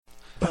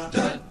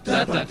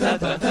And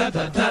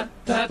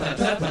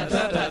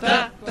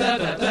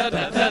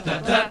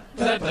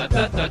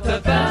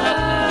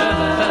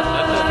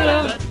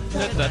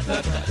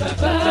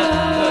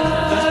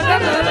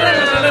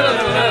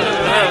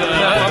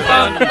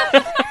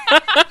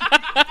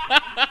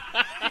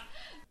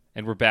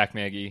we're back,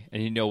 Maggie.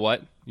 And you know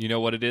what? You know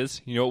what it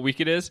is? You know what week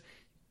it is?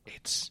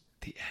 It's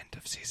the end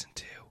of season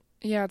 2.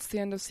 Yeah, it's the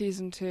end of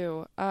season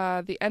 2.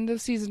 The end of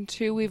season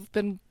 2, we've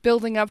been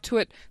building up to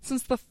it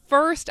since the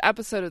first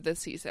episode of this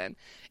season.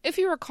 If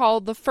you recall,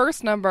 the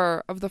first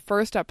number of the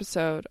first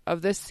episode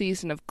of this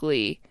season of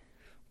Glee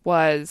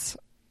was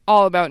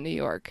all about New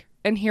York.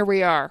 And here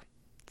we are.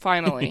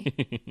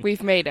 Finally.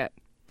 We've made it.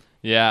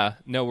 Yeah,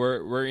 no,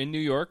 we're in New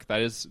York.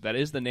 That is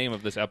the name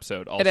of this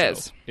episode. Also, it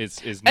is.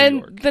 Is New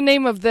York. And the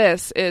name of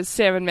this is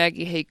Sam and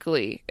Maggie Hate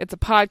Glee. It's a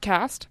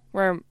podcast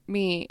where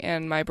me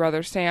and my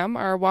brother Sam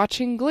are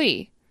watching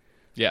Glee.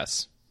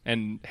 Yes,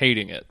 and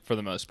hating it for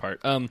the most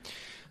part.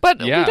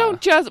 But yeah. we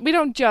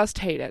don't just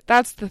hate it.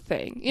 That's the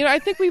thing. You know, I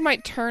think we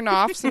might turn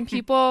off some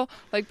people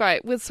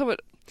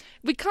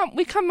we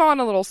come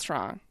on a little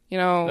strong. You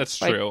know, that's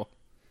true.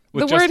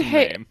 With the word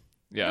hate. Name.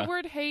 Yeah, the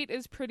word hate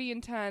is pretty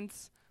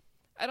intense.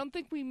 I don't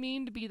think we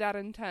mean to be that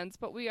intense,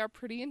 but we are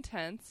pretty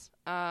intense.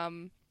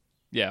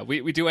 Yeah,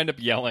 we do end up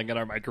yelling at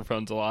our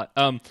microphones a lot.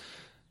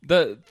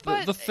 The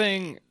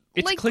thing,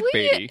 it's like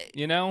clickbaity, Glee,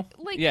 you know?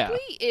 Yeah.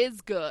 Glee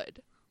is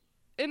good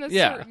in a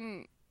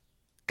certain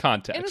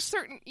context. In a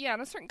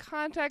certain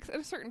context, in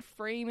a certain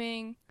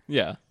framing.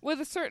 Yeah.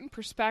 With a certain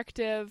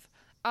perspective.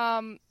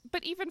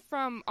 But even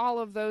from all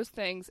of those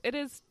things, it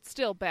is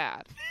still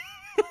bad.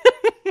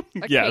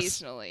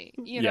 Occasionally,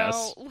 yes. You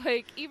know,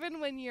 like even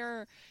when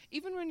you're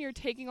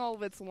taking all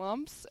of its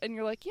lumps and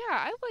you're like, yeah,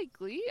 I like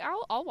Glee,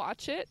 I'll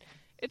watch it.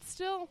 It's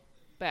still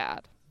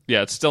bad.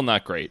 Yeah, it's still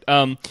not great.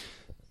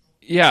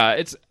 Yeah,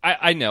 it's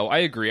I know, I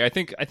agree. I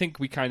think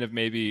we kind of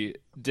maybe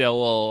did a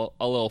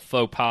little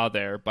faux pas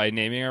there by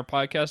naming our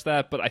podcast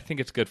that, but I think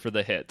it's good for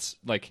the hits.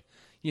 Like,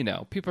 you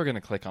know, people are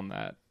gonna click on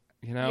that.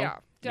 You know, yeah,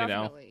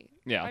 definitely.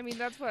 You know? Yeah, I mean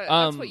that's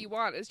what you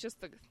want is just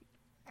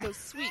those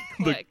sweet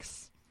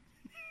clicks.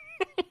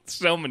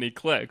 So many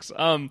clicks.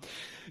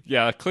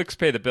 Yeah, clicks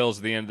pay the bills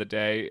at the end of the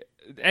day.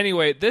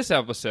 Anyway, this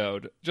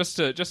episode, just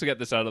to get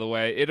this out of the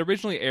way, it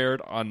originally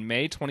aired on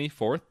May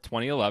 24th,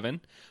 2011,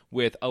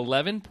 with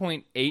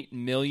 11.8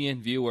 million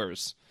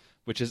viewers,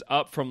 which is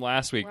up from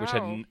last week, which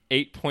had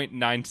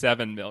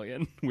 8.97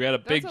 million. We had a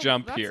big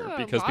jump here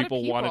because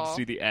people wanted to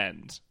see the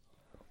end.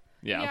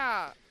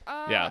 Yeah.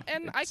 Yeah.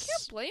 And I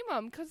can't blame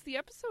them because the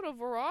episode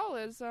overall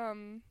is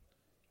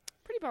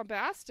pretty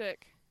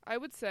bombastic, I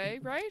would say,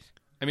 right?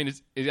 I mean,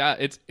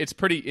 it's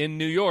pretty in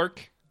New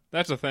York.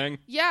 That's a thing.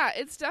 Yeah,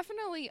 it's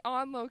definitely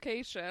on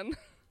location.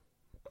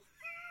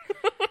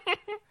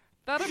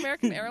 That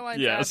American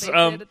Airlines ad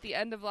they did at the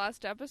end of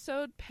last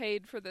episode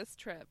paid for this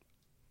trip.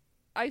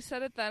 I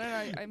said it then,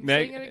 and I'm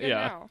saying it again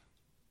now.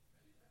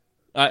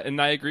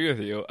 And I agree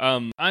with you.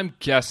 I'm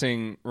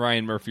guessing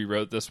Ryan Murphy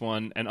wrote this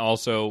one and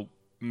also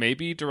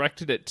maybe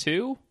directed it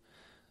too,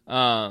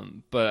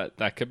 but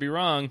that could be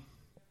wrong.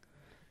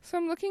 So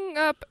I'm looking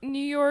up New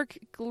York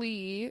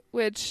Glee,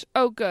 which,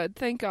 oh good,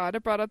 thank God,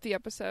 it brought up the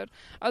episode.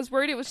 I was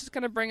worried it was just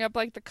going to bring up,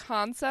 like, the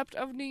concept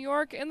of New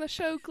York in the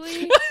show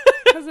Glee,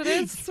 because it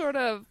is sort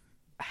of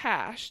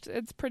hashed.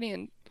 It's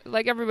pretty,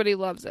 like, everybody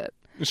loves it.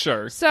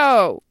 Sure.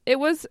 So, it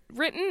was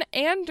written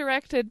and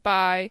directed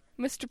by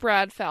Mr.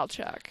 Brad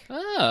Falchuk.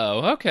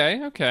 Oh,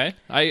 okay.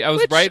 I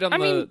was right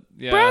on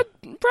Brad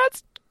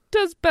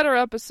does better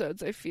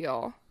episodes, I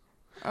feel.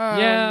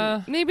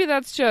 Yeah. Maybe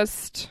that's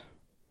just...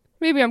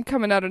 Maybe I'm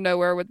coming out of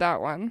nowhere with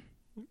that one.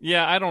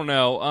 Yeah, I don't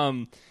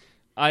know.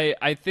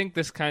 I think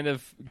this kind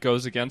of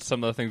goes against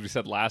some of the things we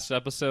said last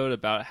episode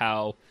about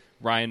how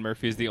Ryan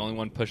Murphy is the only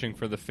one pushing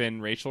for the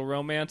Finn-Rachel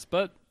romance,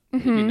 but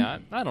maybe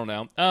not. I don't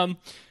know.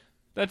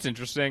 That's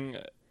interesting.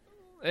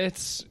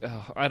 It's,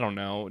 I don't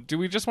know. Do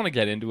we just want to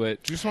get into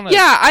it? Do you just want to...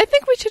 Yeah, I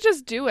think we should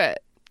just do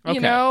it. Okay.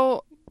 You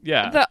know?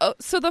 Yeah.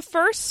 So the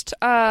first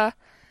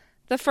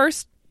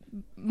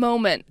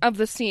moment of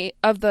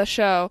the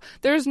show,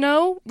 there's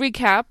no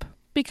recap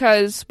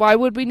because why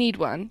would we need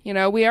one? You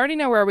know, we already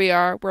know where we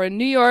are. We're in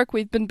New York.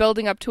 We've been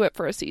building up to it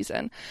for a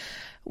season.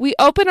 We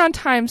open on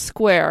Times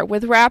Square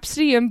with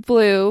Rhapsody in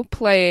Blue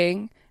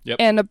playing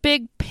and a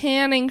big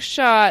panning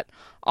shot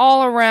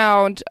all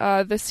around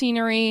the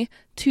scenery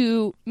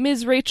to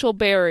Ms. Rachel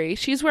Berry.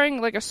 She's wearing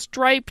like a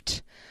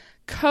striped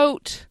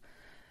coat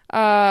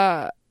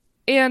and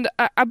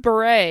a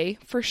beret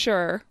for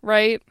sure,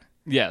 right?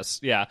 Yes,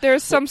 yeah.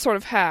 There's some sort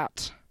of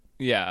hat.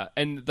 Yeah,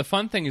 and the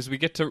fun thing is we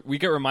get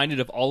reminded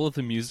of all of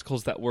the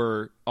musicals that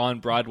were on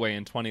Broadway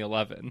in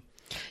 2011.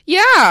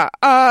 Yeah,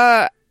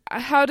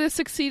 How to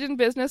Succeed in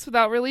Business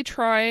Without Really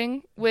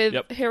Trying with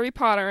Harry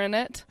Potter in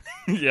it.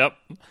 Yep.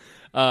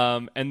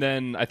 And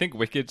then I think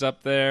Wicked's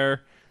up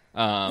there.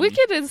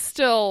 Wicked is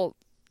still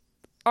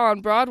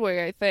on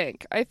Broadway, I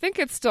think. I think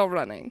it's still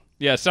running.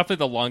 Yeah, it's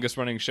definitely the longest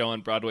running show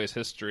in Broadway's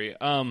history.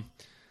 No,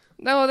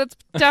 that's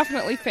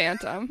definitely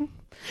Phantom.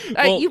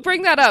 You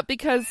bring that up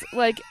because,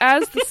 like,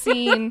 as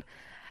the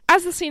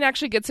as the scene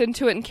actually gets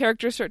into it and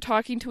characters start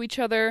talking to each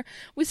other,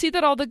 we see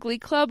that all the Glee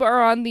Club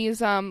are on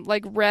these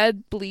like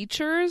red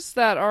bleachers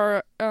that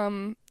are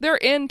they're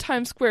in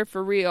Times Square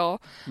for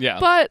real. Yeah.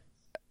 But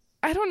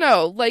I don't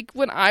know, like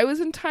when I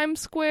was in Times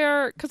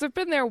Square, because I've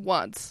been there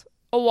once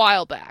a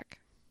while back.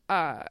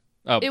 Brag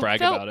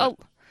felt about it.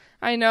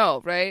 I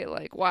know, right?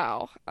 Like,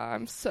 wow,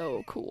 I'm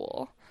so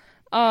cool.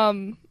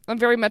 I'm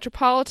very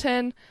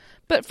metropolitan,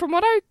 but from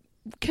what I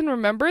can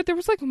remember, there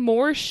was like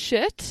more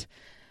shit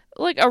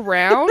like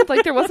around.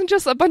 Like there wasn't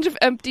just a bunch of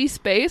empty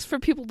space for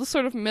people to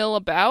sort of mill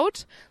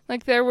about.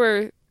 Like there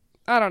were,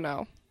 I don't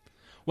know.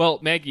 Well,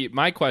 Maggie,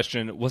 my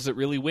question, was it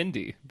really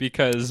windy?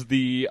 Because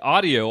the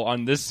audio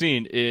on this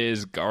scene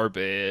is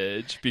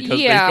garbage because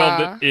they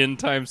filmed it in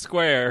Times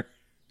Square.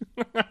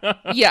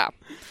 Yeah.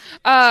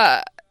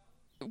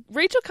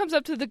 Rachel comes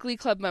up to the Glee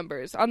Club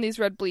members on these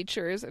red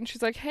bleachers, and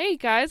she's like, hey,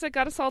 guys, I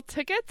got us all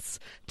tickets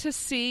to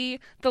see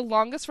the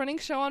longest-running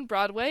show on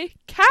Broadway,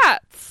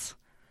 Cats.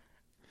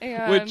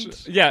 And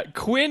Which,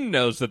 Quinn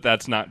knows that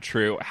that's not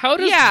true. How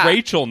does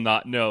Rachel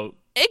not know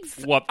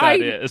what that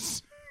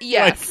is?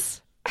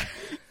 Yes.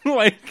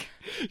 That's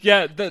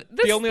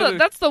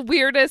the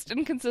weirdest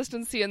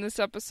inconsistency in this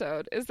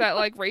episode, is that,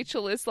 like,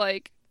 Rachel is,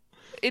 like,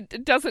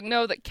 it doesn't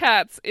know that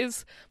Cats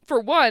is,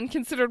 for one,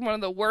 considered one of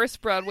the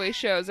worst Broadway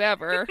shows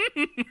ever.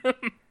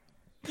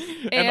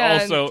 and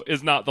also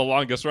is not the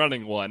longest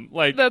running one.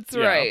 Like that's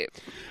right.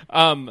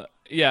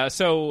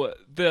 So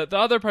the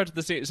other part of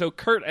the scene, so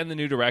Kurt and the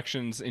New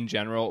Directions in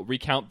general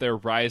recount their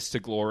rise to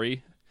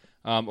glory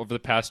over the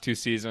past 2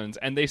 seasons,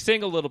 and they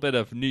sing a little bit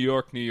of New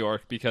York, New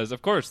York, because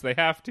of course they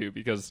have to,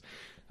 because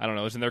I don't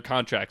know, it's in their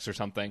contracts or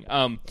something.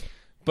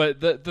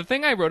 But the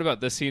thing I wrote about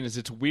this scene is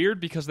it's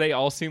weird because they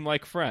all seem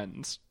like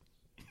friends.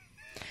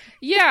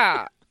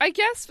 Yeah, I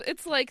guess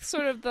it's like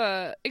sort of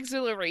the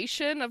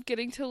exhilaration of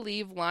getting to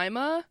leave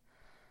Lima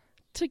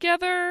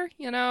together,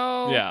 you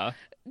know? Yeah.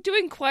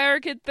 Doing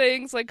choir kid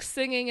things like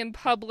singing in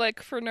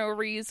public for no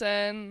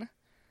reason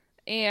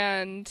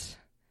and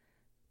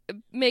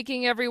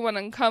making everyone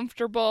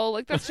uncomfortable.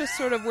 Like, that's just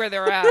sort of where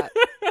they're at.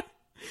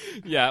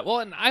 Yeah, well,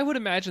 and I would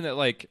imagine that,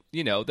 like,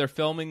 you know, they're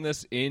filming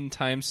this in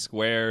Times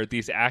Square.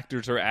 These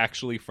actors are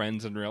actually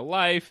friends in real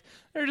life.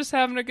 They're just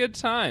having a good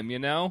time, you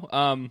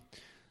know?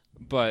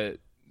 But,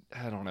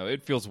 I don't know,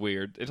 it feels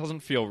weird. It doesn't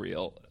feel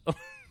real.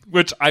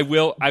 Which I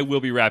will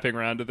be wrapping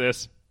around to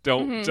this.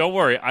 Don't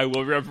worry, I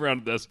will wrap around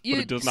to this, but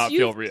it does not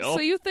feel real.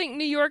 So you think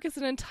New York is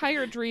an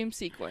entire dream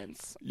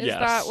sequence? Is Yes.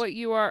 that what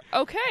you are?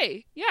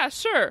 Okay, yeah,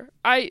 sure.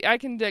 I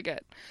can dig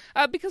it.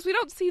 Because we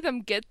don't see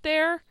them get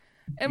there.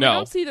 And we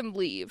don't see them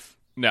leave.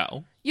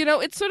 No. You know,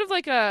 it's sort of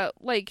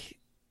like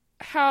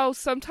how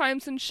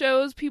sometimes in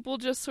shows people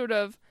just sort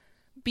of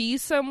be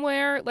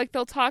somewhere. Like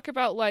they'll talk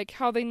about like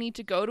how they need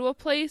to go to a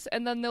place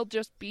and then they'll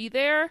just be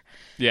there.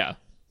 Yeah.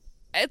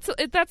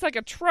 That's like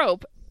a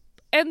trope.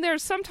 And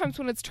there's sometimes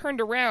when it's turned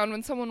around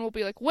when someone will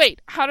be like,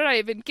 wait, how did I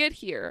even get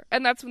here?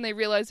 And that's when they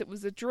realize it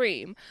was a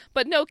dream.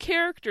 But no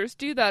characters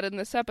do that in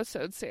this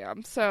episode,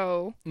 Sam.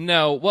 So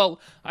No,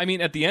 well, I mean,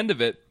 at the end of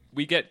it,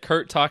 we get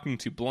Kurt talking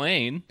to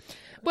Blaine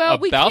about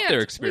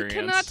their experience. We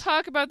cannot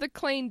talk about the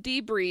Klain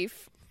debrief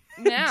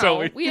now.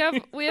 So we have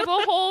a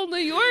whole New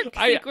York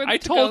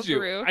sequence to go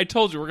through. I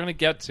told you we're going to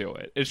get to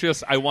it. It's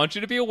just I want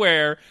you to be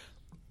aware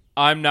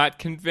I'm not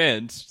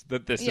convinced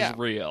that this is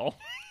real.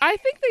 I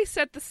think they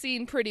set the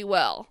scene pretty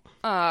well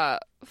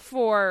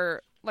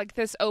for like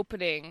this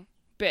opening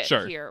bit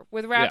here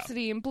with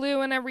Rhapsody in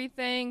Blue and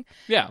everything.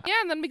 Yeah. Yeah,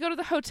 and then we go to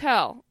the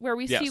hotel where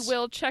we see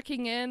Will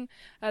checking in.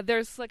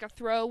 There's like a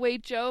throwaway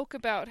joke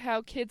about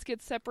how kids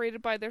get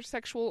separated by their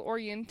sexual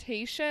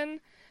orientation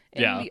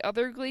in the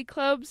other Glee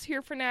clubs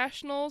here for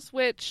nationals,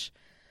 which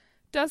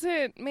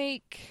doesn't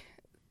make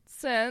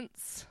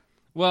sense.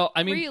 Well,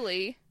 I mean,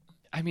 really.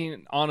 I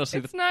mean, honestly,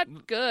 it's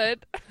not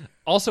good.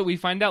 Also, we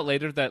find out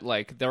later that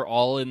like they're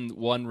all in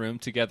one room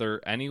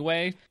together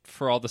anyway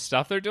for all the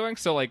stuff they're doing.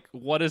 So, like,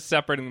 what is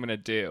separating them to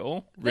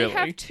do? Really, they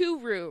have 2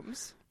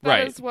 rooms.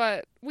 That is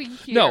what we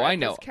hear. No, I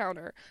know. This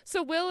counter.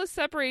 So Will is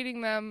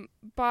separating them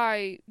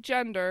by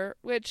gender,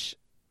 which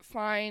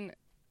fine.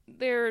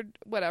 They're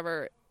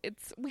whatever.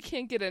 We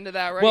can't get into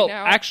that right now. Well,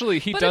 actually,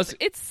 he does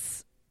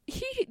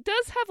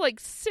have like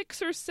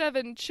 6 or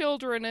 7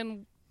 children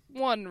in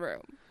one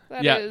room.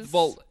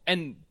 Well,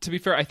 and to be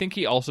fair, I think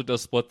he also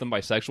does split them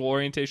by sexual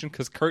orientation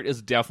because Kurt is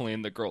definitely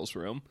in the girls'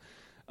 room.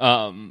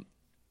 I'm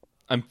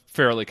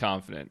fairly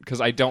confident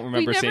because I don't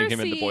remember seeing him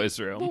in the boys'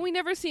 room. Well, we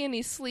never see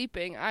any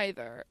sleeping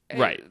either.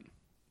 Right.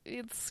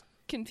 It's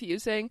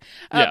confusing.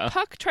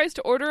 Puck tries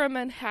to order a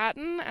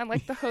Manhattan at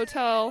like the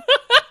hotel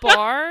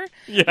bar.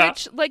 Yeah.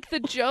 Which, like,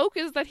 the joke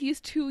is that he's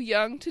too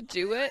young to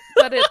do it,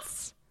 but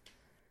it's...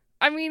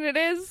 I mean, it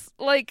is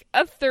like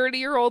a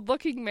 30-year-old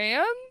looking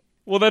man.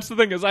 Well, that's the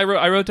thing is I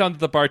wrote down that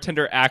the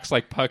bartender acts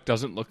like Puck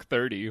doesn't look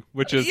 30,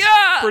 which is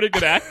pretty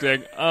good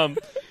acting.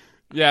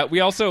 We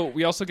also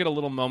get a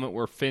little moment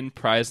where Finn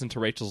pries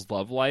into Rachel's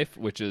love life,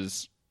 which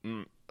is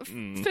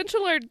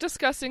Finchel are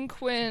discussing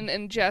Quinn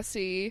and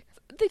Jesse.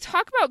 they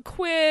talk about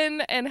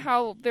Quinn and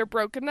how they're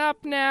broken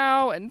up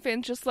now, and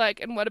Finn's just like,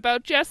 and what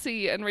about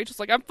Jesse? And Rachel's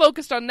like, I'm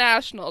focused on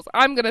nationals.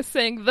 I'm going to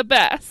sing the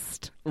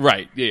best.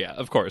 Right, yeah,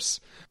 of course.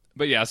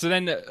 But yeah, so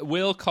then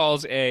Will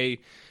calls a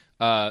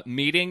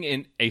meeting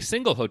in a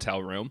single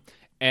hotel room,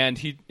 and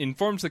he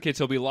informs the kids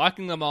he'll be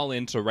locking them all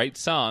in to write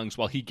songs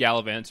while he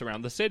gallivants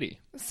around the city.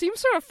 Seems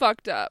sort of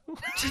fucked up.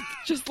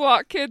 Just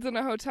lock kids in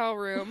a hotel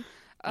room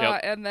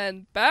Yep. and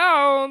then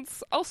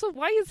bounce. Also,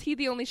 why is he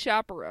the only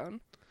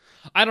chaperone?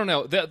 I don't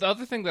know. The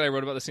other thing that I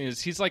wrote about the scene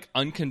is he's like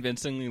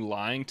unconvincingly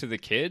lying to the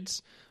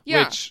kids,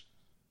 Yeah. which,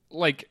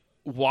 like,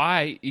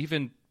 why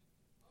even?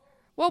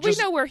 Well, Just-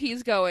 we know where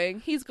he's going.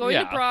 He's going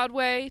Yeah. to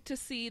Broadway to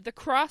see the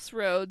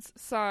Crossroads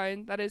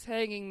sign that is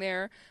hanging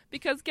there.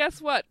 Because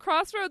guess what?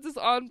 Crossroads is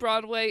on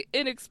Broadway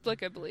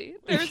inexplicably.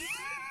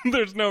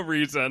 There's no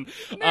reason.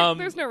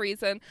 There's no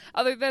reason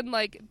other than,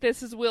 like,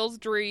 this is Will's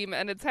dream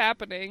and it's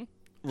happening.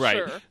 Right.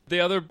 Sure. The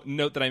other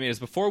note that I made is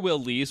before Will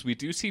leaves, we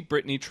do see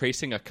Brittany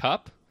tracing a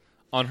cup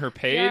on her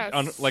page, Yes.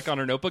 on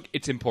her notebook.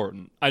 It's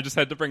important. I just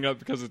had to bring it up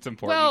because it's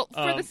important. Well,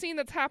 for the scene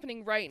that's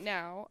happening right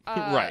now,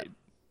 right.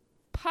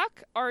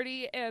 Puck,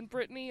 Artie, and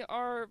Brittany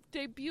are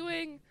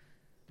debuting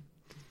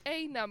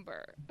a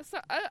number, so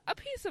a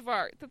piece of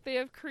art that they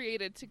have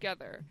created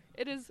together.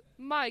 It is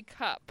My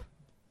Cup.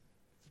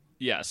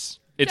 Yes.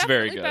 It's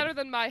Definitely very good. better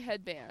than My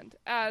Headband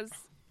as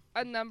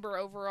a number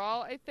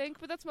overall, I think,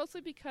 but that's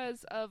mostly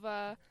because of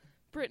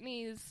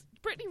Brittany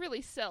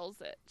really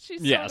sells it. She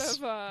Yes.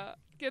 sort of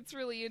gets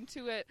really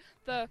into it.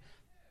 The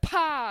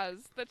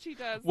pause that she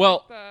does.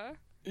 Well, with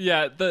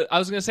Yeah, I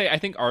was gonna say I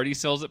think Artie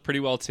sells it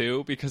pretty well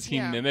too because he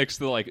Yeah. mimics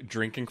the like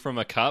drinking from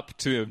a cup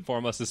to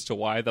inform us as to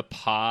why the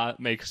pa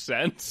makes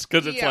sense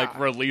because it's like Yeah.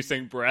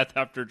 releasing breath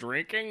after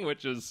drinking,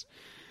 which is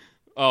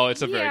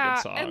it's a very good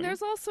song. And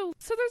there's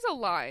a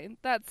line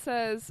that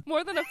says,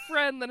 "More than a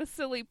friend than a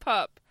silly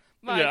pup,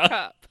 my Yeah.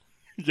 cup."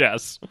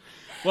 Yes,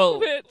 well,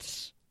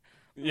 Which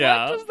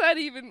yeah,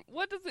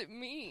 what does it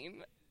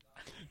mean?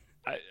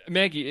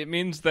 Maggie, it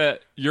means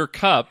that your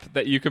cup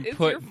that you can Is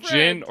put your friend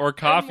gin or and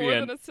coffee more in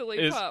than a silly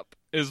is pup.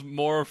 is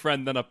more a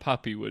friend than a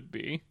puppy would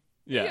be.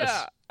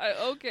 Yes. Yeah.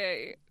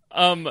 Okay.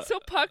 Um. So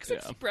Puck's yeah.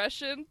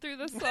 expression through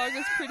the song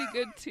is pretty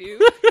good too.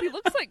 He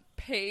looks like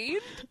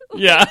pained.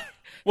 Yeah.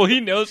 Well, he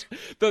knows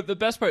the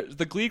best part.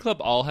 The Glee Club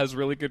all has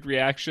really good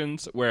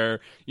reactions where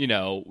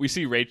we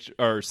see Rach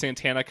or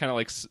Santana kind of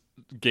like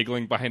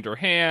giggling behind her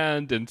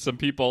hand, and some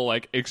people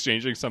like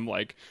exchanging some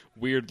like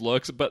weird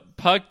looks. But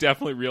Puck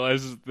definitely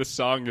realizes this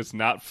song is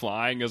not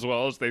flying as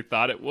well as they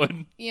thought it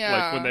would. Yeah.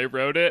 Like when they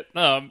wrote it.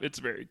 It's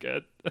very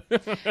good.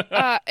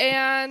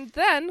 And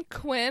then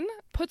Quinn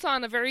puts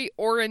on a very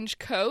orange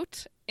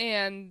coat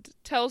and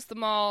tells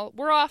them all,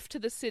 "We're off to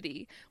the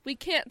city. We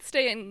can't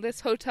stay in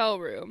this hotel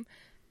room."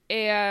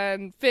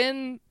 And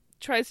Finn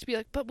tries to be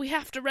like, "But we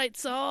have to write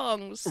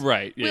songs.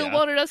 Right. Yeah. Will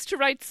wanted us to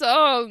write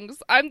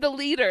songs. I'm the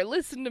leader.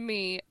 Listen to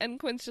me." And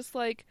Quinn's just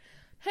like,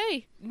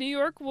 "Hey, New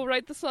York will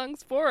write the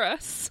songs for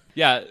us."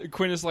 Yeah.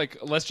 Quinn is like,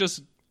 let's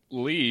just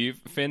leave.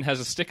 Finn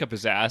has a stick up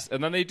his ass,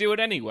 and then they do it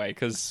anyway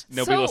because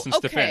nobody listens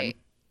to Finn.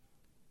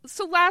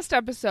 So last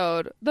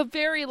episode, the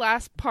very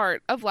last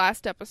part of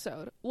last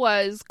episode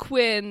was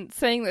Quinn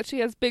saying that she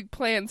has big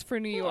plans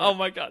for New York. Oh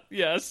my god,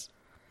 yes.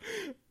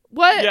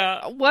 What?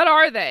 Yeah. What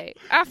are they?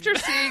 After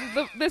seeing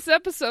this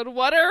episode,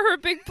 what are her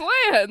big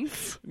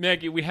plans?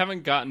 Maggie, we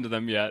haven't gotten to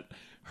them yet.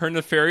 Her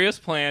nefarious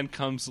plan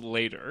comes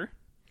later.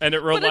 And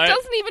it But it relies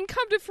doesn't even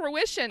come to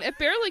fruition. It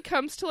barely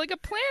comes to like a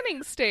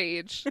planning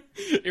stage.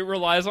 it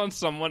relies on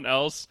someone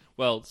else,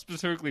 well,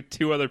 specifically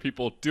two other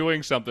people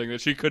doing something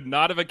that she could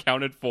not have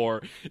accounted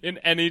for in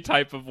any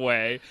type of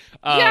way.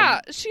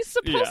 Yeah, she's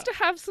supposed yeah. to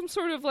have some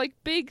sort of like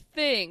big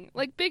thing,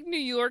 like big New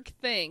York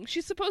thing.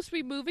 She's supposed to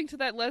be moving to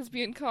that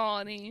lesbian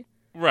colony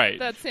Right.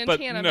 that but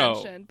Santana no.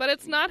 mentioned, but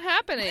it's not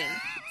happening.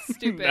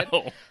 Stupid.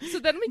 No. So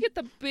then we get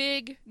the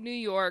big New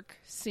York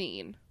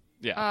scene.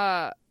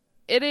 Yeah.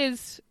 It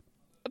is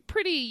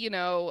pretty,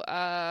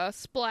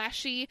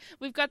 splashy.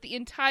 We've got the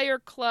entire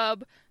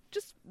club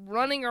just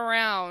running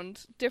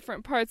around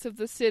different parts of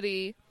the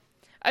city.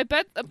 I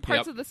bet the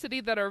parts Yep. of the city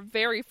that are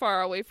very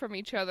far away from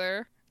each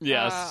other.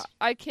 Yes.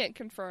 I can't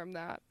confirm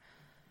that.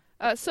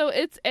 So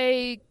it's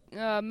a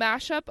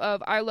mashup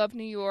of I Love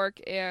New York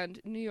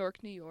and New York,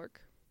 New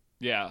York.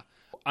 Yeah.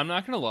 I'm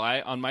not going to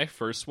lie, on my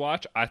first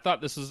watch, I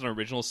thought this was an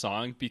original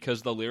song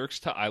because the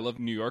lyrics to I Love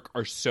New York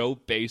are so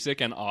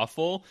basic and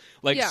awful.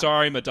 Like, Yeah.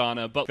 sorry,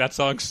 Madonna, but that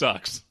song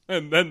sucks.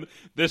 And then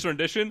this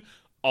rendition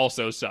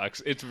also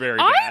sucks. It's very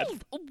bad.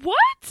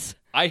 What?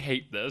 I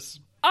hate this.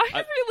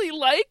 I really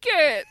like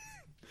it.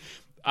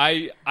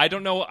 I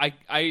don't know.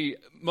 I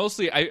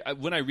mostly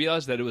when I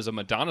realized that it was a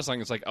Madonna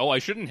song, it's like, oh, I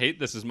shouldn't hate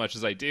this as much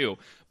as I do.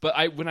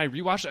 But when I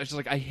rewatched it, I was just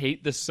like, I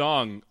hate this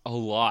song a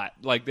lot.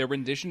 Like their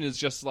rendition is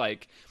just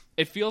like,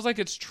 it feels like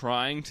it's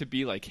trying to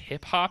be like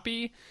hip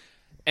hoppy,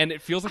 and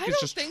it feels like it's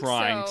just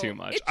trying too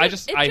much. I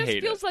hate it.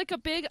 It feels like a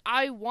big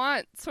I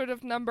want sort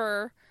of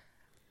number,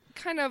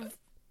 kind of,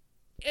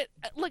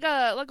 like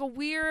a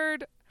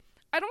weird.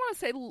 I don't want to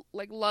say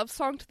like love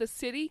song to the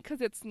city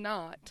because it's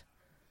not.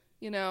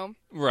 you know.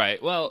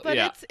 Right. Well, But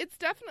yeah. it's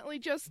definitely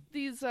just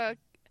these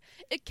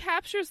it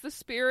captures the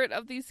spirit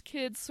of these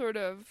kids sort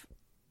of,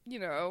 you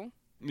know,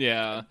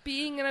 Yeah.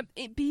 being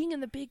in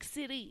the big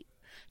city,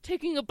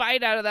 taking a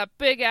bite out of that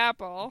big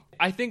apple.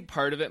 I think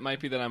part of it might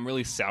be that I'm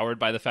really soured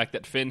by the fact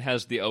that Finn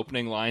has the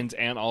opening lines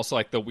and also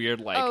like the weird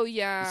like Oh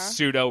yeah.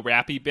 pseudo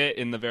rappy bit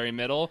in the very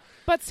middle.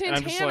 But And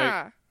I'm just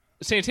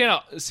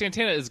Santana,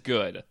 Santana is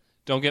good.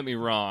 Don't get me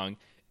wrong.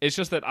 It's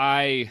just that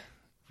I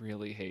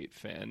really hate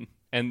Finn.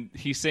 And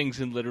he sings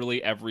in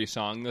literally every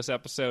song this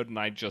episode, and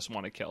I just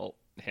want to kill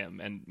him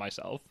and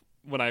myself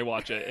when I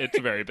watch it. It's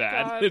very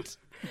bad. God. It's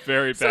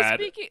very bad.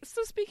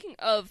 So speaking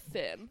of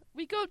Finn,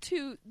 we go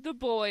to the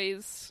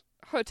boys'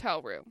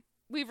 hotel room.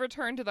 We've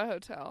returned to the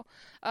hotel.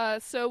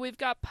 So we've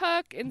got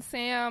Puck and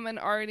Sam and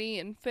Artie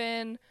and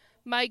Finn.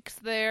 Mike's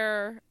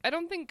there. I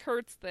don't think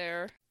Kurt's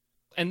there.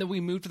 And then we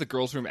move to the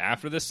girls' room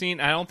after this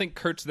scene. I don't think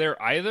Kurt's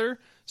there either,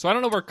 so I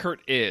don't know where Kurt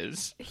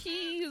is.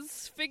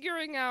 He's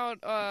figuring out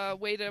a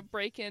way to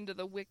break into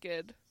the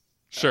Wicked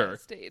Sure.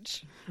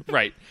 stage.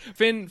 Right.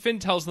 Finn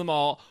tells them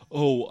all,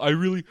 "Oh,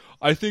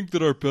 I think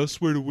that our best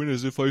way to win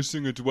is if I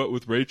sing a duet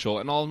with Rachel."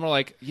 And all of them are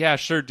like, "Yeah,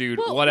 sure, dude,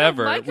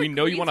 whatever. Mike We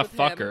know you agrees want to with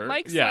fuck him. her."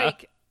 Mike's yeah.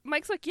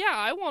 like, yeah,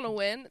 I want to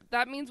win.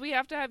 That means we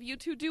have to have you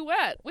two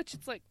duet. Which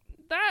it's like,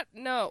 that,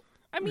 no.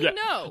 I mean, Yeah.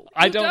 no.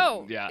 I you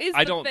don't- yeah, Is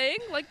I the don't- thing?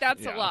 Like,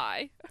 that's Yeah. a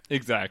lie.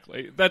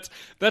 Exactly. I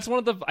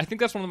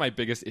think that's one of my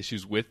biggest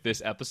issues with this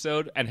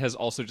episode, and has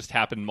also just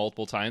happened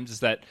multiple times,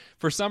 is that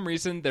for some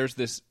reason there's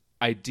this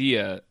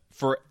idea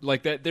for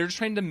like that they're just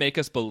trying to make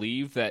us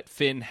believe that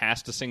Finn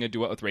has to sing a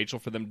duet with Rachel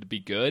for them to be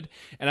good.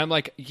 And I'm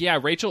like, yeah,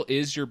 Rachel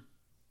is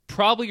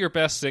probably your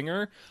best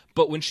singer,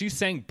 but when she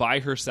sang by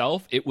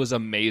herself, it was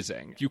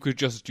amazing. You could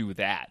just do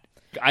that.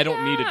 I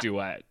don't need a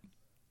duet.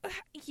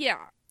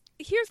 Yeah.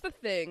 Here's the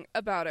thing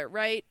about it,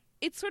 right?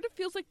 It sort of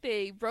feels like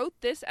they wrote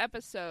this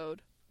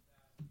episode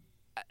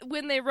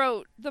when they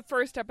wrote the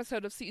first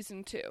episode of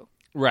season 2.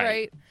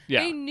 Right?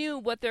 Yeah. They knew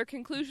what their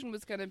conclusion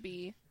was going to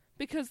be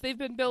because they've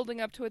been building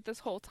up to it this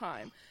whole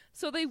time.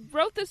 So they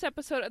wrote this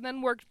episode and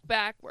then worked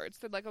backwards.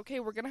 They're like, okay,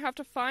 we're going to have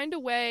to find a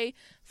way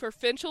for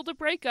Finchel to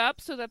break up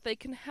so that they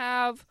can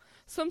have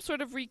some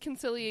sort of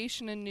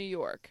reconciliation in New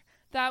York.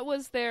 That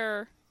was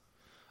their...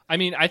 I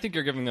mean, I think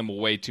you're giving them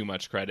way too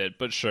much credit,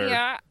 but sure.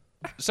 Yeah.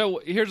 So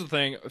here's the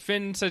thing.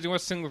 Finn says he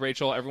wants to sing with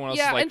Rachel. Everyone else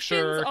Yeah, is like, and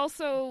sure. Finn's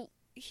also,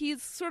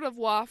 he's sort of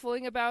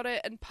waffling about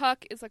it, and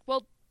Puck is like,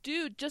 well,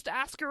 dude, just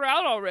ask her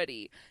out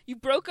already. You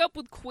broke up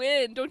with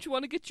Quinn. Don't you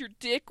want to get your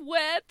dick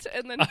wet?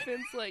 And then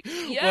Finn's like,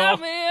 yeah, Well-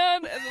 man.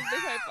 And then they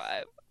high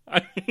five.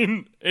 I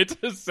mean, it's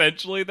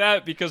essentially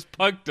that, because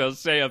Puck does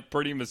say a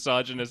pretty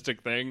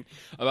misogynistic thing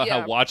about how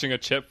Yeah. watching a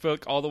chip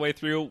flick all the way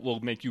through will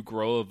make you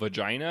grow a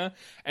vagina.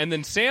 And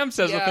then Sam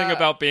says a thing Yeah.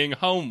 about being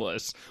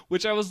homeless,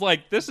 which I was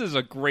like, this is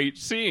a great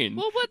scene.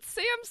 Well, what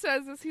Sam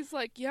says is he's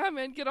like, yeah,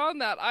 man, get on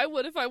that. I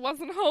would if I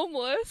wasn't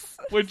homeless.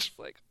 Which, It's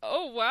like,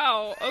 oh,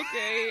 wow,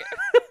 okay.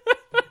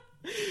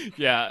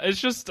 yeah, it's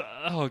just,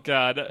 oh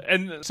god.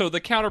 And so the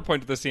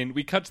counterpoint to the scene,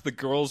 we cut to the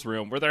girls'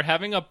 room where they're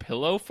having a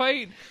pillow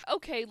fight.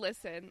 Okay,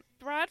 listen.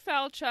 Brad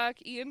Falchuk,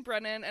 Ian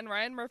Brennan, and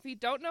Ryan Murphy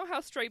don't know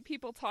how straight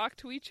people talk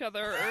to each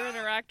other or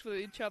interact with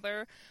each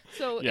other.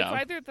 So Yeah.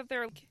 it's either that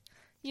they're,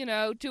 you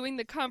know, doing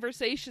the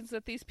conversations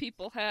that these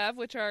people have,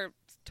 which are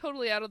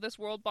totally out of this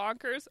world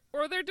bonkers,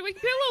 or they're doing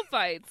pillow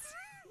fights.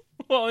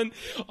 Well, and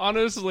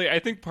honestly, I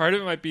think part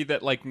of it might be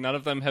that, like, none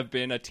of them have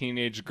been a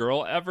teenage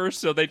girl ever,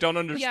 so they don't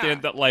understand Yeah.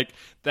 that, like,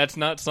 that's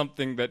not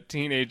something that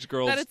teenage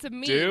girls That it's a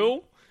meme.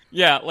 do.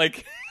 Yeah,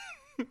 like,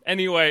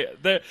 anyway.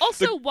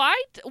 Also, why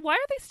are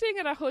they staying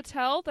at a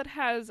hotel that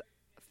has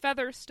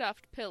feather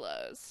stuffed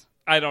pillows?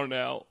 I don't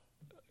know.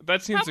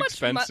 That seems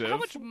expensive. How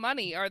much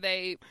money are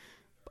they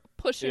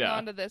pushing Yeah.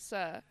 onto this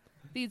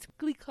these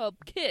Glee Club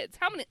kids?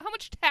 How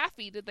much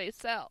taffy did they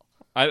sell?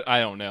 I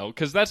don't know,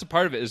 because that's a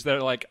part of it, is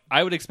they're like,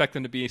 I would expect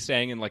them to be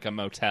staying in, like, a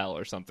motel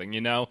or something, you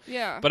know?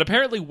 Yeah. But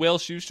apparently Will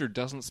Schuster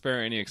doesn't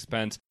spare any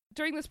expense.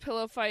 During this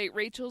pillow fight,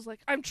 Rachel's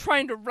like, I'm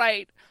trying to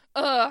write.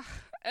 Ugh.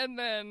 And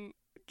then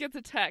gets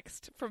a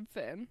text from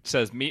Finn.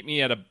 Says, meet me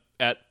at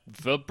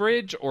the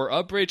bridge or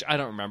a bridge? I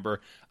don't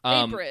remember.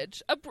 A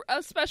bridge.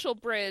 A special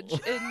bridge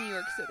in New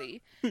York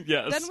City.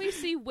 Yes. Then we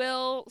see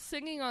Will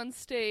singing on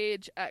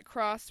stage at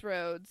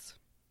Crossroads.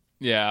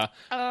 Yeah.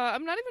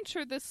 I'm not even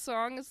sure this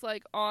song is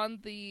like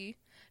on the...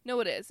 No,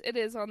 it is. It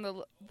is on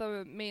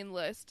the main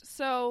list.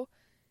 So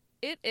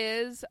it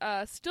is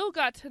Still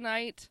Got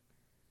Tonight.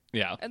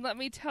 Yeah. And let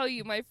me tell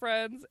you, my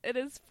friends, it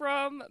is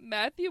from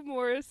Matthew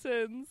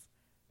Morrison's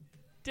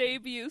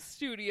debut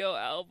studio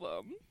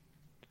album.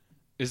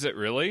 Is it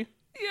really?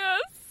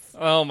 Yes.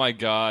 Oh my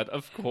god,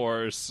 of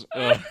course.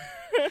 Ugh.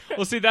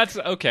 Well, see, that's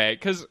okay,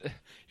 because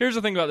here's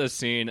the thing about this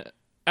scene.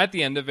 At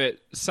the end of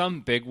it, some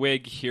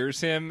bigwig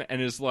hears him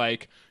and is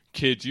like,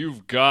 kid,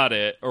 you've got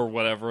it, or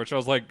whatever, which I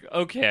was like,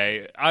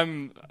 okay,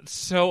 I'm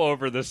so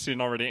over this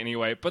scene already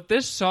anyway. But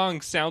this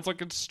song sounds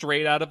like it's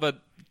straight out of a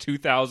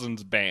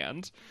 2000s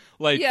band.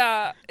 Like,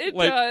 Yeah, it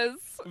like, does.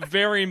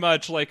 very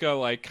much like a,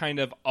 like, kind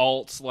of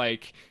alt,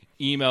 like,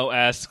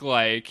 emo-esque,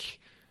 like,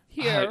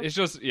 here. It's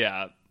just,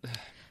 yeah.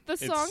 The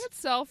song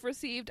itself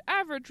received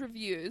average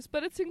reviews,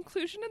 but its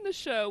inclusion in the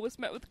show was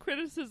met with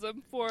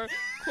criticism for,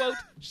 quote,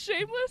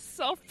 shameless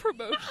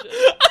self-promotion,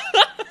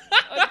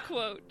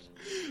 unquote.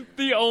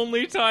 The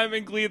only time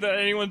in Glee that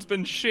anyone's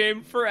been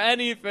shamed for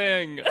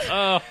anything.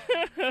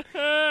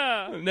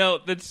 No,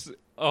 that's...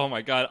 Oh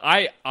my god,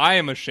 I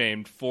am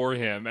ashamed for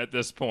him at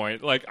this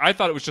point. Like, I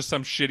thought it was just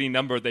some shitty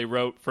number they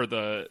wrote for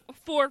the...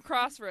 For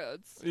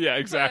Crossroads. Yeah,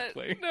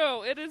 exactly. But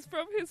no, it is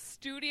from his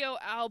studio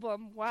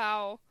album.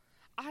 Wow.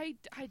 I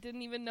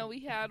didn't even know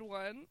he had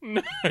one.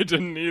 No, I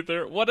didn't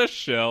either. What a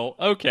shill.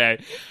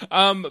 Okay.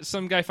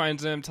 Some guy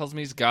finds him, tells him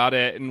he's got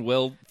it, and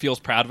Will feels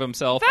proud of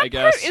himself, I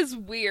guess. That part is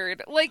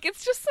weird. Like,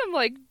 it's just some,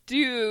 like,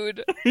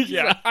 dude.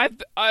 Yeah.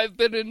 Like, I've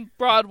been in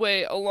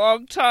Broadway a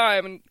long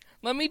time, and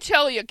let me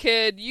tell you,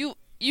 kid, you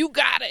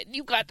got it.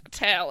 You got the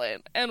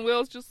talent. And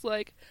Will's just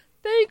like,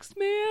 thanks,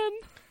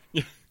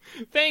 man.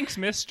 Thanks,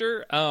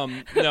 mister.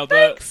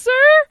 Thanks, sir.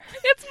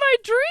 It's my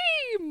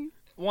dream.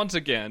 Once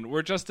again,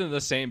 we're just in the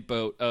same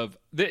boat of...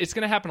 It's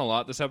going to happen a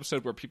lot this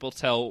episode where people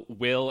tell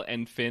Will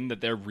and Finn that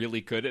they're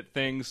really good at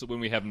things when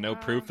we have no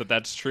proof that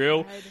that's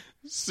true. God.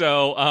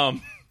 So,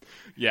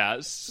 yeah.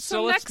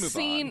 So let's move on. Next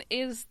scene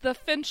is the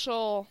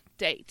Finchel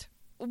date.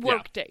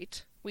 Work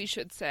date, we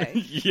should say.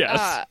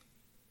 Yes.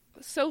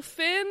 So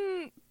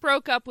Finn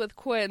broke up with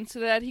Quinn so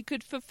that he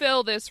could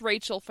fulfill this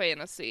Rachel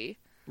fantasy.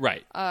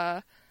 Right.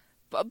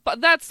 But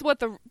that's what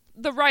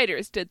the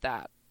writers did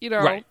that. You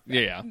know, right.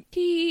 Yeah.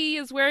 He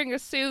is wearing a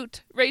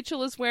suit.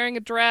 Rachel is wearing a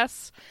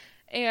dress.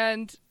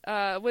 And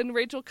when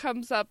Rachel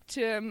comes up to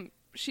him,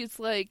 she's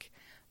like,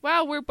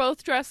 wow, we're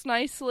both dressed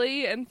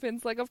nicely. And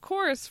Finn's like, of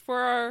course, for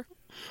our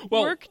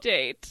work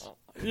date.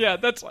 Yeah,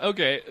 that's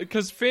okay.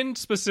 Because Finn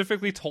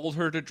specifically told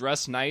her to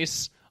dress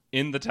nice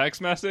in the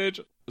text message.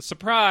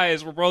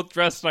 Surprise, we're both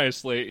dressed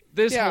nicely.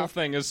 This whole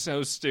thing is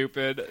so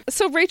stupid.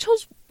 So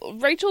Rachel's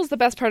the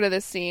best part of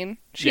this scene.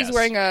 She's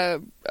wearing a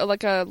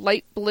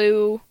light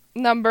blue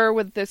number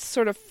with this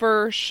sort of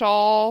fur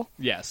shawl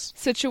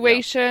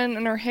situation,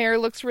 and her hair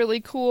looks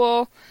really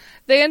cool.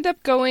 They end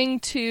up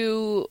going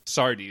to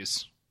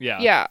Sardi's.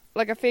 Yeah,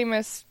 like a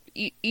famous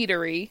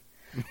eatery.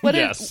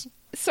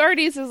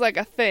 Sardi's is like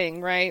a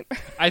thing, right?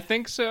 I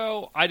think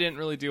so. I didn't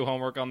really do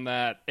homework on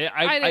that.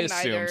 I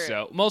assume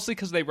so. Mostly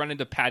because they run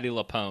into Patti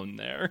LuPone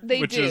there.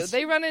 They do.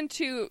 They run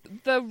into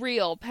the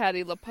real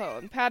Patti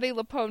LuPone. Patti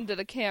LuPone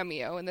did a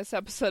cameo in this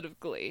episode of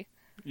Glee.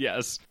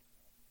 Yes.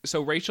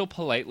 So Rachel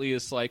politely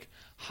is like,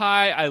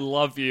 hi, I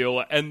love you.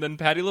 And then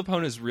Patti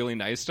LuPone is really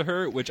nice to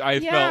her, which I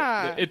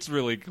felt, it's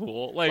really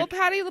cool. Like, well,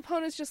 Patti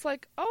LuPone is just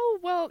like, oh,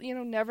 well,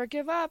 never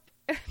give up.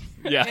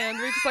 Yeah. And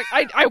Rachel's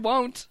like, I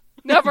won't.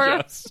 Never.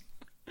 Yes.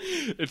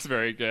 It's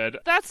very good.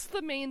 That's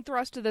the main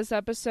thrust of this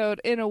episode,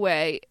 in a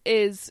way,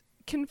 is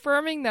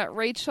confirming that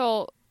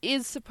Rachel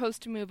is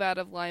supposed to move out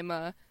of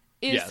Lima,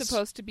 is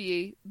supposed to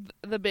be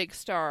the big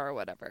star or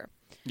whatever.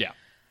 Yeah.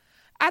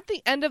 At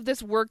the end of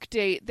this work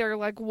date, they're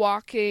like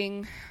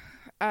walking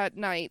at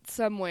night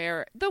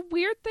somewhere. The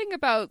weird thing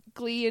about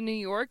Glee in New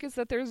York is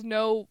that there's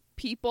no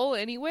people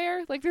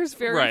anywhere. Like, there's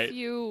very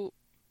few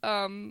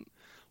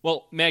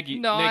well,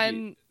 Maggie,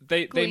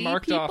 they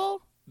marked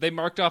people? They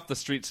marked off the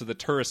street so the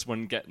tourists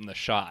wouldn't get in the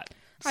shot.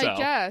 So. I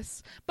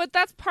guess. But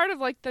that's part of,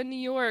 like, the New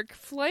York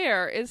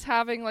flair, is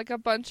having, like, a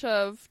bunch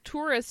of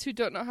tourists who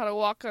don't know how to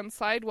walk on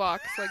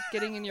sidewalks, like,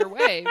 getting in your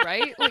way,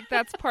 right? Like,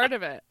 that's part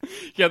of it.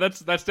 Yeah,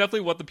 that's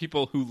definitely what the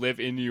people who live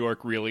in New York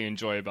really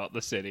enjoy about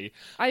the city.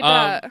 I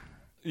bet.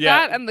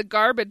 That and the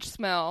garbage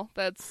smell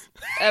that's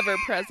ever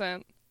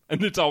present.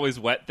 And it's always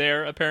wet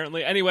there,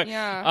 apparently. Anyway,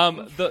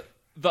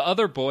 the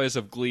other boys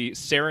of Glee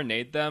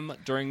serenade them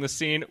during the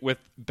scene with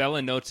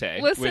Bella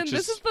Notte. Listen,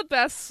 this is the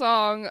best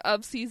song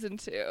of season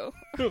 2.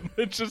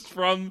 It's just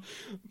from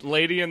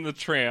Lady and the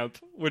Tramp,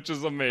 which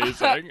is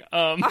amazing.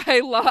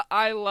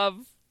 I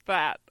love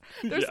that.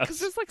 Because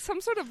there's like some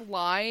sort of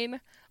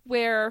line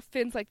where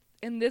Finn's like,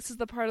 and this is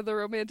the part of the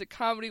romantic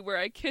comedy where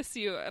I kiss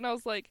you. And I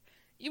was like,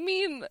 you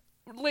mean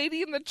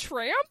Lady and the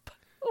Tramp?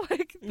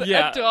 Like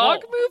a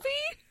dog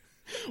movie?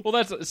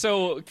 Well,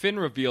 so Finn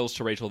reveals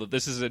to Rachel that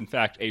this is in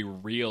fact a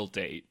real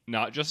date,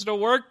 not just a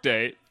work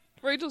date.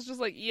 Rachel's just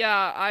like,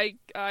 yeah,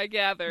 I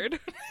gathered.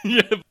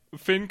 Yeah,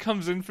 Finn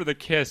comes in for the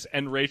kiss,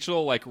 and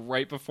Rachel, like,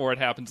 right before it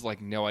happens, like,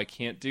 no, I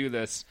can't do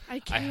this. I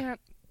can't.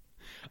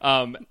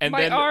 And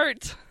my then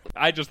art.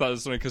 I just thought it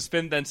was funny because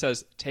Finn then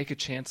says, take a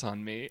chance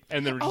on me.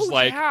 And then we're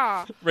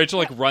just Rachel,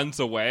 like, runs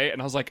away,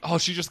 and I was like, oh,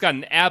 she just got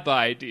an ABBA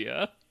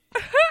idea.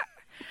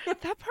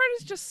 That part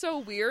is just so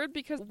weird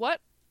because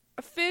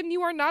Finn,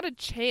 you are not a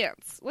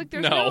chance. Like,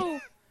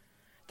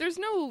 there's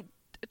no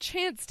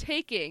chance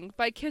taking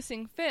by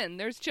kissing Finn.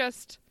 There's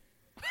just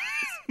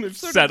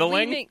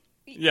settling.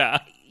 Yeah.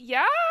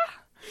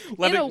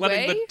 Letting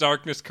the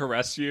darkness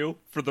caress you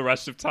for the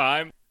rest of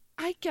time.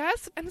 I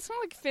guess, and it's not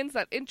like Finn's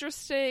that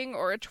interesting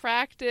or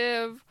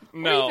attractive or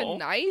even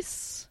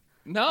nice.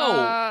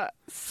 No.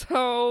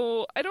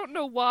 So I don't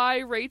know why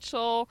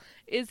Rachel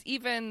is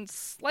even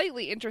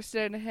slightly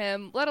interested in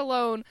him, let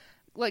alone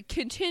like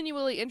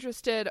continually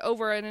interested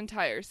over an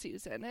entire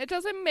season. It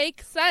doesn't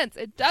make sense.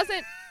 It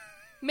doesn't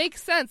make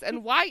sense.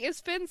 And why is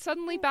Finn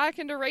suddenly back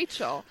into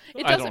Rachel?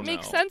 It doesn't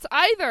make sense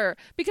either,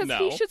 because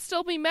he should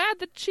still be mad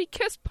that she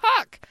kissed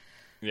Puck.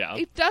 Yeah.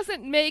 It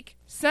doesn't make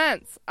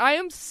sense. I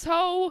am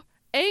so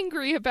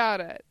angry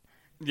about it.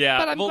 Yeah.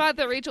 But I'm glad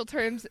that Rachel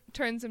turns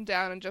him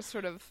down and just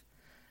sort of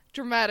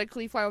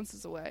dramatically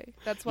flounces away.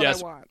 That's what I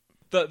want.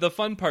 The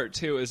fun part,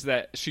 too, is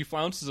that she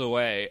flounces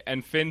away,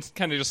 and Finn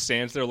kind of just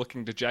stands there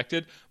looking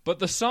dejected, but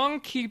the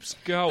song keeps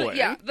going.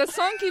 The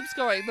song keeps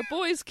going. The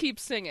boys keep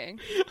singing.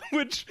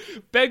 Which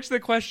begs the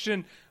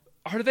question,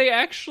 are they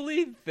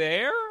actually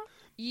there?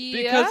 Yeah.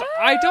 Because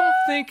I don't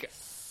think...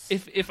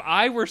 If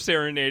I were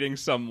serenading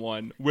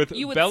someone with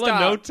Bella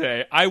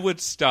Notte, I would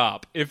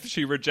stop if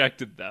she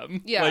rejected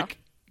them. Yeah. Like,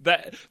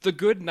 that the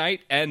good night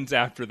ends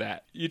after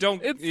that. You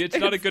don't it's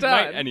not a good done.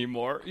 night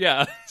anymore.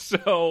 Yeah.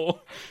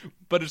 So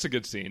but it's a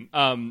good scene.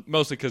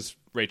 Mostly cuz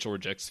Rachel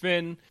rejects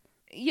Finn.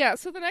 Yeah,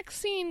 so the next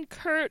scene,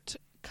 Kurt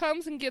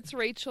comes and gets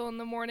Rachel in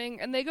the morning,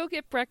 and they go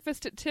get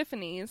breakfast at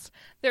Tiffany's.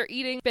 They're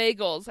eating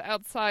bagels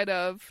outside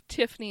of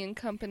Tiffany and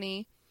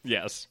Company.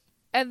 Yes.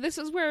 And this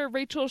is where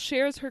Rachel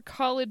shares her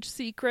college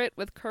secret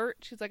with Kurt.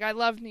 She's like, I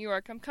love New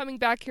York. I'm coming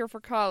back here for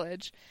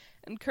college.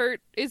 And Kurt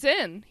is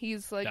in.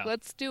 He's like,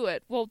 let's do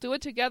it. We'll do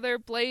it together.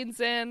 Blaine's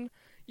in.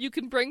 You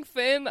can bring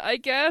Finn, I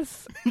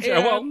guess.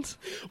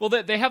 Well,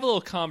 they have a little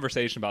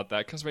conversation about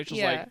that, because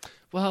Rachel's like,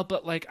 well,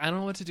 but, like, I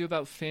don't know what to do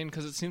about Finn,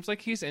 because it seems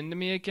like he's into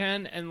me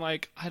again, and,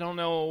 like, I don't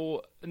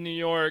know, New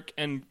York.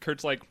 And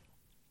Kurt's like,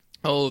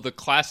 oh, the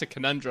classic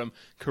conundrum,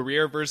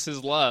 career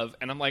versus love.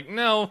 And I'm like,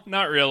 no,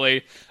 not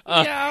really.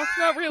 Yeah,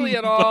 not really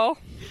at all.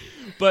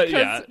 But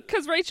yeah.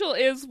 Because Rachel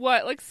is,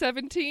 what, like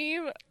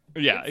 17?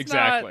 Yeah,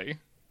 exactly.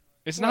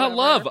 It's not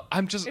love.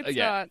 I'm just... It's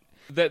not.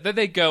 Then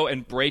they go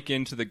and break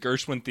into the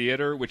Gershwin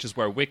Theater, which is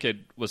where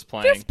Wicked was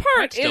playing. This part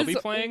Might still is be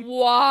playing.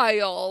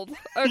 wild.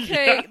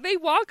 Okay, Yeah. They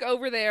walk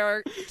over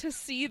there to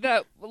see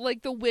the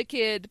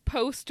Wicked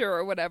poster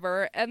or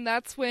whatever, and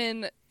that's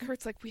when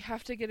Kurt's like, we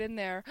have to get in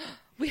there.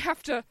 We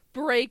have to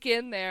break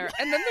in there.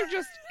 And then they're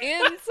just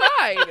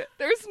inside.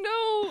 There's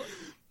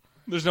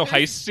no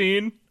heist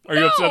scene? Are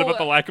you upset about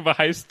the lack of a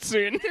heist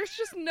scene? There's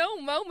just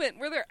no moment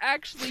where they're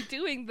actually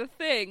doing the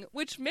thing,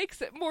 which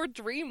makes it more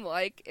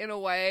dreamlike in a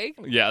way.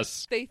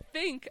 Yes. They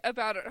think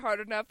about it hard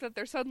enough that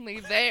they're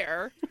suddenly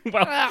there.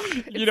 Well,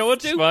 you know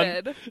what's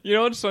fun? You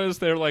know what's fun is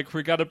they're like,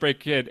 we got to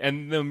break in,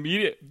 and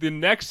the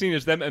next scene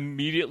is them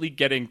immediately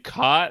getting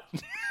caught.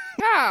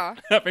 Yeah.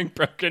 Having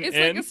broken it's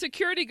in. It's like a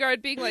security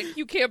guard being like,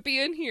 you can't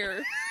be in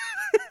here.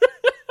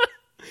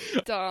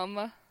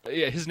 Dumb.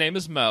 Yeah, his name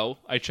is Mo.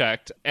 I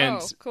checked, and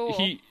cool.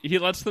 he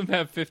lets them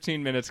have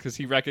 15 minutes because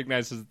he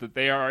recognizes that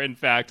they are in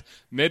fact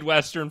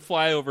Midwestern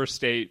flyover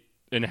state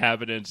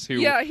inhabitants who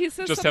he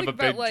says just something have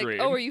a about big like, dream.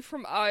 oh, are you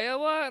from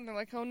Iowa? And they're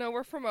like, oh no,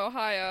 we're from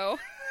Ohio.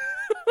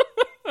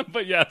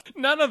 But yeah,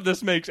 none of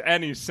this makes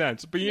any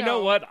sense. But you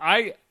know what?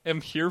 I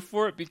am here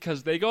for it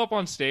because they go up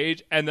on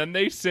stage and then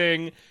they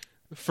sing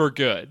 "For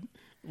Good,"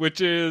 which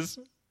is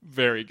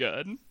very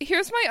good.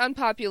 Here's my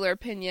unpopular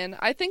opinion.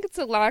 I think it's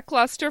a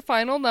lackluster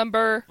final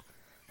number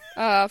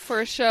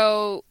for a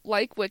show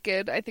like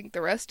Wicked. I think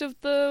the rest of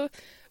the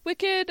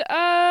Wicked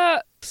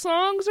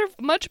songs are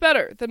much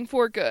better than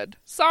For Good.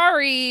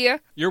 Sorry.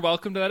 You're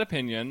welcome to that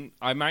opinion.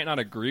 I might not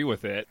agree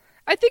with it.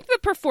 I think the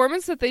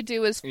performance that they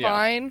do is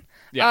fine.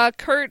 Yeah.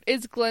 Kurt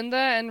is Glinda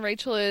and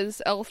Rachel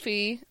is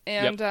Elfie.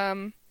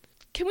 And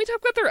can we talk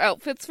about their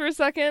outfits for a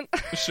second?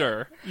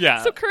 Sure.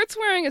 Yeah. So Kurt's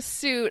wearing a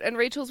suit and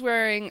Rachel's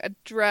wearing a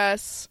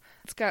dress.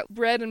 It's got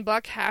red and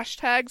black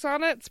hashtags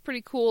on it. It's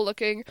pretty cool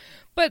looking.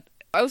 But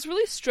I was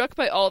really struck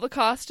by all the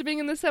costuming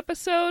in this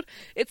episode.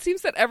 It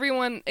seems that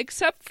everyone,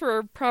 except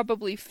for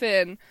probably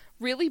Finn,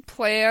 really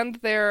planned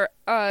their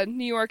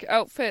New York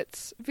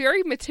outfits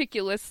very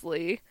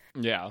meticulously.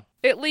 Yeah.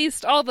 At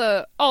least all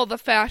the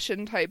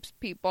fashion types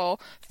people.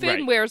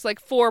 Finn wears like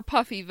 4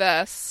 puffy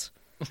vests.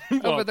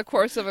 Well, over the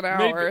course of an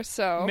hour,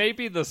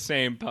 maybe the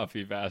same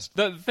puffy vest.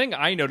 The thing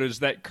I noticed is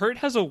that Kurt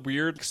has a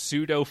weird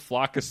pseudo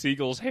flock of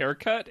seagulls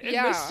haircut in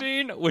this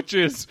scene, which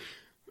is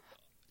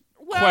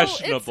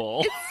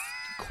questionable. It's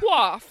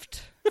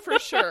coiffed for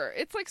sure.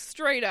 It's like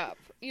straight up,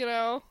 you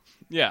know.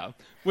 Yeah,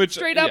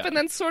 straight up and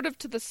then sort of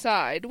to the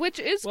side, which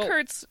is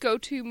Kurt's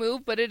go-to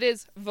move, but it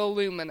is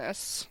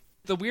voluminous.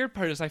 The weird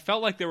part is I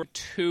felt like there were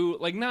two,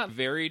 like, not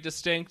very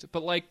distinct,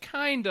 but, like,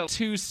 kind of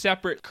two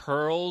separate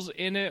curls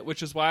in it,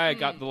 which is why I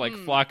got the, like,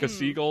 flock of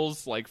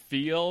seagulls, like,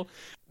 feel.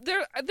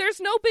 There's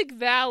no big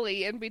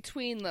valley in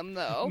between them,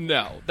 though.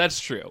 No,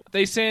 that's true.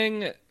 They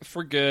sing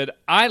For Good.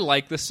 I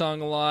like this song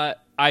a lot.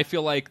 I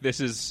feel like this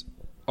is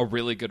a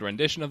really good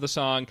rendition of the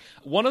song.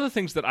 One of the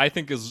things that I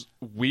think is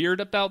weird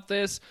about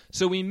this,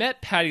 so we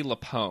met Patti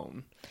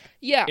LuPone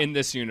in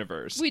this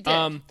universe. We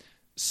did.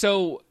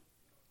 So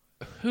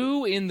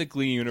who in the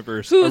Glee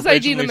universe Who's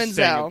originally Idina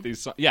Menzel?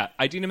 These songs? Yeah,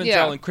 Idina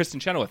Menzel and Kristen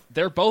Chenoweth.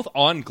 They're both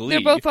on Glee.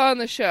 They're both on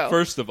the show.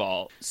 First of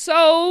all.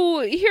 So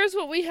here's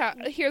what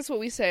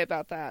we say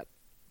about that.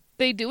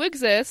 They do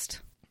exist.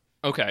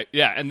 Okay,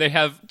 yeah, and they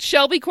have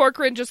Shelby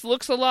Corcoran just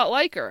looks a lot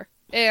like her.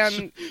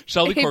 And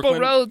Shelby April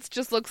Corcoran. Rhodes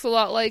just looks a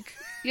lot like,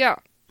 yeah.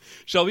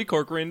 Shelby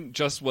Corcoran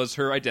just was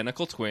her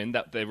identical twin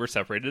that they were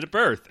separated at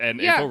birth, and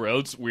Yeah. April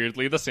Rhodes,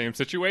 weirdly, the same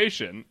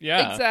situation.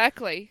 Yeah.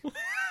 Exactly.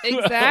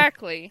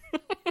 Exactly.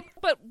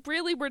 But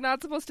really, we're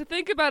not supposed to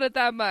think about it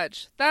that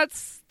much.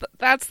 That's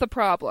the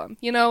problem.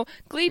 You know,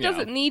 Glee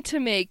doesn't need to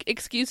make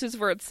excuses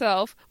for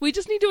itself. We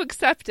just need to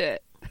accept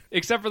it.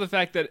 Except for the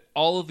fact that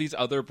all of these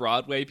other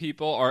Broadway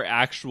people are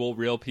actual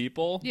real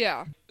people.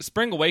 Yeah.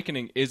 Spring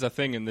Awakening is a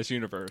thing in this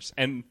universe,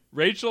 and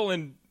Rachel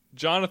and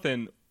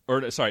Jonathan,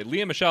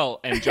 Leah Michelle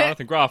and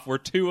Jonathan Groff were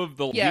two of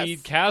the Yes.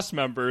 lead cast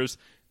members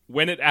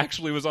when it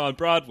actually was on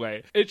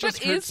Broadway. It just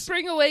But hurts. is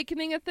Spring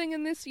Awakening a thing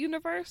in this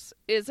universe?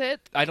 Is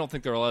it? I don't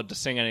think they're allowed to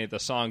sing any of the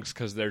songs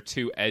because they're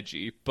too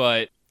edgy,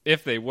 but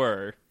if they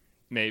were,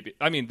 maybe.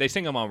 I mean, they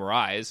sing them on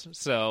Rise,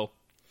 so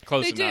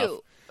close They enough.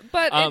 do.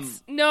 But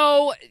it's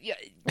no,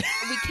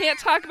 we can't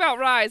talk about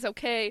Rise,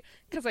 okay?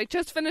 Because I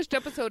just finished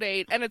episode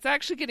 8, and it's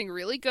actually getting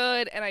really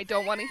good, and I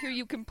don't want to hear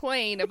you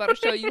complain about a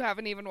show you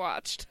haven't even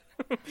watched.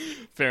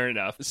 Fair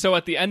enough. So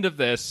at the end of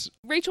this,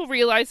 Rachel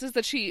realizes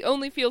that she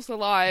only feels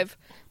alive,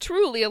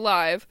 truly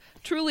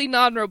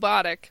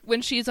non-robotic,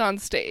 when she's on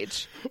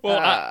stage,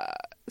 Well,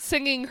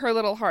 singing her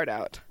little heart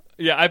out.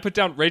 yeah, I put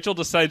down Rachel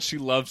decides she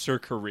loves her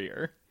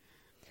career.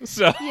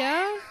 So,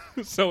 Yeah?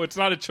 so it's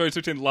not a choice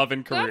between love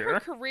and Not career. her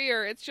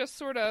career, it's just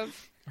sort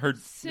of Her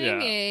yeah.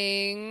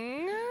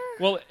 singing.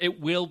 Well, it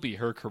will be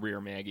her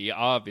career, Maggie,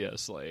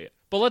 obviously.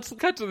 But let's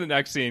cut to the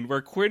next scene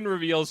where Quinn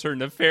reveals her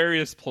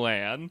nefarious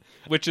plan,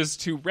 which is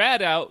to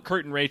rat out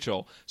Kurt and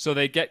Rachel so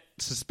they get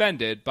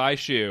suspended by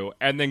Shu,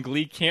 and then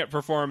Glee can't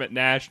perform at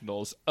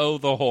Nationals. Oh,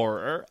 the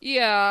horror.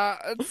 Yeah,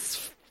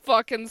 it's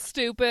fucking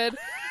stupid.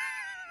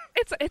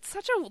 It's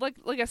such a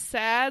like a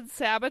sad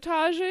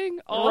sabotaging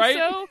also Right?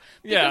 because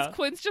Yeah.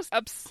 Quinn's just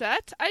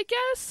upset, I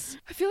guess.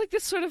 I feel like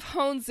this sort of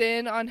hones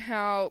in on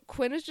how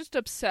Quinn is just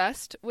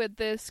obsessed with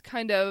this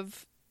kind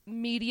of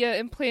media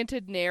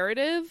implanted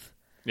narrative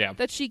Yeah.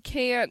 that she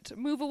can't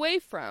move away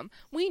from.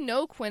 We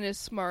know Quinn is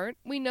smart.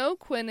 We know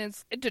Quinn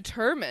is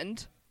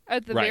determined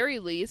at the Right. very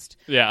least.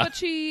 Yeah.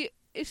 But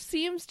it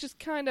seems just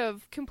kind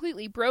of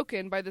completely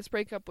broken by this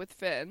breakup with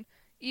Finn.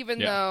 Even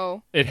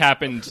though... It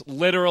happened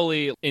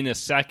literally in a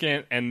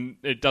second, and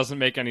it doesn't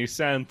make any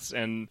sense.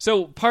 And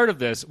so part of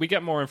this, we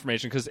get more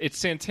information, because it's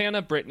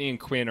Santana, Brittany, and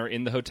Quinn are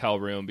in the hotel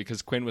room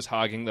because Quinn was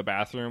hogging the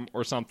bathroom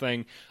or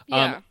something.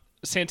 Yeah.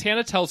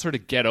 Santana tells her to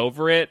get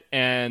over it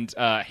and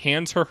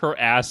hands her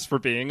ass for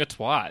being a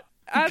twat.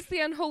 As the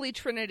unholy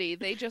trinity,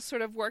 they just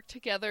sort of work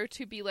together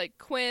to be like,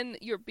 Quinn,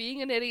 you're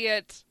being an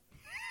idiot.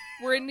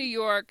 We're in New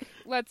York.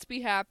 Let's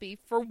be happy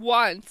for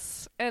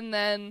once. And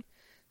then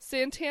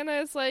Santana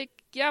is like,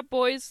 yeah,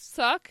 boys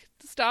suck.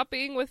 Stop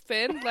being with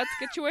Finn. Let's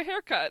get you a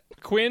haircut.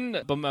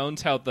 Quinn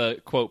bemoans how the,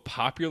 quote,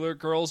 popular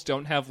girls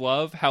don't have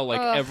love, how,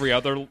 like, Ugh. every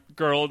other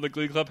girl in the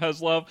Glee Club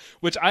has love,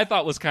 which I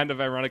thought was kind of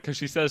ironic because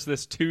she says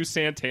this to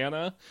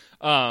Santana,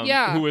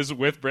 who is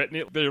with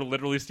Brittany. They're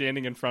literally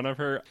standing in front of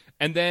her.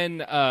 And then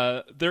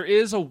there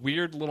is a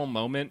weird little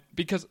moment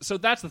because, so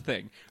that's the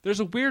thing.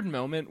 There's a weird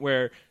moment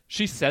where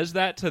she says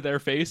that to their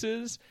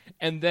faces,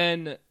 and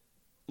then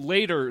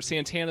later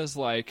Santana's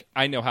like,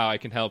 I know how I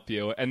can help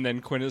you. And then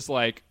Quinn is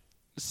like,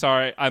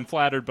 sorry, I'm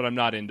flattered, but I'm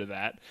not into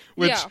that.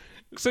 Which, Yeah.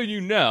 so you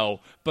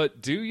know,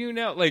 but do you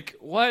know? Like,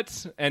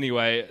 what?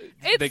 Anyway,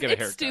 they get a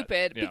haircut. It's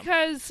stupid Yeah.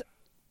 because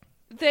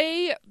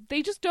they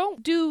just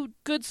don't do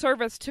good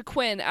service to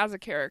Quinn as a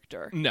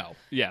character. No,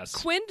 yes.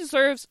 Quinn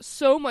deserves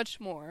so much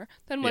more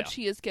than what Yeah.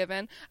 she is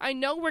given. I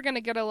know we're going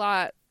to get a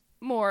lot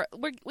more.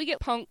 We get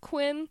Punk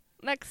Quinn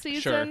next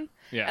season.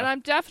 Sure. Yeah. And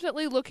I'm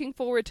definitely looking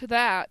forward to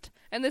that.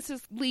 And this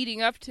is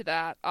leading up to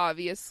that,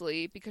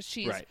 obviously, because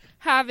she's Right.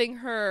 having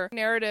her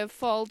narrative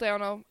fall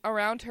down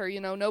around her.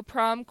 You know, no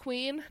prom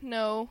queen,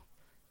 no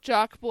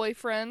jock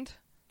boyfriend,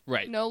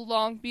 Right. no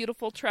long,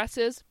 beautiful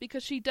tresses,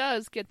 because she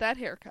does get that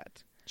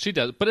haircut. She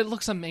does, but it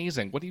looks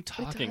amazing. What are you It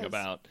talking does.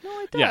 about? No,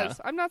 it does. Yeah.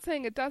 I'm not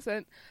saying it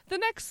doesn't. The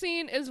next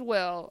scene is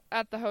Will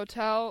at the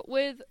hotel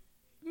with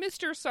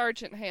Mr.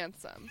 Sergeant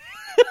Handsome.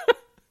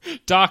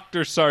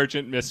 Dr.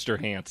 Sergeant Mr.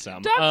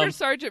 Handsome. Dr.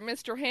 Sergeant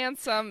Mr.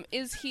 Handsome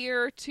is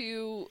here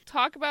to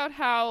talk about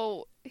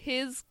how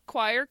his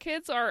choir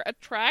kids are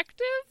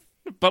attractive.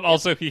 But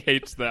also he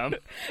hates them.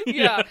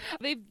 Yeah.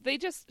 They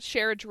just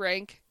share a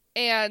drink.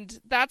 And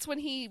that's when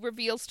he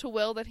reveals to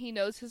Will that he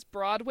knows his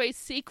Broadway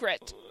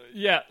secret.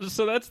 Yeah,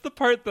 so that's the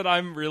part that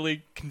I'm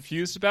really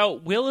confused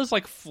about. Will is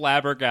like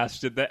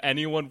flabbergasted that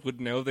anyone would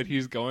know that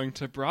he's going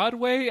to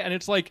Broadway, and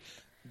it's like,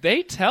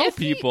 they tell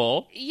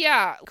people.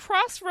 Yeah.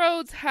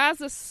 Crossroads has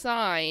a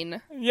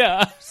sign.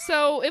 Yeah.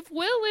 So if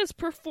Will is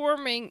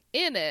performing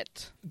in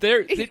it,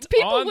 It's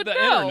people on would the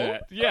know.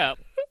 internet. Yeah.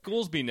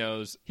 Goolsby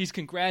knows. He's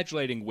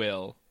congratulating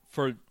Will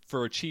for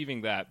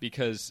achieving that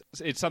because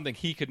it's something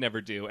he could never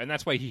do, and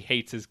that's why he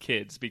hates his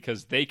kids,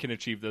 because they can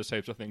achieve those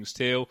types of things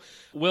too.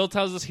 Will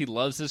tells us he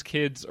loves his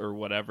kids or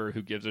whatever,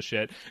 who gives a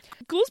shit.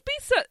 Goolsby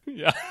said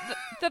Yeah.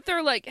 that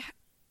they're like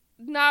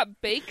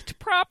not baked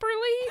properly,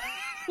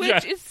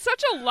 which is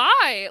such a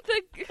lie.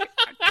 Like,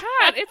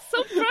 God, it's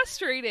so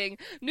frustrating.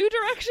 New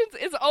Directions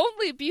is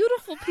only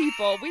beautiful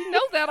people. We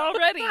know that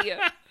already.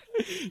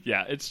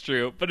 Yeah, it's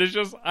true. But it's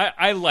just,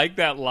 I like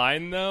that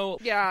line, though.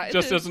 Yeah,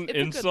 just as an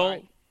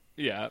insult.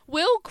 Yeah.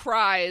 Will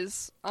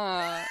cries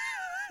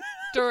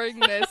during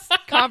this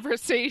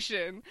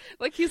conversation.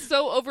 Like, he's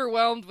so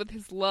overwhelmed with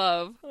his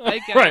love, I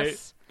guess.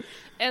 Right.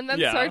 And then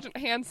Sergeant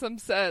Handsome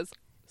says,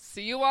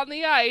 "See you on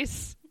the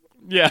ice."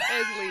 Yeah.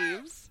 And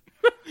leaves.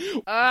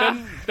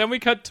 Then we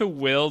cut to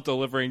Will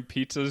delivering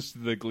pizzas to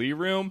the Glee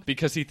room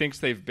because he thinks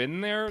they've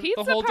been there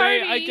Pizza the whole party.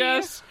 day, I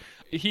guess.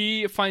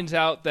 He finds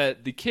out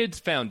that the kids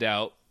found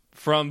out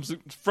from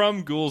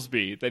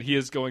Goolsby that he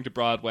is going to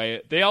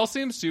Broadway. They all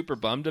seem super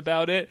bummed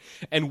about it,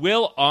 and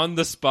Will on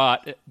the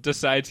spot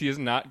decides he is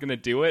not going to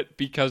do it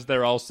because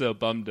they're all so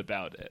bummed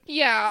about it.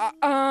 Yeah,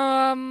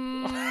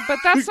 but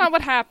that's not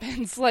what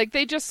happens. Like,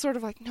 they just sort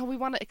of like, no, we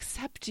want to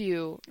accept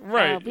you.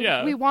 Right,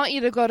 we want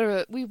you to go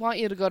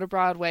to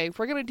Broadway.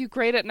 We're going to do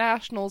great at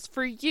nationals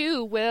for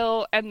you,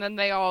 Will. And then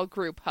they all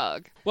group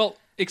hug. Well,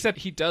 except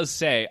he does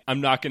say,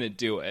 "I'm not going to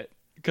do it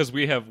because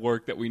we have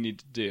work that we need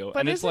to do."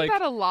 But and it's isn't like,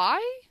 that a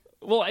lie?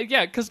 Well,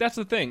 yeah, because that's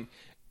the thing.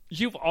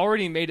 You've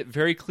already made it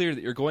very clear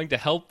that you're going to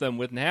help them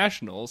with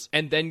nationals,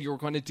 and then you're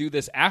going to do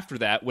this after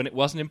that when it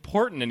wasn't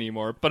important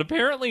anymore. But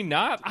apparently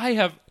not.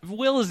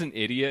 Will is an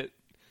idiot,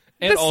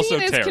 and also the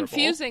scene is terrible.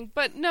 confusing,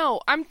 but no,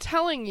 I'm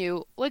telling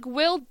you, like,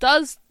 Will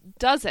does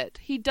it.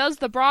 He does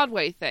the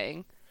Broadway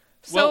thing.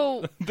 So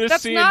well,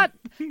 that's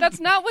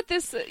not what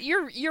this.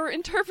 You're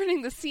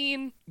interpreting the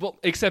scene. Well,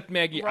 except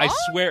Maggie, wrong?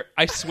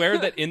 I swear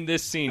that in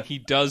this scene he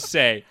does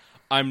say,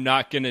 "I'm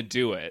not gonna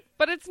do it."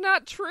 But it's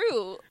not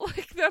true.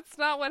 Like, that's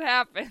not what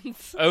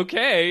happens.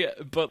 Okay,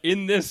 but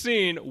in this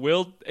scene,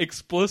 Will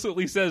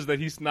explicitly says that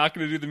he's not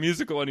going to do the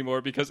musical anymore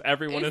because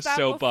everyone is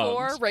so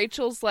before bummed.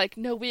 Rachel's like,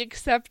 "No, we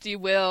accept you,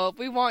 Will.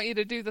 We want you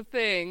to do the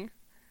thing."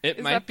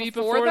 It might be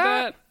before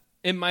that.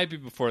 It might be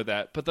before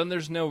that, but then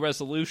there's no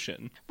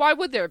resolution. Why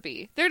would there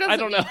be? There doesn't I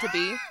don't know. need to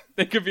be.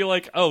 They could be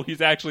like, "Oh,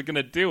 he's actually going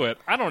to do it."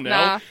 I don't know.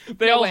 Nah,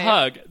 They no all way.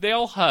 hug. They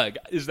all hug.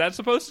 Is that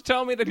supposed to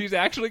tell me that he's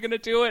actually going to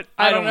do it?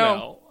 I don't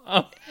know.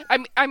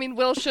 I mean,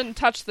 Will shouldn't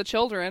touch the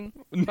children.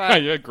 I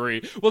But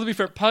agree. Well, to be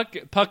fair,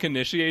 Puck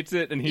initiates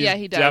it, and he's Yeah,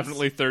 he does.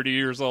 definitely 30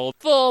 years old.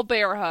 full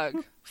bear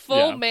hug.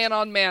 Full Yeah.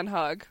 man-on-man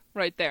hug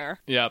right there.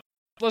 Yeah.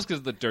 Let's get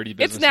to the dirty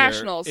business It's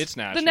nationals. here. It's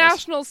nationals. The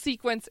nationals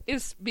sequence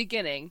is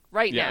beginning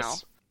right now.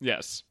 Yes.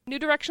 Yes. New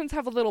Directions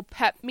have a little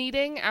pep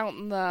meeting out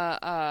in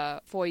the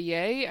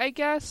foyer, I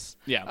guess,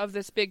 Yeah. of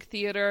this big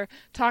theater,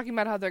 talking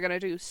about how they're going to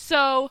do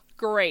so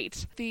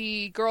great.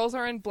 The girls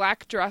are in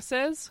black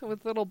dresses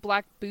with little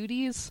black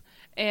booties,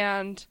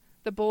 and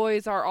the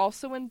boys are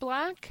also in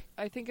black.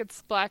 I think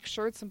it's black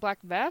shirts and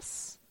black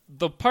vests.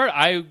 The part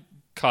I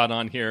caught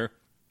on here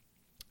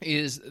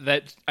is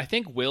that I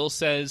think Will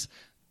says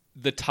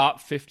the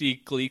top 50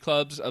 glee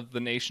clubs of the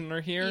nation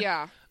are here.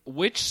 Yeah.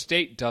 Which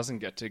state doesn't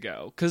get to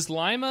go? Because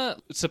Lima,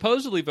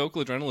 supposedly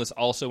Vocal Adrenaline is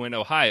also in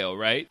Ohio,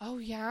 right? Oh,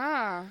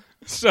 yeah.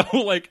 So,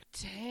 like...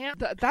 Damn.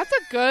 That's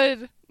a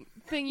good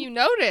thing you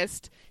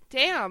noticed.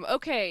 Damn.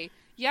 Okay.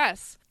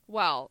 Yes.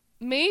 Well,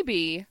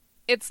 maybe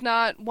it's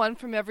not one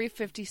from every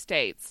 50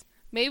 states.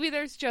 Maybe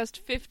there's just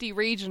 50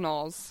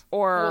 regionals.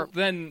 Or Well,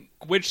 then,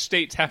 which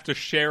states have to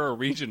share a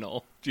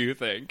regional, do you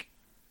think?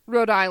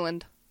 Rhode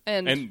Island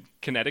And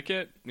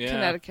Connecticut? Yeah.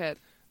 Connecticut.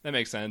 That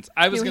makes sense.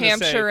 I was New going to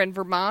Hampshire say and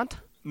Vermont.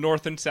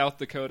 North and South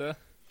Dakota.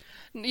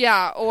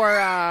 Yeah, or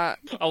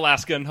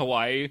Alaska and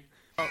Hawaii.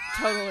 oh,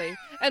 totally.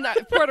 And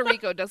Puerto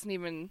Rico doesn't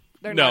even.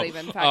 They're No. not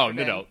even factored Oh, in.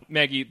 no.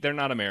 Maggie, they're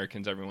not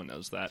Americans. Everyone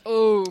knows that.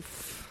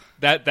 Oof.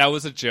 That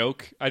was a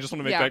joke. I just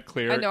want to make that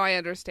clear. I know. I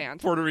understand.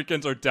 Puerto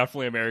Ricans are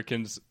definitely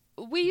Americans.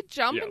 We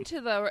jump Yeah.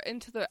 into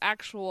the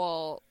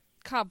actual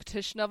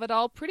competition of it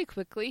all pretty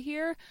quickly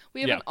here. We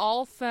have Yeah. an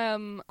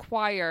all-femme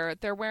choir.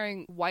 They're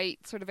wearing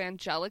white, sort of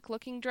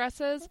angelic-looking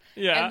dresses.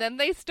 Yeah. And then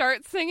they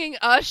start singing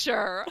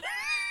Usher.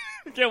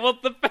 Yeah, well,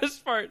 the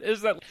best part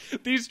is that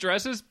these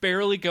dresses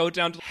barely go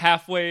down to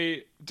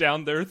halfway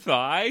down their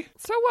thigh.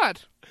 So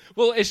what?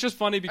 Well, it's just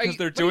funny because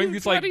they're doing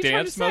these, what like, are you trying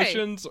dance to say?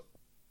 motions.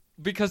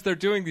 Because they're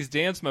doing these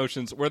dance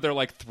motions where they're,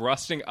 like,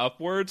 thrusting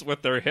upwards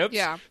with their hips.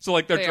 Yeah, So,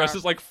 like, their they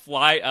dresses, are. like,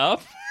 fly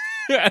up.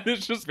 And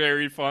it's just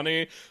very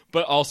funny,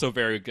 but also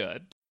very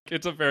good.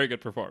 It's a very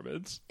good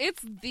performance.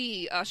 It's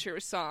the Usher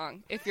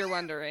song, if you're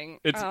wondering.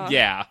 It's,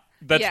 yeah.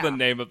 That's yeah. the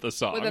name of the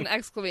song. With an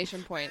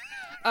exclamation point.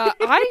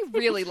 I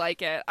really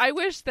like it. I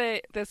wish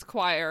that this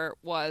choir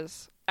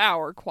was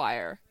our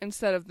choir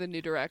instead of the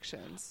New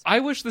Directions. I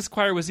wish this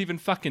choir was even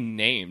fucking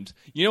named.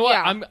 You know what?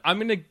 Yeah. I'm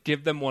going to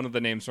give them one of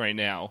the names right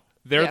now.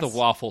 They're the Yes.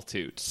 Waffle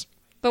Toots.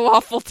 The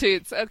Waffle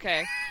Toots.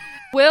 Okay.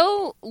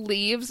 Will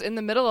leaves in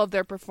the middle of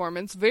their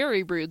performance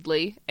very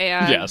rudely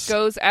and Yes.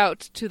 goes out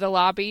to the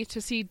lobby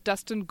to see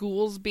Dustin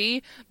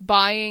Goolsby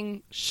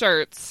buying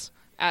shirts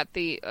at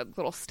the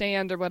little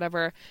stand or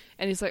whatever.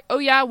 And he's like, "Oh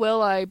yeah,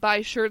 Will, I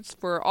buy shirts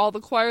for all the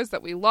choirs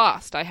that we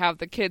lost. I have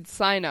the kids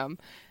sign them."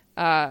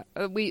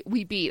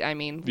 We beat, I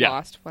mean, Yeah.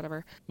 lost,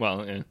 whatever.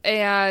 Well, yeah.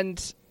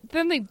 And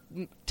then they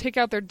take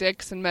out their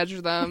dicks and measure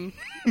them.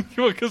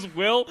 Because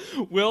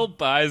Will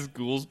buys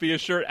Goolsby a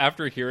shirt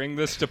after hearing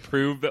this to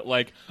prove that,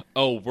 like,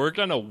 oh, we're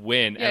gonna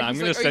win, and I'm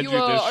gonna send you this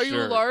Are shirt.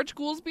 you a large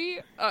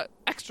Goolsby?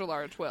 Extra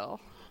large,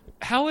 Will.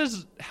 How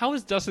is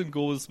Dustin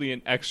Goolsby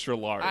an extra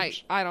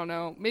large? I don't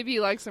know. Maybe he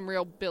likes them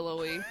real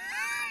billowy.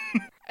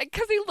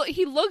 Because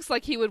he looks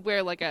like he would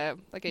wear like a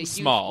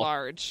Small. youth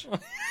large.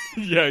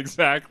 Yeah,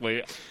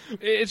 exactly.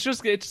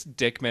 It's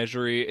dick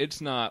measury. It's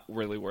not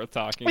really worth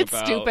talking It's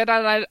about. stupid,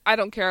 and I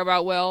don't care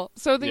about Will.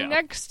 So the Yeah.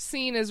 next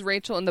scene is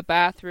Rachel in the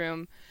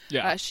bathroom.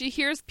 Yeah. She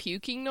hears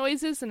puking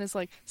noises and is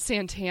like,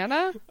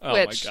 Santana? Oh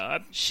Which, my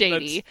God.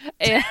 shady.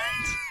 And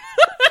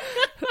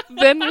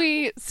then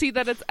we see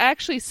that it's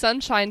actually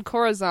Sunshine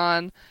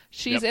Corazon.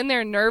 She's Yep. in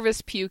there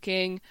nervous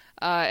puking,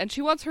 and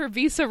she wants her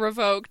visa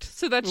revoked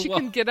so that she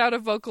can get out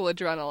of vocal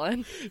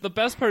adrenaline. The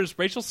best part is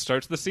Rachel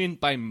starts the scene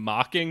by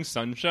mocking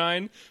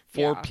Sunshine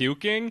for Yeah.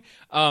 puking.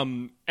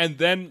 And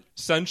then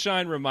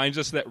Sunshine reminds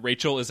us that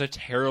Rachel is a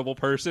terrible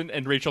person,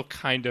 and Rachel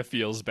kind of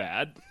feels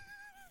bad.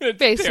 It's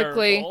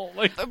Basically. terrible.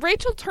 Like,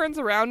 Rachel turns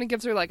around and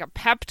gives her like a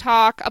pep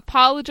talk,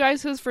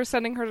 apologizes for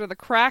sending her to the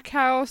crack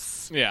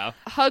house, yeah.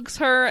 hugs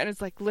her, and is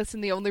like,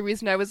 listen, the only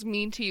reason I was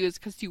mean to you is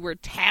because you were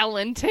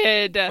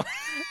talented.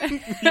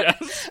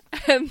 Yes.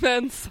 And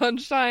then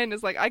Sunshine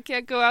is like, I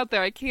can't go out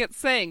there, I can't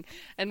sing.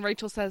 And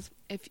Rachel says,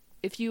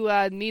 if you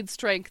need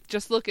strength,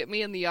 just look at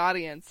me in the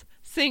audience.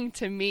 Sing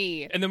to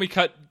me. And then we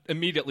cut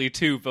immediately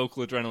to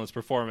Vocal Adrenaline's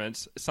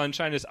performance.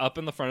 Sunshine is up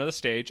in the front of the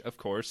stage, of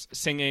course,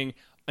 singing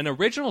an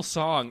original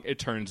song, it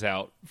turns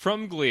out,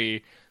 from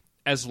Glee,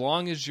 As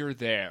Long As You're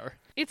There.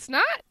 It's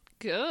not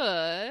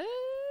good.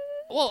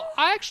 Well,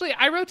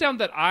 I wrote down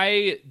that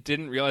I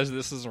didn't realize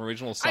this is an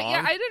original song.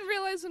 I didn't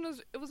realize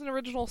it was an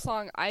original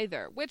song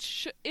either,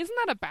 which isn't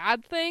that a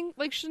bad thing?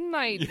 Like, shouldn't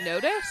I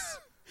notice?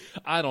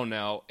 I don't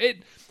know.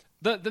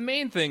 The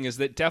main thing is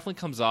that it definitely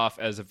comes off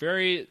as a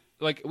very,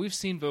 like, we've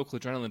seen Vocal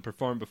Adrenaline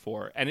perform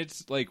before, and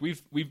it's like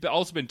we've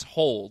also been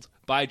told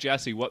by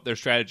Jesse what their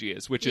strategy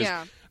is, which is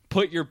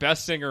put your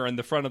best singer in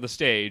the front of the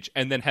stage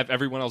and then have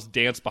everyone else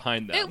dance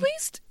behind them. At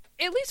least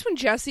when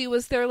Jesse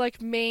was their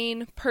like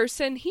main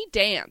person, he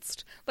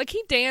danced. Like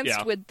he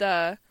danced with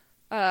the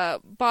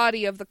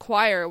body of the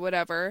choir or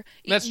whatever.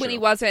 That's when true. he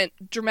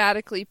wasn't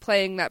dramatically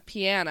playing that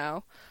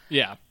piano.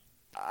 Yeah.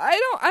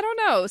 I don't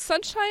know.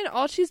 Sunshine,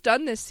 all she's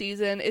done this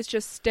season is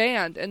just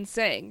stand and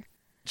sing.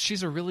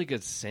 She's a really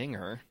good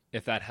singer,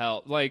 if that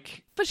helps.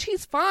 Like, but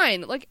she's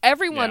fine. Like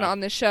everyone Yeah. on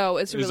the show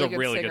is a Is really, a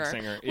really good good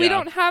singer. singer, We yeah.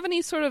 don't have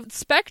any sort of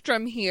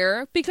spectrum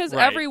here because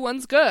Right.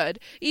 everyone's good.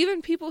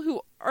 Even people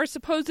who are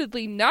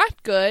supposedly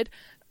not good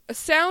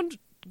sound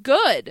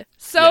good.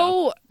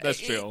 So Yeah, that's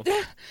true.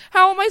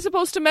 How am I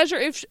supposed to measure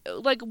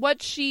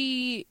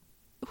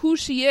who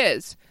she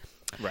is?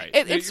 right.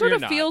 It sort You're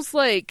of not. feels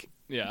like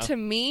Yeah. to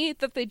me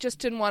that they just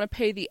didn't want to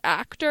pay the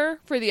actor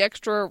for the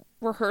extra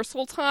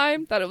rehearsal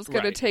time that it was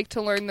going Right. to take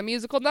to learn the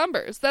musical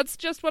numbers. That's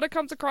what it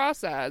comes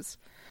across as.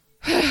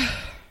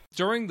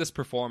 During this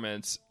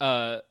performance,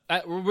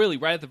 really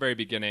right at the very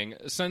beginning,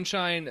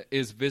 Sunshine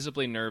is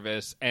visibly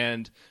nervous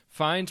and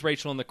finds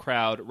Rachel in the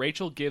crowd.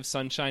 Rachel gives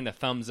Sunshine a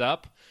thumbs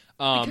up.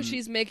 Because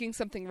she's making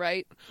something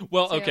right.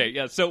 Well, Sam. okay,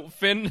 yeah. So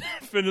Finn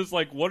is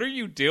like, "What are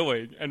you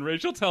doing?" And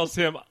Rachel tells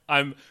him,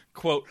 "I'm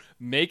quote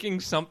making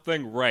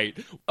something right."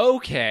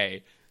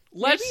 Okay,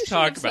 let's Maybe you talk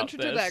should have about sent her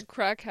to this. that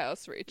crack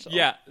house, Rachel.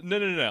 Yeah,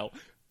 no.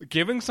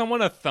 Giving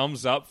someone a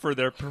thumbs up for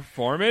their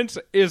performance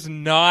is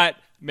not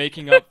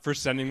making up for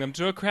sending them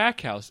to a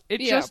crack house. It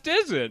Yeah. just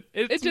isn't.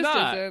 It's It just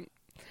not. isn't.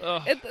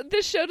 Ugh.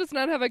 This show does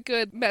not have a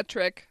good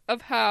metric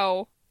of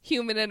how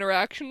human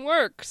interaction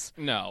works.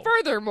 No.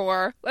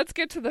 Furthermore, let's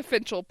get to the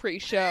Finchel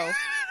pre-show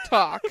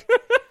talk.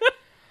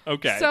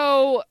 Okay.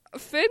 So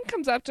Finn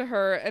comes up to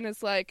her and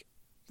is like,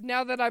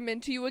 now that I'm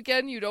into you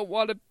again, you don't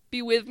want to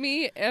be with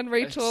me? And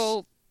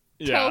Rachel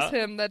tells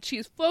him that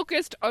she's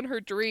focused on her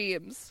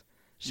dreams.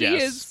 She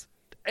Yes. is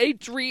a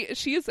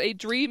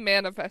dream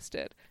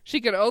manifested.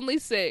 She can only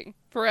sing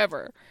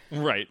forever.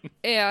 Right.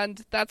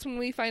 And that's when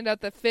we find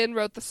out that Finn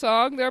wrote the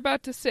song they're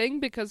about to sing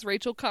because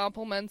Rachel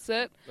compliments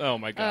it. Oh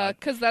my god.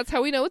 Because that's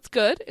how we know it's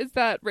good, is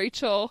that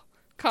Rachel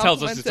Tells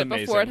us compliments it's it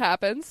before amazing. it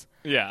happens.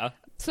 Yeah.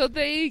 So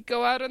they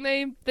go out and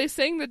they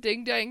sing the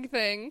ding dang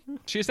thing.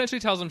 She essentially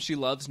tells him she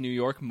loves New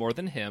York more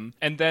than him,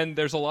 and then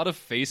there's a lot of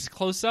face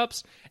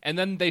close-ups, and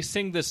then they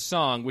sing this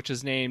song, which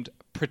is named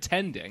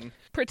Pretending.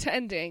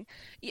 Pretending.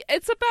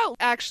 It's about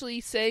actually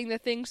saying the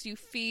things you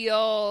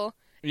feel.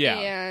 Yeah.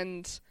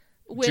 And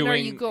when are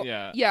you Doing- going?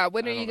 yeah,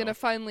 When I are you don't going to know.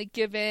 finally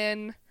give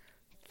in?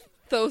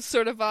 Those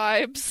sort of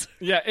vibes.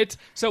 Yeah, it's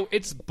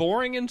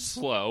boring and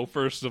slow,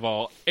 first of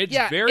all. It's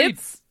Yeah, very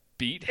it's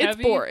beat heavy.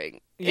 It's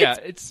boring. Yeah,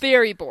 it's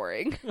very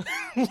boring.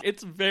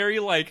 it's very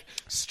like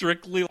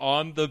strictly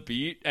on the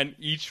beat, and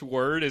each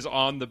word is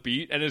on the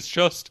beat, and it's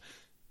just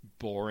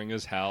boring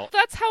as hell.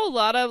 That's how a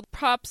lot of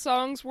pop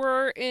songs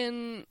were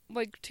in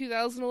like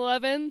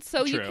 2011.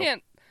 So you True.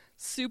 can't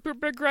super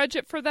begrudge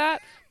it for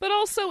that. But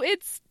also,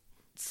 it's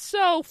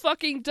so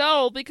fucking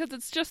dull because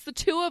it's just the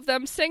two of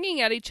them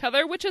singing at each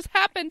other, which has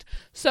happened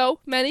so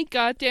many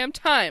goddamn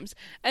times.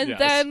 And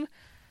then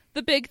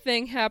the big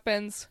thing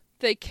happens.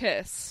 They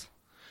kiss.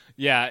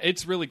 Yeah,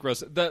 it's really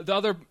gross. The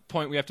other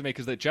point we have to make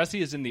is that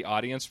Jesse is in the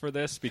audience for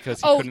this because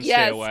he couldn't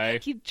stay away.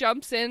 He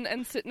jumps in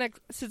and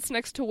sits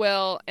next to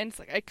Will, and it's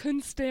like, I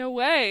couldn't stay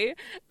away.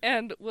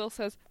 And Will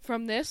says,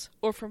 from this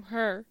or from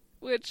her?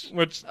 Which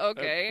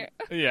okay.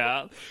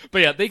 Yeah.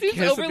 But yeah, they seems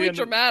kiss overly at the end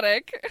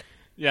dramatic.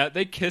 Yeah,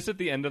 they kiss at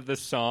the end of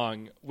this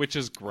song, which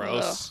is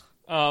gross.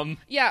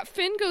 Yeah,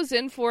 Finn goes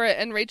in for it,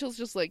 and Rachel's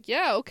just like,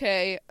 yeah,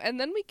 okay. And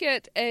then we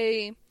get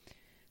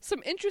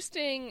some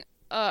interesting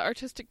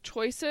artistic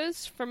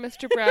choices from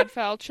Mr. Brad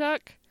Falchuk.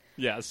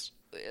 Yes.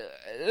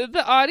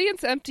 The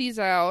audience empties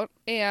out,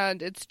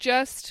 and it's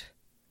just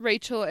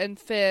Rachel and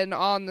Finn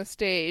on the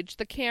stage.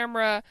 The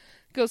camera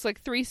goes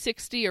like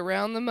 360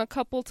 around them a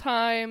couple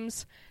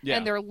times,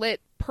 and they're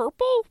lit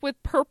purple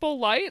with purple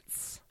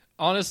lights.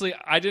 Honestly,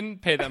 I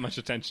didn't pay that much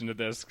attention to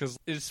this because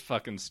it's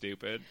fucking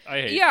stupid.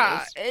 I hate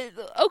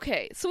this.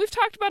 Okay, so we've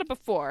talked about it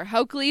before,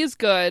 how Glee is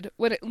good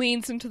when it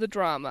leans into the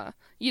drama.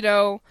 You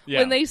know,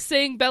 when they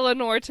sing Bella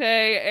Norte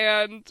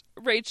and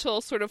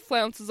Rachel sort of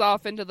flounces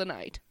off into the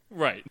night.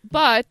 Right.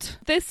 But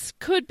this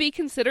could be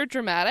considered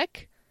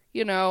dramatic,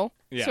 you know,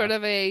 sort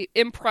of a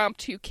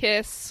impromptu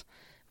kiss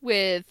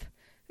with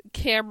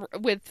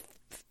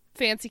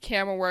fancy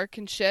camera work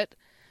and shit.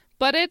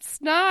 But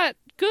it's not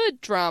good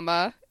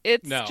drama.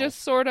 It's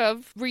just sort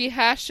of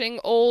rehashing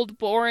old,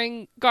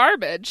 boring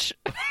garbage.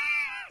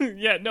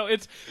 Yeah, no,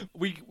 it's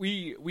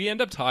we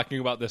end up talking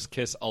about this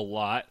kiss a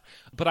lot,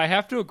 but I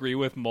have to agree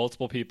with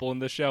multiple people in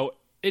the show.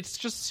 It's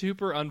just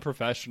super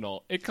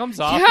unprofessional. It comes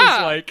off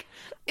as like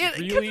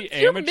really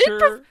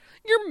amateur.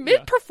 You're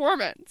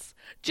mid-performance.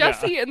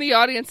 Jesse in the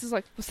audience is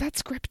like, was that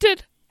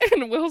scripted?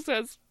 And Will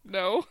says,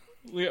 no.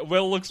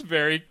 Will looks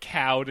very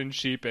cowed and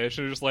sheepish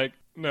and just like,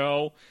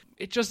 no.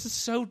 It just is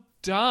so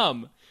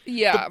dumb.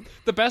 Yeah.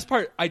 The best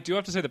part, I do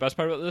have to say the best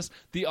part about this,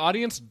 the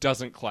audience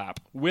doesn't clap.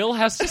 Will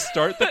has to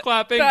start the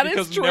clapping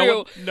because is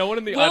true. No one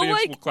in the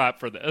audience will clap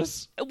for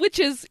this. Which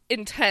is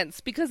intense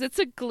because it's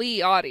a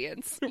Glee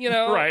audience, you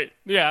know? Right,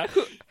 yeah.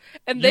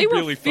 And they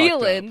were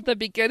feeling the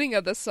beginning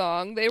of the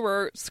song. They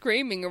were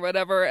screaming or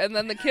whatever, and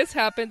then the kiss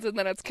happens and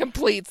then it's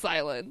complete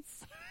silence.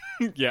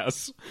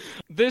 Yes.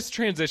 This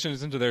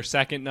transitions into their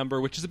second number,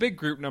 which is a big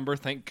group number,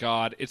 thank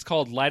God. It's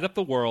called Light Up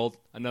the World,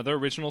 another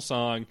original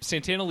song.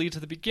 Santana leads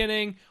at the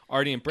beginning.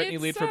 Artie and Brittany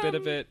lead for a bit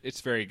of it. It's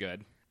very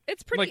good.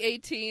 It's pretty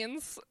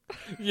 18s.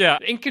 Yeah.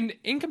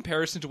 In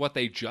comparison to what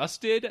they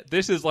just did,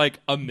 this is like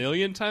a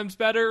million times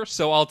better,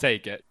 so I'll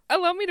take it.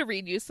 Allow me to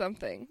read you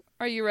something.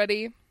 Are you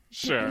ready?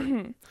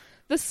 Sure.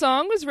 The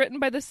song was written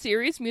by the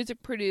series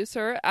music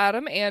producer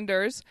Adam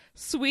Anders,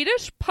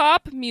 Swedish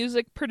pop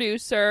music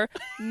producer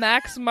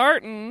Max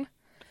Martin,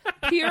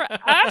 Per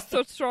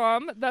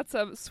Asselstrom, that's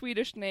a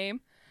Swedish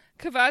name,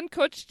 Kavan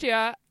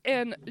Kochtia,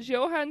 and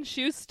Johan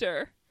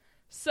Schuster.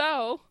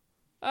 So,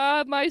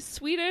 my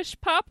Swedish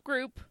pop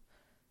group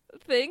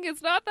thing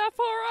is not that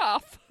far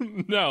off.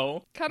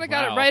 No. Kind of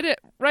got it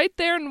right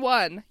there in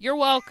one. You're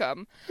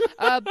welcome.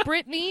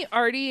 Brittany,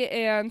 Artie,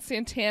 and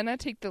Santana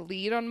take the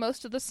lead on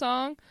most of the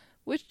song,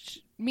 which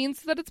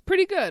means that it's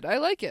pretty good. I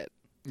like it.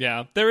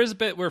 Yeah, there is a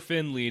bit where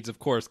Finn leads, of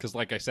course, because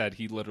like I said,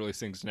 he literally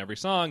sings in every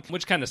song,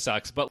 which kind of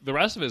sucks, but the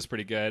rest of it is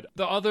pretty good.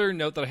 The other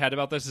note that I had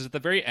about this is at the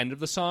very end of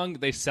the song,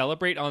 they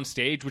celebrate on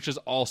stage, which is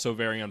also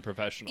very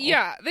unprofessional.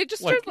 Yeah, they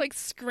just start like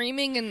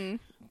screaming and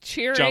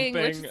cheering, jumping,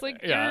 which is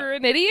like, you're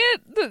an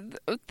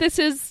idiot? This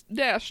is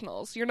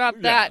Nationals. You're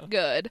not that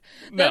good.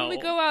 No. Then we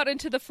go out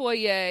into the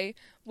foyer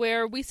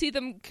where we see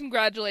them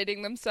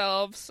congratulating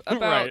themselves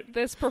about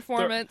this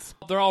performance.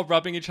 They're all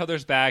rubbing each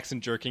other's backs and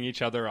jerking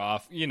each other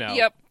off. You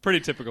know,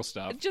 pretty typical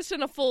stuff. Just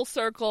in a full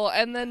circle.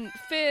 And then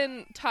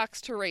Finn talks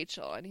to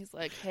Rachel, and he's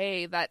like,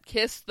 hey, that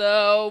kiss,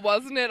 though,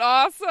 wasn't it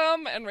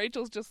awesome? And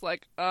Rachel's just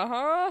like,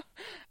 uh-huh.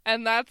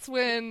 And that's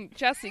when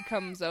Jesse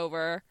comes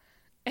over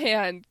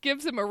and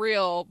gives him a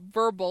real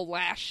verbal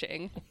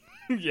lashing.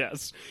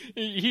 Yes.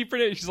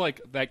 He's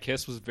like, that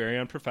kiss was very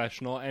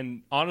unprofessional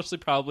and honestly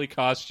probably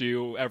cost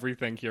you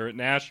everything here at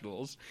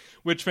Nationals.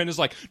 Which Finn is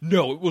like,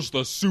 no, it was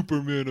the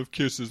Superman of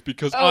kisses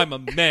because I'm a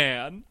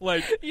man.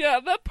 Like, yeah,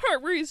 that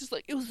part where he's just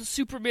like, it was the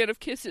Superman of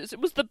kisses. It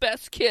was the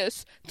best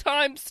kiss.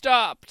 Time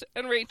stopped.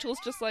 And Rachel's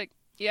just like,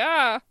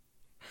 yeah,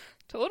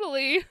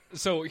 totally.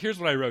 So here's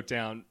what I wrote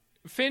down.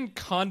 Finn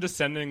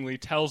condescendingly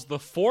tells the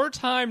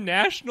 4-time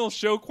National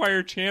Show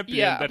Choir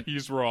champion that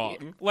he's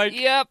wrong. Like,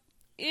 Yep.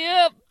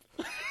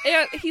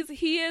 And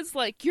he is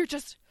like, you're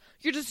just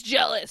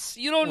jealous.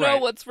 You don't know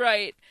what's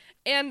right.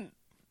 And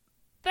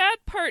that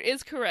part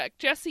is correct.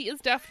 Jesse is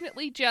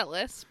definitely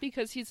jealous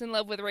because he's in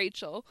love with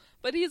Rachel,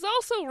 but he's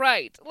also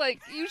right.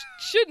 Like, you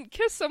shouldn't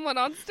kiss someone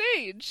on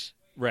stage.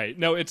 Right.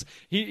 No,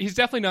 he's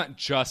definitely not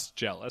just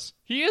jealous.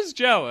 He is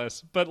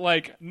jealous, but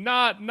like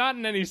not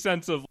in any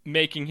sense of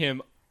making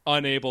him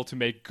unable to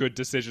make good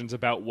decisions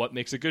about what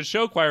makes a good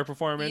show choir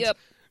performance. Yep.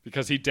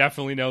 because he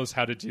definitely knows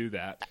how to do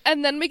that.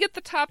 And then we get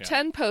the top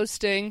 10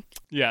 posting.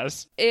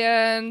 Yes.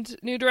 And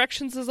New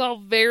Directions is all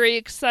very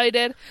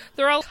excited.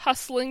 They're all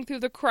hustling through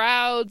the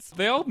crowds.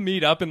 They all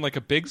meet up in like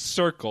a big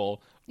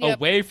circle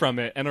away from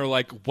it and are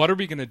like, what are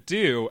we going to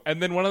do?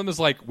 And then one of them is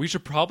like, we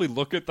should probably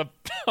look at the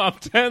top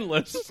 10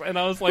 lists. And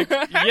I was like,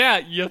 yeah,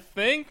 you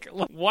think?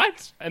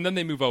 What? And then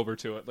they move over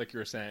to it, like you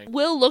were saying.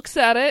 Will looks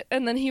at it,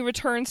 and then he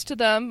returns to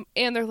them,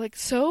 and they're like,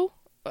 so?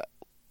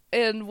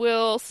 And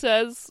Will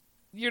says,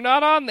 you're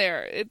not on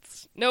there.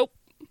 It's, nope,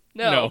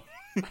 no.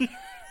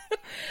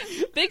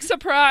 Big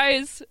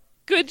surprise.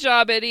 Good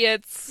job,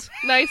 idiots.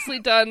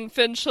 Nicely done,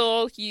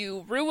 Finchel.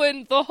 You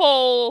ruined the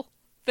whole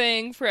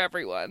thing for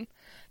everyone.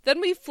 Then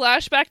we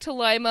flash back to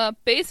Lima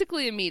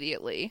basically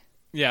immediately.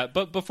 Yeah,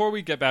 but before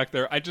we get back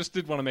there, I just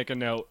did want to make a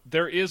note.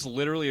 There is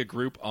literally a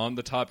group on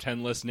the top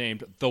 10 list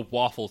named the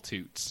Waffle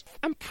Toots.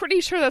 I'm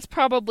pretty sure that's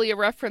probably a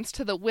reference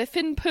to the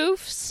Whiffin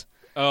Poofs,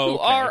 who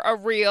are a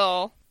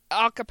real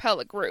a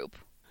cappella group.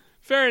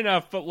 Fair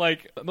enough, but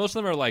like most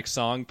of them are like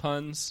song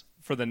puns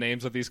for the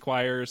names of these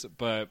choirs,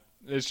 but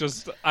it's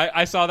just,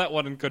 I saw that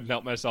one and couldn't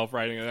help myself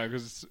writing it down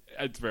because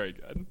it's very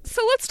good.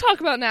 So let's talk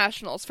about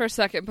nationals for a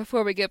second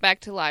before we get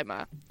back to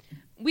Lima.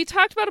 We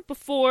talked about it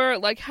before,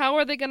 like how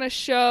are they going to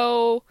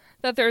show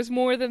that there's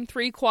more than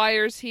 3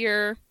 choirs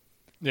here?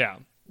 Yeah.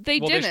 They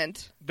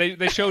didn't.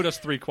 They showed us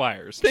 3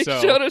 choirs. They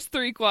showed us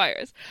 3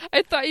 choirs.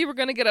 I thought you were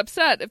going to get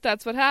upset if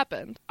that's what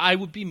happened. I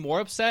would be more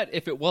upset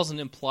if it wasn't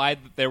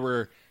implied that there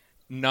were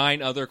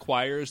 9 other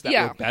choirs that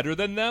were better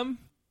than them.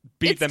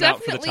 Beat them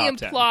out for the top 10.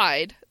 It's definitely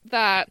implied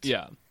that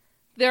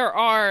there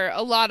are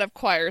a lot of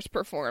choirs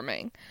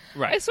performing.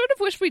 Right. I sort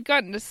of wish we'd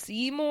gotten to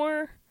see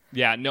more.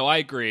 Yeah, no, I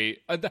agree.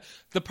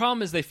 The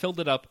problem is they filled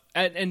it up,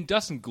 and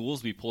Dustin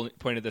Goolsby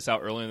pointed this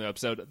out earlier in the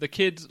episode. The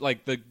kids,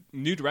 like the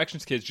New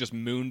Directions kids, just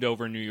mooned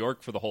over New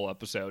York for the whole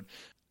episode.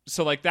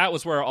 So, like, that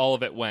was where all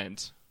of it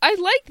went. I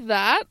like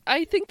that.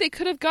 I think they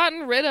could have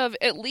gotten rid of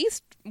at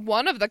least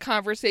one of the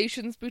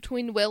conversations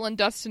between Will and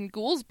Dustin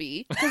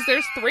Goolsby, because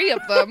there's 3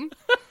 of them.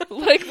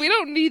 Like, we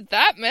don't need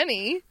that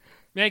many.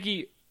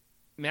 Maggie,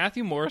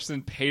 Matthew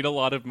Morrison paid a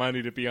lot of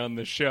money to be on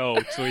the show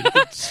so he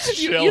could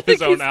shill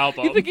his own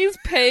album. You think he's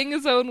paying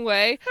his own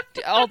way?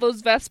 All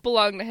those vests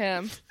belong to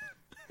him.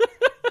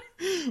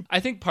 I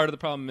think part of the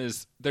problem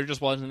is there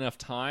just wasn't enough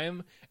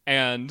time,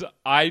 and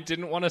I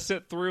didn't want to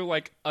sit through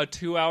like a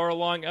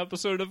 2-hour-long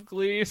episode of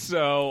Glee,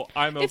 so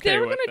I'm okay with it. If they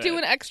were going to do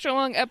an extra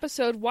long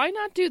episode, why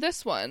not do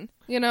this one?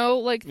 You know,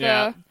 like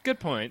good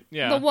point.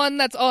 Yeah, the one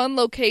that's on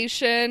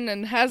location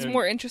and has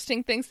more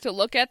interesting things to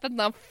look at than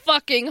the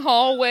fucking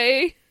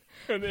hallway.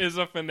 And is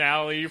a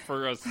finale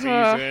for a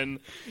season,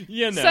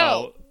 you know.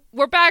 So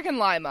we're back in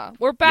Lima.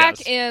 We're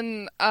back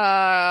in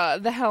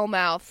the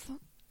Hellmouth.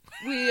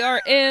 We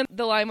are in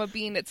the Lima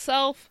Bean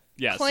itself.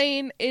 Yes.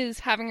 Blaine is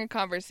having a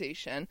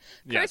conversation.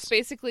 Kurt's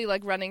basically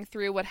like running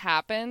through what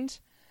happened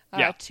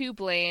to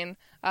Blaine.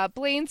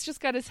 Blaine's just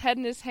got his head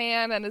in his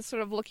hand and is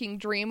sort of looking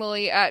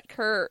dreamily at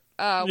Kurt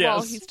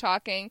while he's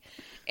talking.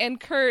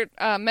 And Kurt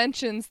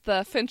mentions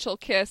the Finchel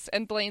kiss,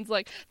 and Blaine's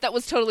like, that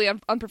was totally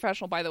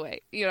unprofessional, by the way.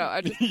 You know,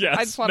 I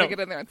just want to get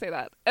in there and say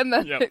that. And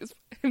then and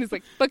he's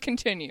like, but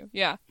continue.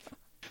 Yeah.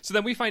 So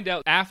then we find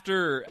out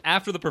after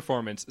the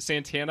performance,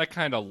 Santana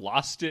kind of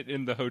lost it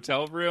in the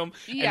hotel room.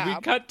 Yeah. And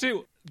we cut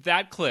to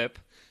that clip.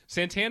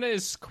 Santana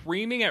is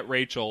screaming at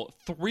Rachel.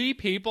 3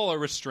 people are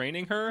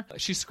restraining her.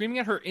 She's screaming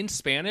at her in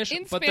Spanish,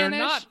 but they're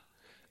not.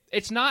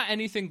 It's not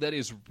anything that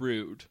is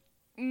rude.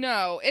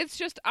 No, it's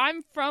just,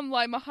 I'm from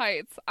Lima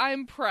Heights.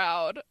 I'm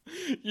proud.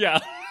 Yeah.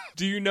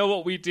 Do you know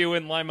what we do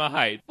in Lima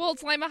Heights? Well,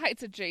 it's Lima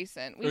Heights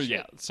adjacent.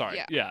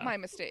 Sorry. My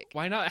mistake.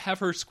 Why not have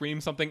her scream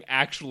something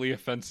actually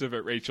offensive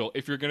at Rachel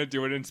if you're going to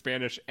do it in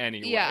Spanish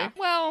anyway? Yeah,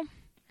 well,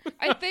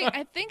 I think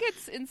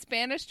it's in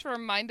Spanish to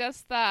remind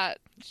us that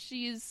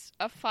she's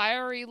a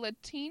fiery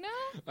Latina?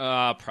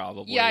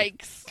 Probably.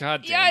 Yikes.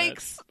 God damn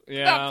Yikes. It.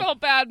 Yeah. That felt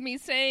bad, me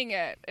saying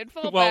it. It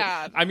felt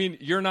bad. I mean,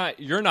 you're not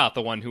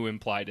the one who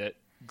implied it.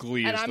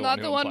 Glee and is I'm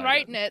not the one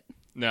writing it.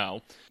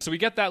 No. So we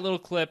get that little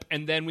clip,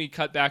 and then we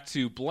cut back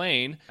to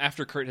Blaine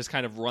after Kurt has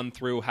kind of run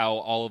through how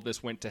all of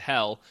this went to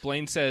hell.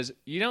 Blaine says,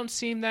 "You don't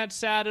seem that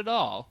sad at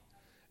all."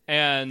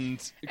 And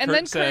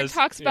then Kurt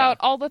talks about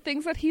all the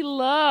things that he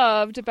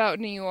loved about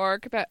New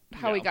York, about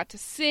how he got to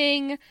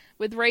sing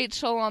with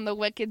Rachel on the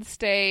Wicked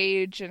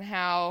stage, and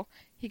how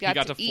he got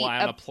to fly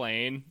on a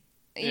plane.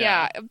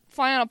 Yeah,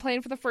 fly on a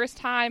plane for the first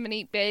time and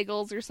eat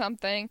bagels or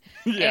something.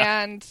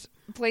 Yeah. And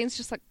Blaine's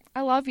just like,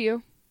 I love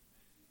you.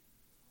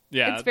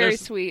 Yeah, it's very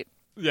sweet.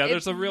 Yeah,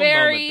 there's a real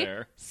moment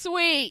there.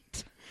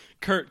 Sweet.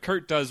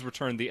 Kurt does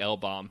return the L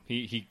bomb.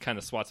 He kind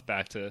of swats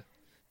back to.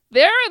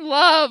 They're in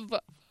love.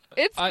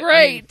 It's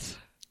great.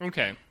 I mean,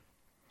 okay.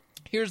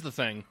 Here's the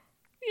thing.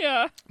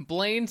 Yeah.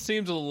 Blaine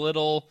seems a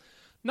little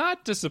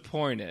not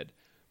disappointed,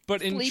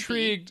 but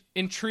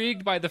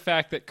intrigued by the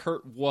fact that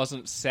Kurt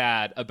wasn't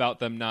sad about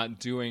them not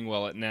doing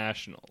well at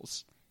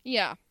nationals.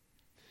 Yeah.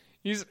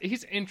 He's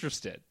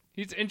interested.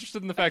 He's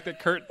interested in the fact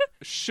that Kurt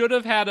should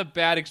have had a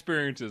bad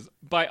experiences.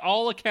 By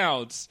all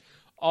accounts,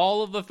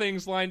 all of the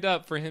things lined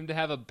up for him to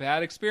have a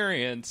bad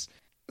experience.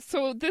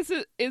 So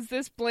is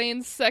this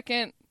Blaine's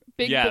second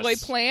big Yes. boy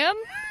plan?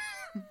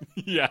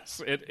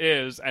 Yes, it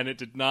is, and it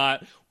did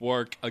not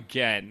work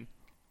again.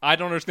 I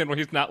don't understand why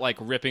he's not, like,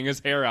 ripping his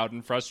hair out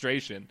in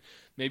frustration.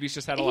 Maybe he's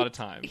just had a lot of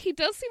time. He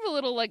does seem a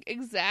little, like,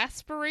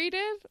 exasperated.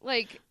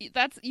 Like,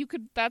 that's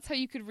how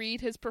you could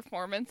read his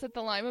performance at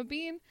the Lima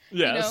Bean.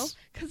 Yes. You know?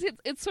 Because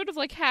it's sort of,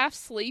 like, half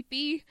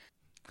sleepy.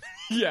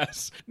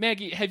 Yes.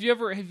 Maggie, have you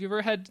ever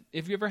had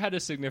a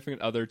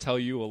significant other tell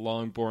you a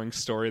long, boring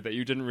story that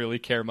you didn't really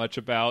care much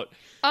about?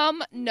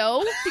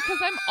 No, because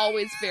I'm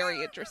always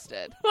very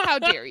interested. How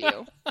dare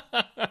you?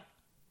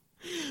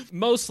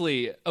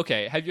 Mostly,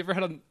 okay, have you ever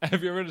had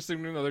a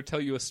significant other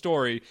tell you a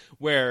story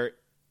where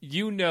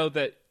you know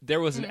that there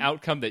was an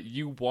outcome that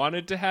you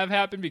wanted to have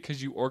happen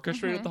because you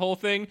orchestrated the whole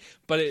thing,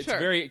 but it's Sure.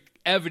 very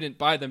evident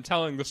by them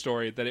telling the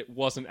story that it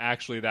wasn't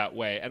actually that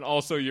way, and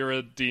also you're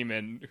a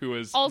demon who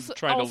is trying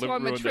to I'm a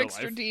ruin their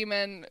trickster life.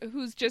 demon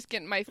who's just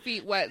getting my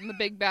feet wet in the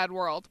big bad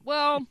world.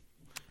 Well,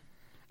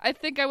 I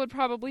think I would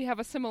probably have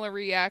a similar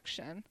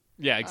reaction.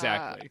 Yeah,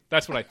 exactly.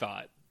 That's what I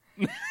thought.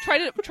 Try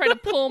to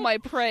pull my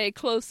prey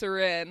closer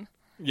in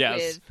Yes.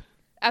 with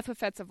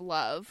epithets of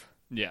love.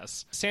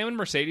 Yes. Sam and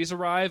Mercedes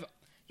arrive.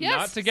 Yes,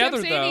 Not together,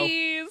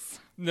 Mercedes.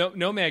 though.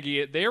 No,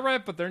 Maggie. They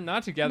arrive, but they're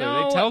not together.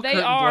 No, they tell they Kurt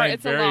and are. Blaine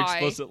It's a very lie.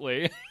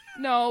 explicitly.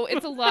 No,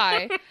 it's a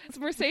lie.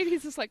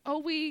 Mercedes is like, oh,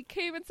 we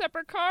came in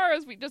separate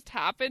cars. We just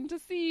happened to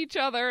see each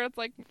other. It's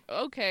like,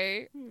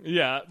 okay.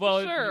 Yeah.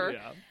 Well, Sure.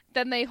 yeah.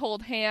 Then they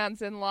hold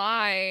hands in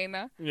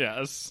line.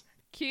 Yes.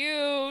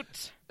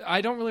 Cute.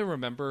 I don't really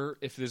remember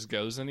if this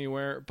goes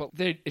anywhere, but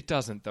it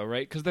doesn't, though,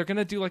 right? Because they're going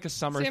to do like a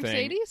summer Sam thing.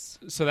 Mercedes?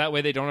 So that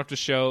way they don't have to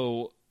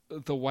show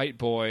the white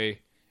boy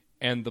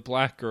and the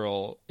black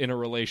girl in a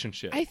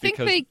relationship. I think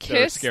because they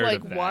they're kiss scared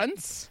like of that.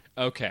 once,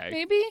 Okay.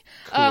 maybe.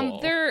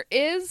 Cool.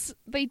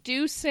 They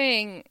do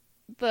sing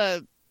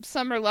the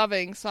Summer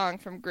Loving song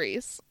from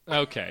Grease.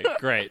 Okay,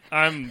 great.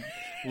 I'm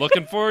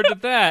looking forward to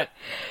that.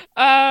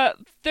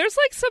 There's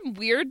like some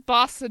weird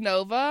bossa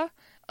nova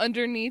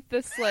underneath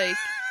this like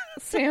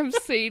Sam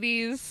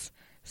Sadie's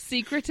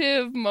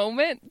secretive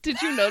moment.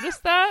 Did you notice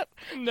that?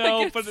 No,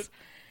 Like, but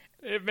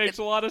it makes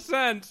a lot of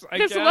sense, I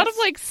there's guess. a lot of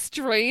like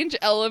strange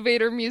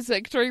elevator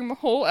music during the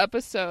whole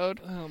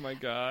episode. Oh my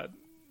god.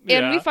 And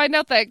Yeah. we find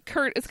out that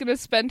Kurt is going to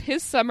spend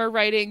his summer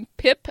writing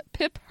Pip,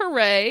 Pip,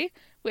 Hooray,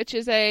 which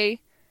is a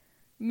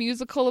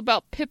musical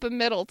about Pippa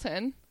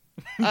Middleton.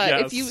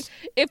 Yes.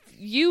 If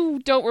you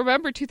don't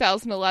remember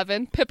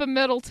 2011, Pippa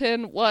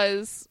Middleton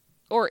was,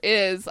 or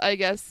is, I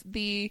guess,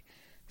 the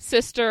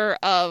sister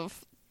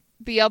of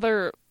the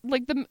other,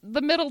 like the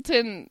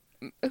Middleton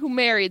who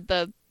married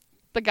the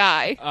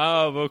guy.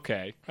 Oh,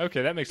 okay.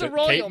 Okay, that makes The sense.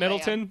 royal Kate man.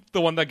 Middleton? The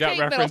one that got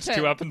Kate referenced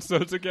Middleton. 2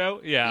 episodes ago?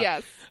 Yeah.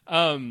 Yes.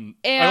 I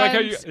like how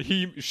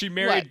And- she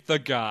married What? the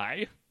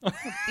guy.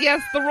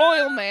 Yes, the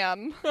royal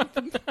man.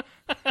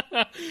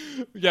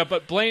 Yeah,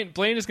 but Blaine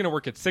is going to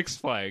work at Six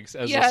Flags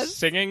as a Yes.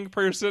 singing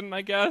person,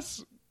 I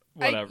guess.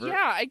 Whatever.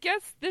 I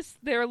guess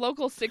their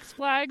local Six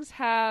Flags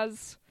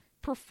has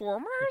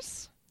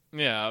performers.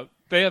 Yeah.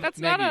 They have That's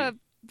Maggie. not a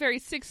very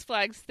Six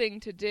Flags thing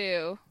to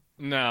do.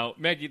 No,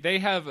 Maggie, they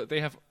have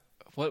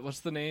what's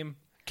the name?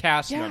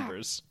 Cast Yeah.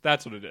 members.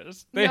 That's what it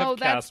is. They No, have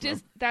cast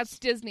members. that's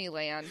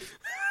Disneyland.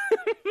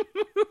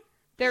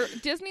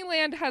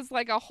 Disneyland has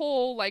like a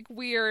whole like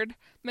weird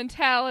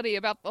mentality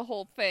about the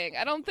whole thing.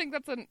 I don't think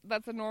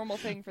that's a normal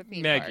thing for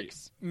theme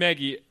parks.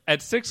 Maggie,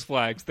 at Six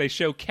Flags, they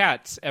show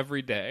Cats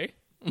every day.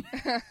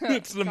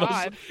 It's the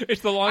God.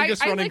 It's the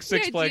longest I running like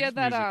Six the idea Flags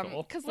that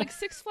musical. because like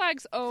Six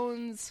Flags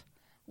owns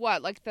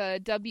what, like the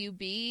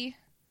WB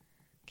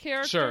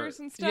characters Sure.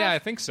 and stuff. Yeah, I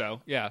think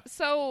so. Yeah.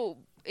 So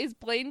is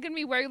Blaine gonna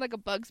be wearing like a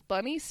Bugs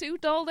Bunny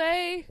suit all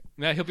day?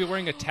 Yeah, he'll be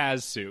wearing a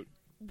Taz suit.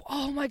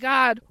 Oh my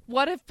God!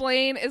 What if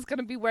Blaine is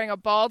gonna be wearing a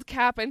bald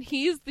cap and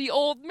he's the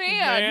old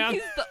man? Man.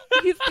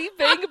 He's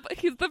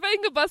the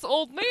Vangabus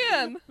old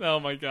man. Oh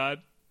my god.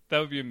 That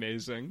would be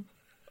amazing.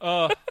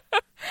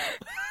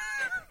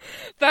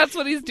 That's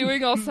what he's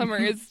doing all summer.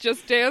 Is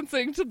just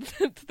dancing to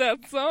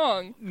that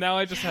song. Now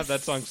I just have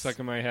that song stuck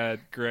in my head.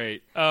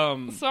 Great.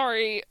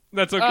 Sorry.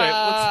 That's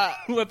okay.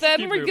 Let's then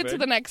keep we moving. get to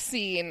the next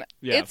scene.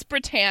 Yeah. It's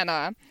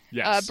Britannia.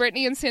 Yes.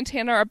 Brittany and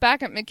Santana are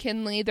back at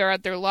McKinley. They're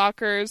at their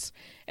lockers,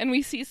 and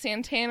we see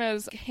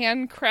Santana's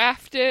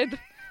handcrafted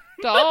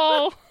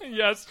doll.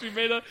 Yes, she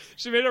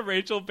made a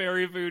Rachel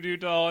Berry voodoo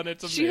doll, and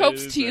it's amazing. She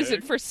hopes to use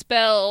it for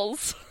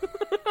spells.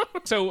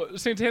 So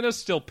Santana's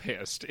still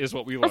pissed, is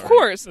what we learned. Of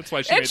course. That's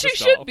why she and made she this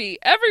should doll. be.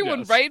 Everyone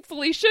Yes.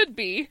 rightfully should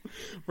be.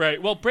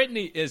 Right. Well,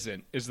 Brittany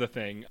isn't, is the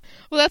thing.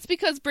 Well, that's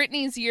because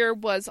Brittany's year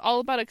was all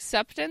about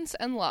acceptance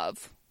and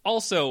love.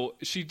 Also,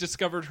 she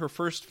discovered her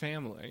first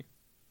family.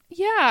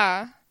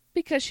 Yeah,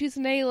 because she's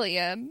an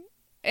alien.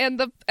 And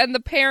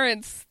the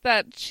parents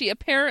that she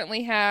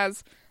apparently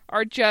has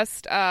are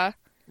just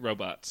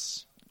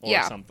Robots. Or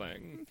Yeah.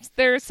 something.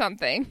 there's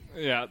something.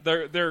 Yeah,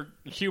 they're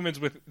humans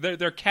with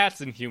they're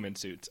cats in human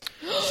suits.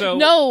 So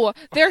No,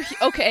 they're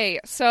okay.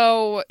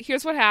 So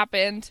here's what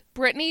happened: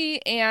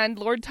 Brittany and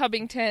Lord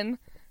Tubbington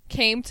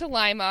came to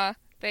Lima.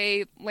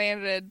 They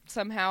landed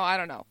somehow, I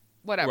don't know,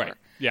 whatever. Right.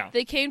 Yeah.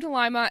 They came to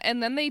Lima,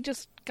 and then they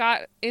just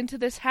got into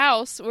this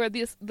house where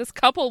this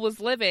couple was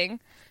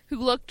living who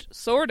looked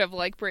sort of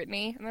like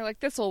Brittany, and they're like,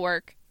 this'll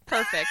work.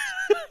 Perfect.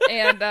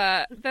 And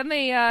then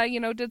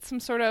they, did some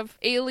sort of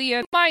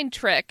alien mind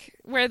trick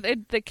where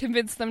they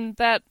convinced them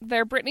that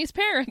they're Brittany's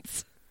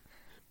parents.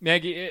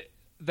 Maggie,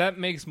 that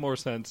makes more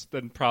sense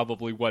than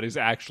probably what is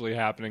actually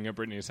happening at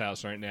Brittany's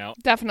house right now.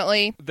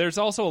 Definitely. There's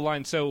also a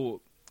line,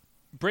 so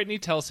Brittany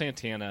tells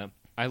Santana,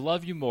 I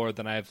love you more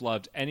than I have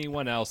loved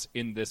anyone else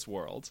in this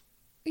world.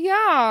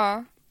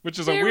 Yeah. Which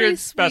is a weird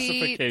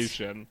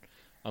specification,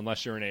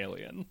 unless you're an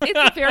alien.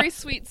 It's a very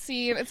sweet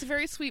scene. It's a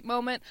very sweet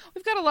moment.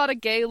 We've got a lot of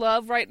gay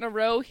love right in a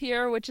row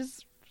here, which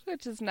is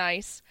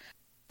nice.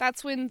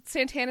 That's when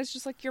Santana's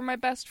just like, you're my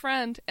best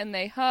friend, and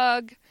they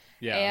hug.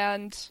 Yeah.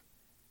 And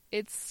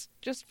it's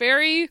just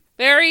very,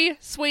 very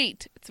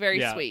sweet. It's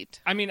very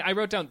sweet. I mean, I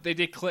wrote down, they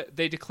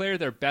declare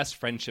their best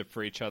friendship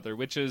for each other,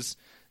 which is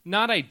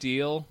not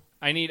ideal.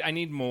 I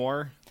need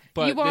more,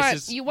 but you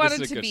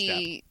want it to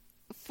be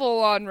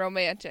full-on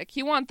romantic.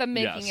 You want them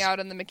making out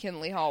in the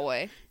McKinley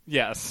hallway.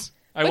 Yes.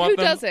 But who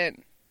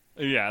doesn't?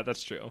 Yeah,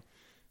 that's true.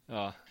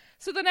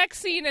 So the next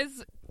scene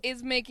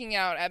is making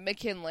out at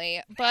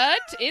McKinley,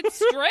 but it's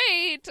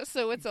straight,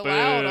 so it's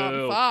allowed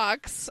on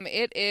Fox.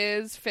 It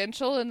is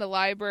Finchel in the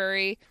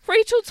library.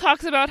 Rachel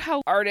talks about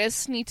how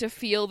artists need to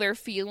feel their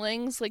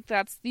feelings, like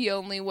that's the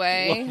only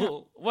way.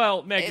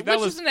 Well, Maggie,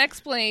 which is an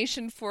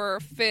explanation for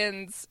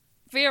Finn's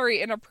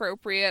very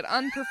inappropriate,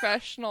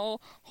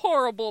 unprofessional,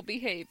 horrible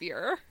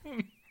behavior.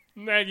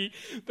 Maggie,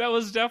 that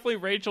was definitely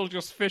Rachel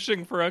just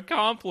fishing for a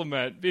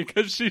compliment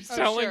because she's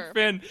telling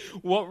Finn,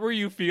 what were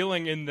you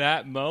feeling in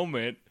that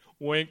moment?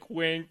 Wink,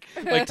 wink.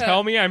 Like,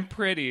 tell me I'm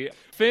pretty.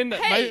 Finn,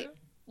 hey,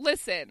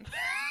 listen.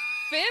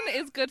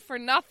 Finn is good for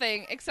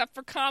nothing except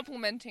for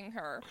complimenting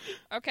her.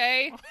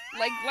 Okay?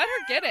 Like, let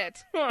her get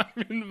it. I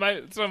mean,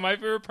 my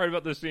favorite part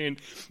about this scene,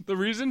 the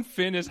reason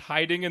Finn is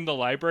hiding in the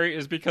library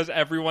is because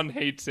everyone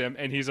hates him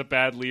and he's a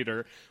bad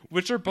leader,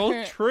 which are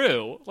both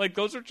true. Like,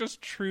 those are just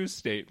true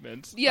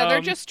statements. Yeah, they're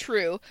just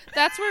true.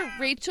 That's where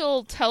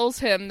Rachel tells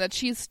him that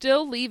she's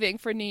still leaving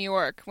for New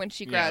York when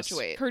she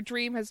graduates. Yes. Her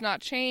dream has not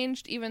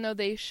changed, even though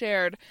they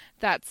shared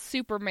that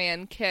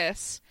Superman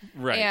kiss.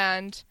 Right.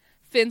 And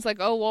Finn's like,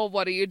 oh, well,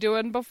 what are you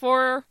doing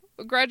before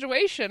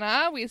graduation,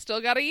 huh? We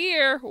still got a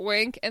year.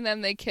 Wink. And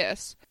then they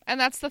kiss. And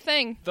that's the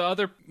thing. The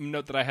other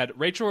note that I had,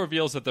 Rachel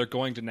reveals that they're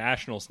going to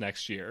nationals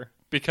next year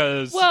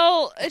because...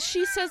 Well,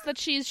 she says that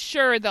she's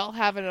sure they'll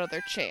have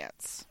another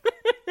chance.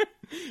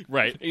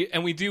 Right.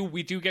 And we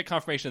do get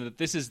confirmation that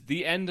this is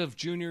the end of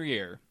junior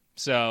year.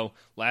 So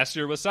last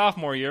year was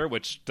sophomore year,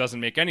 which doesn't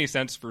make any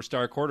sense for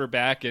star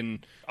quarterback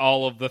and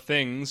all of the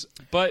things,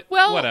 but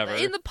whatever.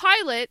 In the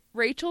pilot,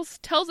 Rachel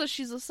tells us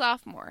she's a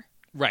sophomore.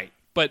 Right.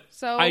 But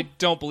I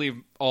don't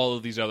believe all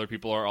of these other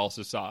people are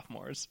also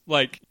sophomores.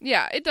 Like,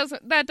 yeah,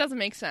 that doesn't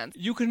make sense.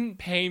 You couldn't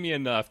pay me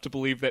enough to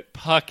believe that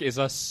Puck is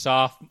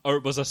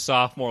was a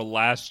sophomore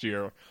last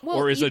year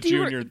or is a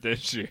junior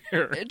this year.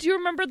 Do you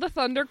remember the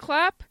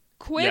Thunderclap?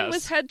 Quinn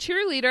was head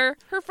cheerleader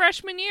her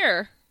freshman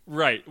year.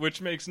 Right,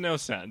 which makes no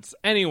sense.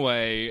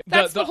 Anyway...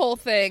 That's the whole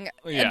thing.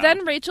 Yeah. And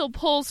then Rachel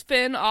pulls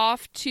Finn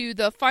off to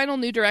the final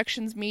New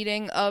Directions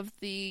meeting of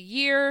the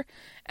year,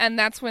 and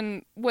that's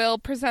when Will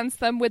presents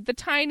them with the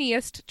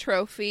tiniest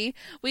trophy.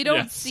 We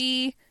don't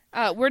see...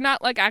 we're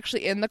not,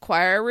 actually in the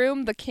choir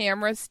room. The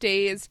camera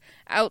stays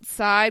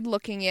outside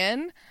looking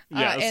in,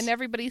 and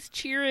everybody's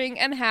cheering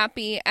and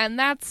happy, and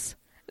that's...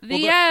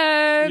 The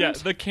end. Yeah,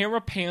 the camera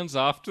pans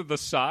off to the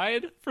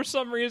side for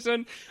some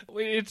reason.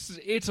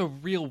 It's a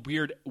real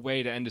weird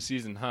way to end a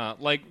season, huh?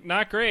 Like,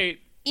 not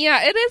great.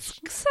 Yeah, it is.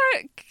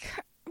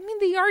 I mean,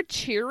 they are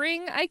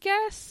cheering, I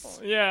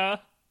guess. Yeah,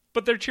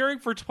 but they're cheering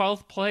for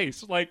 12th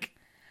place. Like,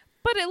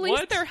 but at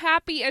least they're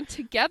happy and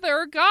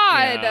together.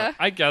 God. Yeah,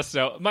 I guess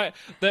so.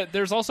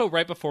 There's also,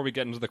 right before we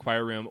get into the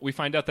choir room, we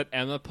find out that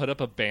Emma put up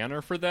a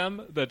banner for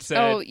them that said,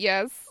 "Oh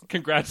yes,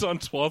 congrats on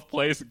 12th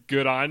place,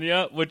 good on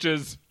ya," which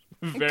is.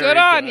 Very good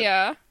on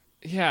ya.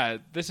 Yeah,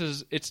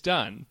 it's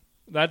done.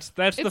 That's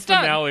the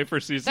finale for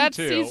season 2. That's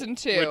season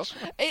 2. Which...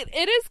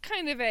 It is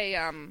kind of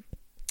a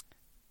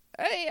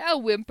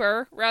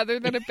whimper rather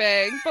than a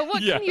bang, but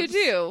what can you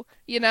do?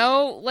 You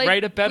know,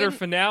 write a better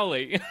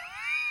finale.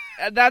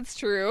 That's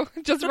true.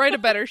 Just write a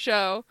better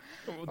show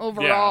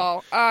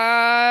overall.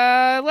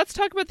 Yeah. Let's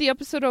talk about the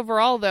episode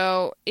overall,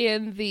 though,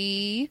 in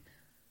the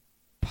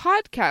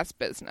podcast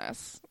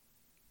business.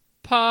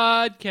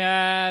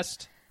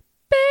 Podcast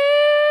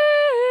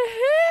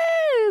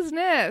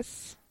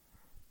business.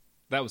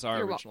 That was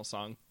our original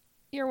song.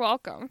 You're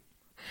welcome.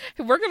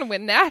 We're going to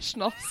win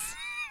nationals.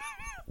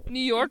 New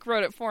York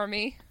wrote it for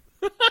me.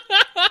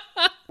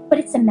 But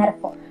it's a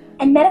metaphor.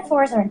 And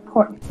metaphors are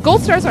important.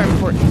 Gold stars are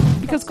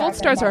important because gold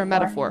stars are a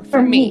metaphor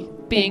for me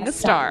being a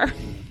star.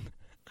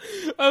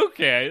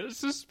 Okay,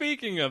 so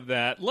speaking of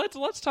that,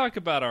 let's talk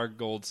about our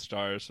gold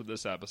stars for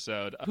this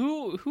episode.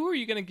 Who are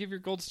you going to give your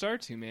gold star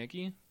to,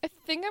 Maggie? I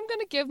think I'm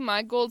going to give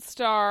my gold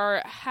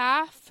star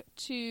half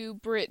to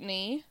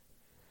Brittany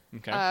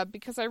Okay.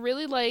 because I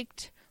really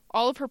liked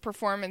all of her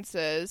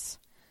performances.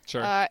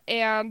 Sure.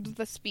 And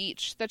the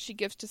speech that she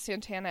gives to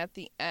Santana at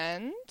the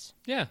end.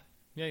 Yeah.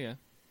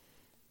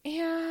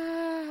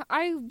 Yeah,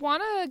 I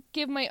want to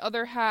give my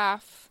other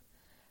half...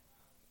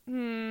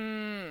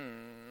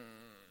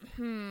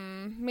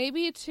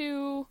 maybe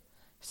to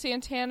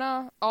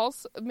Santana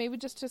also. Maybe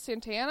just to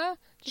Santana.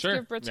 Just Sure.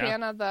 give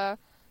Britannia the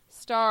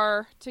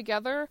star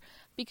together.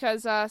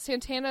 Because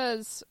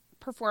Santana's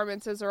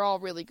performances are all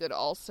really good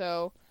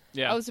also.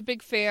 Yeah. I was a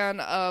big fan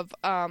of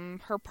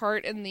her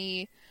part in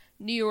the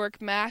New York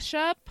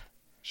mashup.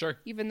 Sure.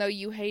 Even though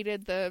you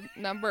hated the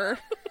number.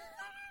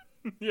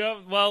 Yeah,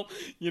 well,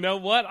 you know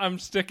what? I'm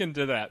sticking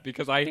to that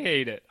because I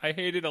hate it. I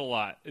hate it a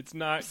lot. It's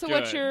not So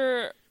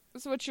good.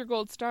 what's your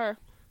gold star?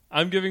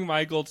 I'm giving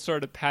my gold star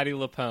to Patti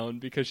LuPone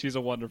because she's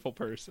a wonderful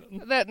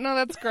person.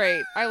 That's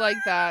great. I like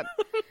that.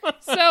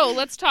 So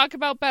let's talk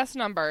about best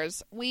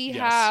numbers. We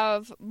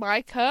have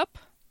My Cup,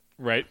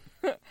 Right.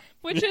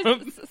 which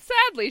is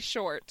sadly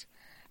short.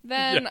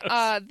 Then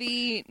Yes.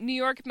 the New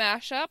York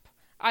mashup,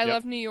 I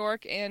Love New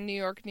York and New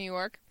York, New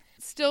York.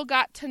 Still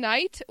Got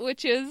Tonight,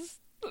 which is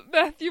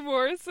Matthew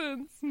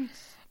Morrison's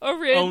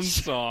Own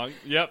song.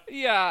 Yep.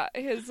 Yeah,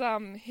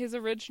 his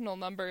original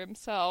number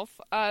himself.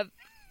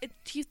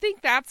 Do you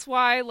think that's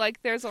why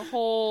there's a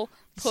whole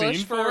push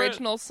Scene for for it?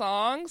 original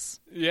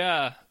songs?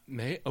 Yeah.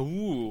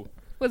 Ooh.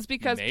 Was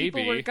because people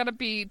Maybe. were going to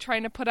be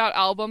trying to put out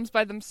albums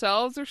by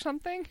themselves or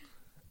something?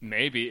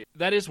 Maybe.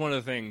 That is one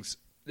of the things.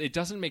 It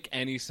doesn't make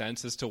any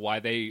sense as to why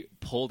they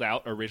pulled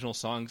out original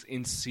songs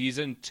in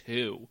season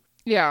 2.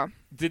 Yeah.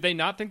 Did they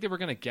not think they were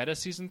going to get a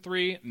season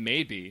 3?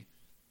 Maybe.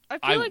 I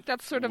feel like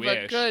that's sort of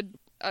wish.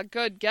 a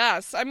good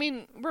guess. I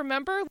mean,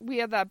 remember we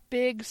had that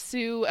big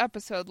Sue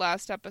episode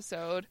last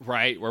episode?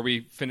 Right, where we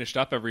finished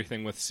up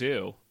everything with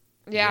Sue.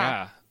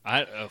 Yeah.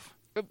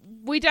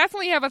 We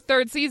definitely have a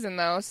third season,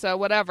 though, so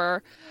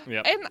whatever.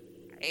 Yep. And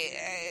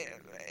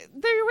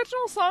the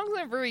original songs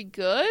aren't very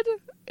good,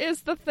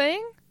 is the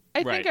thing.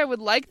 I think I would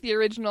like the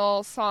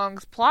original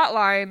song's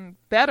plotline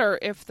better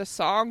if the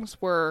songs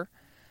were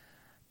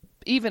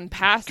even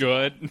past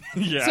Good.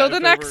 Yeah. So the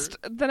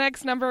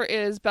next number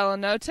is Bella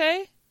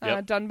Notte,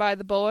 done by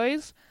the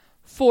boys.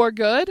 For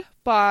Good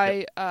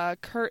by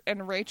Kurt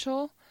and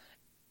Rachel.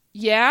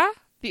 Yeah,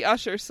 the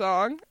Usher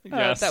song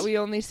that we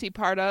only see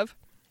part of.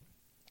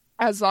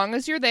 As Long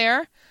as You're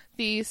There,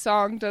 the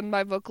song done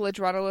by Vocal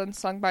Adrenaline,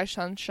 sung by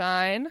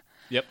Sunshine.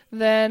 Yep.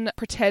 Then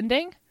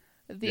Pretending,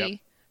 the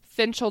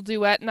Finchel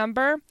duet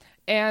number.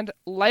 And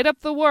Light Up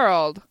the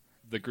World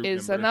The group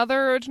is number.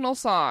 another original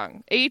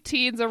song.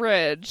 18's a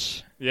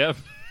Ridge. Yep.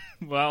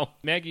 Well,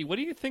 Maggie, what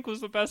do you think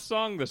was the best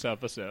song this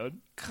episode?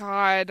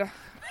 God.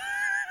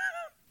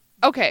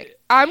 Okay,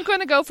 I'm going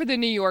to go for the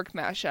New York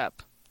mashup.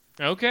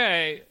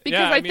 Okay.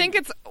 Because I think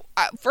it's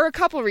for a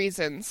couple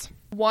reasons.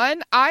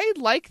 One, I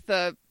like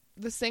the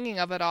singing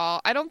of it all.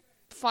 I don't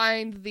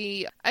find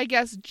the, I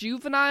guess,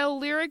 juvenile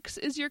lyrics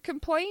is your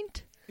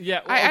complaint. Yeah,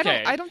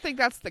 okay. I don't think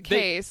that's the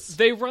case.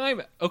 They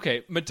rhyme.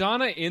 Okay,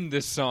 Madonna in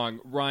this song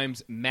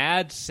rhymes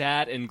mad,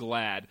 sad, and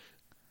glad.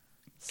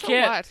 So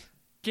what?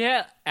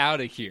 Get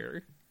out of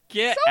here.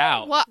 Get So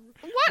out. Whatever.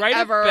 Write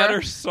a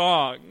better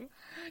song.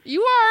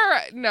 You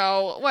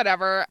are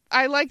whatever.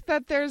 I like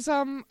that there's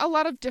a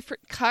lot of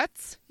different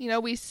cuts. You know,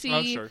 we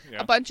see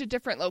a bunch of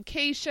different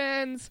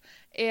locations,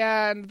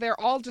 and they're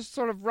all just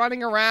sort of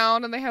running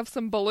around, and they have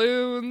some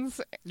balloons.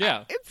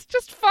 Yeah, it's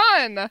just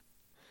fun.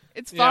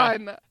 It's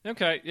fun.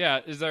 Okay,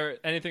 yeah. Is there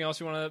anything else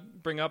you want to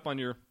bring up on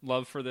your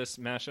love for this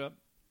mashup?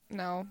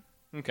 No.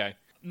 Okay,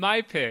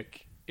 my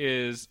pick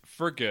is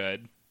For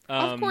Good.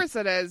 Of course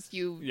it is.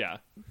 You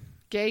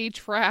gay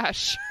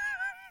trash.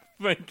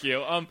 Thank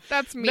you.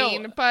 That's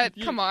mean, but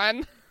come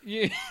on.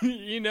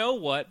 You know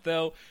what,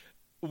 though?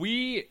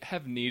 We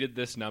have needed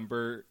this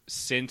number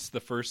since the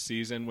first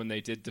season when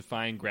they did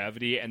Defying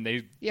Gravity, and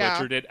they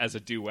butchered it as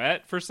a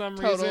duet for some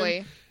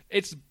reason.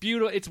 It's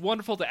beautiful. It's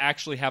wonderful to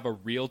actually have a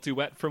real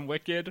duet from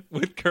Wicked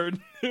with Kurt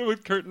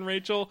and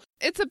Rachel.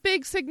 It's a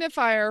big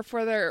signifier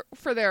for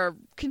their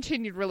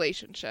continued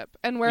relationship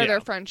and where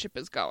their friendship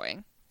is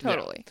going.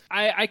 Totally.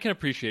 Yeah. I can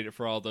appreciate it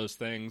for all those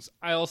things.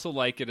 I also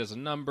like it as a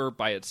number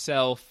by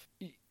itself.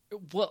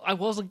 Well, I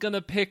wasn't going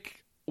to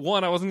pick...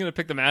 One, I wasn't going to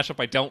pick the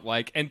mashup I don't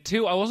like. And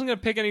two, I wasn't going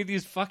to pick any of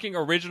these fucking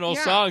original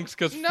songs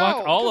because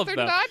fuck all of them.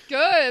 They're not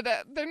good.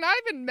 They're not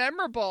even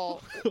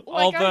memorable.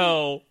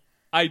 Although,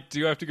 I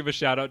do have to give a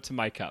shout out to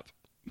My Cup.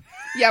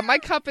 Yeah, My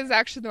Cup is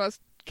actually the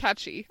most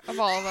catchy of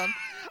all of them.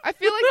 I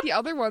feel like the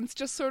other ones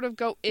just sort of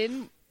go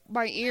in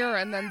my ear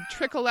and then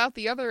trickle out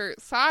the other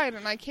side,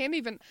 and I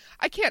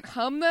can't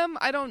hum them.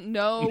 I don't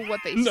know what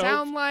they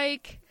sound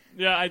like.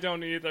 Yeah, I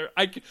don't either.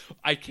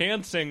 I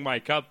can sing My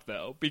Cup,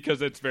 though,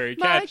 because it's very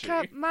catchy.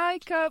 My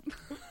cup.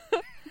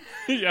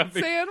 Yeah,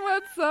 saying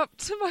what's up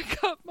to my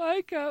cup,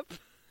 my cup.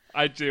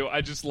 I do.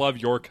 I just love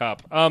your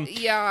cup.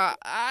 Yeah,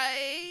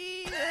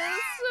 so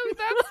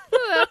that's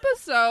the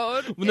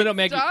episode. Well, no,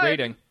 Maggie, done.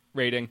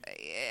 rating.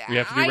 We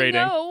have to do rating.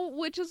 I know,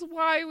 which is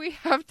why we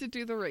have to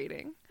do the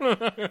rating.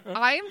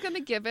 I am going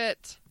to give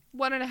it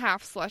 1.5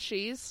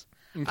 slushies.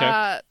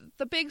 Okay.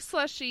 The big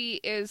slushy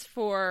is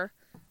for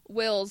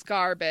Will's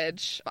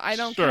garbage. I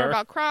don't Sure. care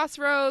about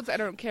Crossroads. I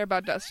don't care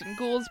about Dustin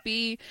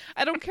Goolsby.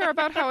 I don't care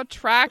about how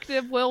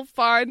attractive Will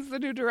finds the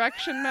New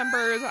Direction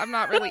members. I'm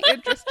not really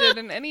interested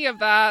in any of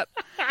that.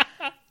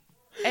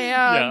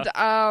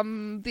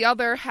 And the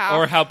other half,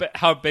 Or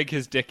how big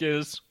his dick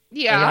is.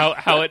 yeah, And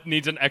how it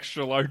needs an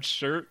extra large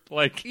shirt.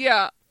 Like,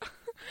 yeah.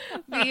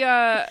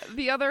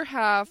 The other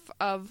half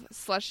of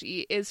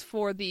slushy is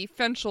for the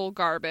Finchel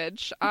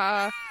garbage.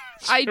 I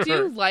do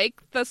Sure. like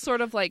the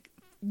sort of like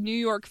New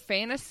York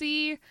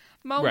fantasy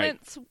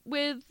moments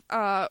with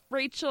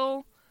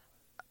Rachel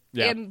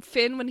yeah. and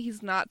Finn when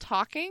he's not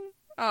talking.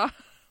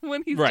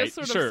 When he's Right, just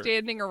sort sure. of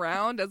standing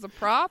around as a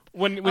prop.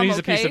 when I'm he's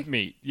a piece okay. of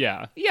meat.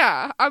 Yeah.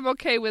 Yeah, I'm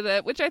okay with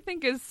it, which I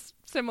think is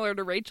similar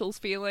to Rachel's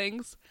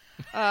feelings.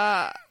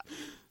 Well,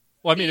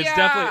 I mean,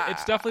 Yeah.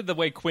 it's definitely the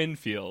way Quinn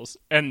feels,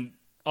 and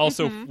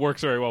also Mm-hmm.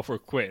 works very well for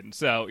Quinn.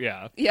 So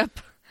yeah. Yep.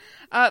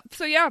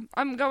 So yeah,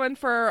 I'm going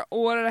for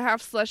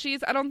 1.5 slushies.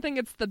 I don't think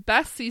it's the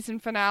best season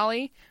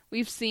finale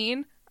we've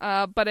seen,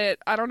 but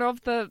I don't know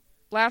if the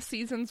last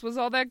season's was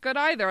all that good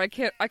either. I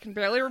can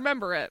barely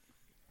remember it.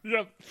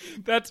 Yep.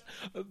 That's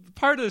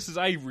part of this is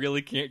I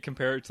really can't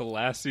compare it to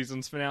last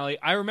season's finale.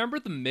 I remember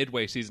the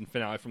midway season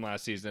finale from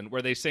last season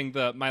where they sing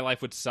the "My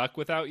Life Would Suck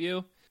Without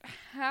You."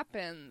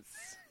 Happens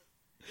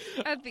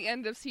at the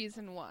end of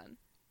season 1.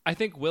 I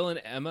think Will and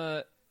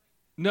Emma.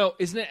 No,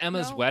 isn't it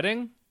Emma's No.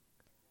 wedding?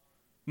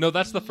 No,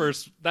 that's the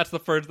first. That's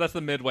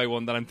the midway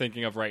one that I'm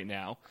thinking of right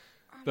now.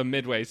 The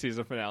midway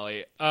season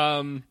finale.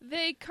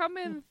 They come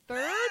in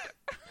third?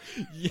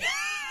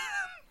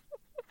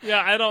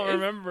 Yeah, I don't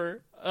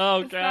remember.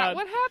 Oh Is God. that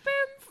what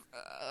happens?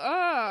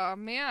 Oh,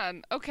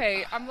 man.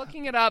 Okay, I'm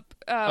looking it up.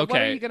 What are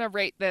Okay. you going to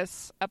rate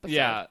this episode?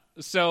 Yeah,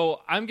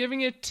 so I'm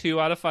giving it 2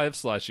 out of 5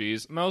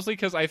 slushies, mostly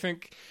because I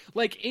think,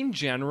 like, in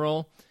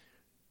general,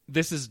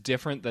 this is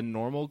different than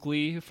normal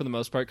Glee for the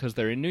most part because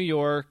they're in New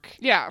York.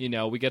 Yeah. You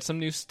know, we get some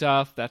new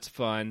stuff. That's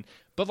fun.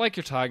 But like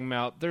you're talking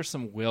about, there's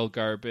some Will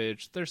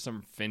garbage. There's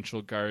some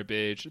Finchel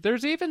garbage.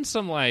 There's even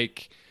some,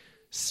 like,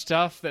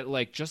 stuff that,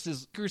 like, just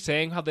as you're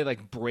saying, how they,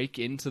 like, break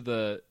into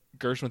the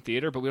Gershwin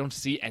Theater, but we don't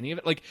see any of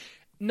it. Like,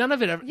 none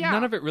of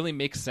it really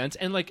makes sense.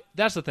 And, like,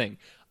 that's the thing.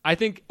 I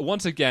think,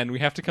 once again, we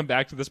have to come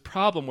back to this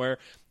problem where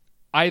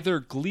either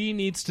Glee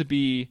needs to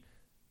be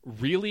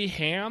really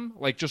ham,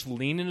 like just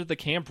lean into the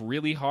camp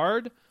really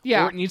hard,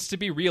 Yeah. or it needs to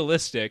be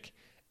realistic,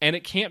 and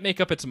it can't make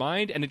up its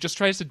mind, and it just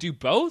tries to do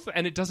both,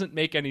 and it doesn't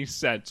make any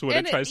sense when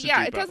And it tries to do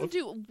it both. doesn't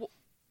do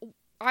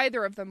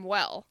either of them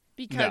well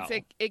because No.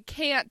 it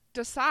can't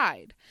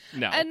decide.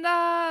 No. And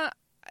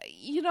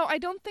I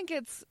don't think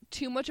it's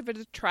too much of a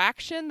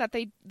detraction that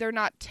they're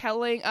not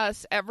telling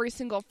us every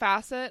single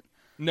facet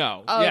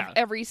No. of Yeah.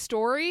 every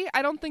story.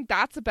 I don't think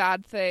that's a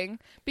bad thing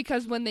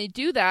because when they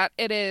do that,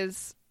 it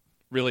is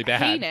Really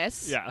bad.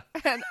 heinous Yeah.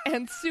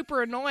 and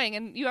super annoying,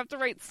 and you have to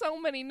write so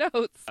many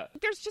notes.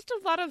 There's just a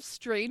lot of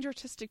strange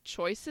artistic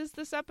choices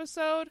this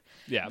episode.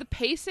 Yeah. The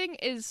pacing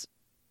is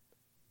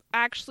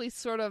actually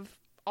sort of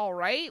all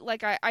right.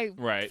 Like I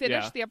Right,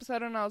 finished yeah. the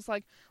episode and I was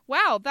like,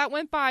 wow, that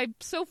went by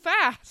so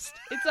fast.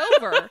 It's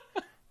over.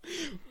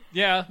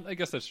 Yeah, I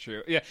guess that's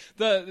true. Yeah.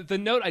 The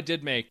note I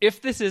did make,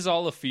 if this is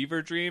all a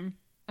fever dream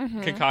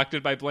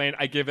concocted by Blaine,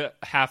 I give it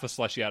half a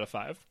slushy out of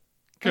 5.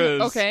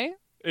 Because Okay.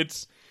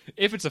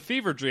 if it's a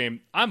fever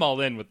dream, I'm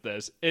all in with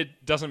this.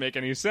 It doesn't make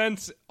any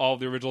sense. All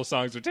the original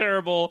songs are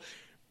terrible.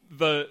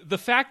 The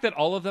fact that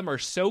all of them are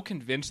so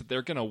convinced that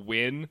they're gonna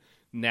win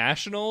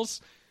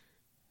nationals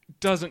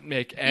doesn't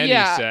make any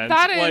sense.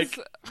 That is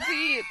like,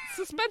 the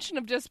suspension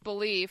of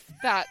disbelief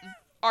that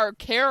our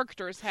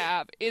characters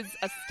have is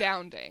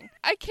astounding.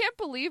 I can't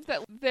believe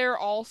that they're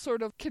all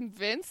sort of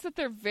convinced that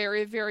they're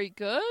very, very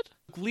good.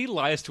 Glee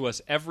lies to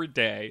us every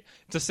day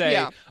to say,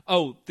 Yeah.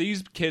 oh,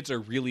 these kids are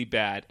really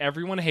bad.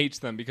 Everyone hates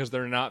them because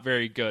they're not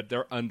very good.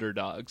 They're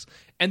underdogs.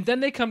 And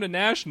then they come to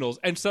nationals,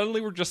 and suddenly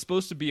we're just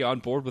supposed to be on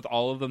board with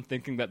all of them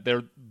thinking that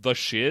they're the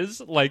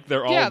shiz. Like,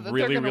 they're all Yeah, that they're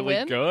really, gonna really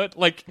win. good.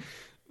 Like,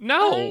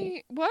 no.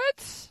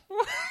 What?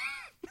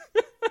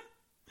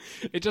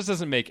 It just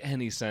doesn't make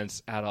any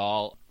sense at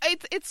all.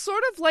 It's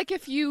sort of like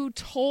if you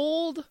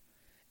told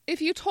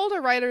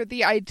a writer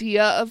the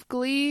idea of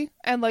Glee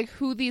and like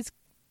who these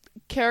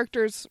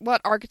characters, what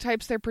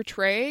archetypes they're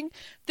portraying,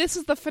 this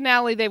is the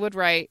finale they would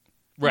write,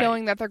 Right.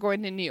 knowing that they're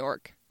going to New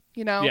York.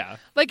 You know, Yeah.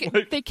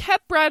 like they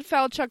kept Brad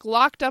Falchuk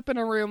locked up in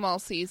a room all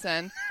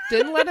season,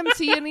 didn't let him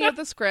see any of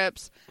the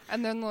scripts,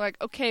 and then they're like,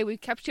 okay, we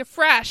kept you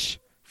fresh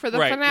for the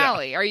Right, yeah.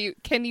 finale.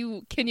 Can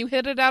you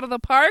hit it out of the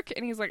park?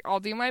 And he's like, I'll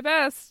do my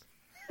best.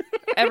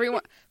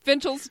 Everyone,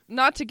 Finchel's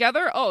not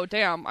together. Oh,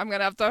 damn! I'm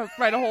gonna have to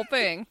write a whole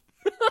thing.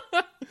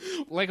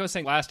 Like I was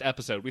saying last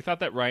episode, we thought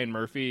that Ryan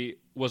Murphy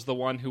was the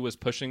one who was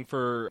pushing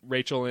for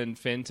Rachel and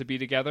Finn to be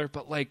together,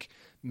 but like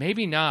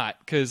maybe not,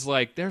 because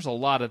like there's a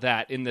lot of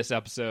that in this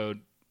episode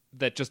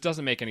that just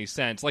doesn't make any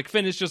sense. Like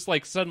Finn is just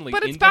like suddenly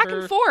But it's into back her.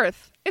 and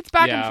forth. It's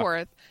back Yeah. and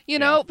forth. You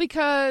know, Yeah.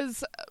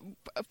 because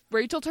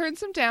Rachel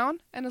turns him down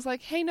and is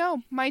like, "Hey,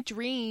 no, my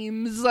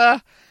dreams,"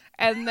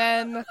 and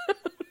then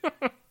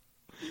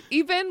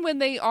even when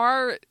they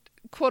are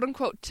quote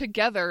unquote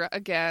together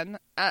again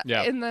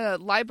Yeah. in the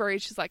library,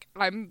 she's like,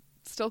 I'm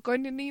still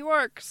going to New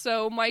York,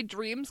 so my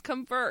dreams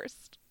come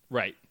first.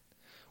 Right.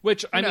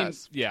 Which, I mean,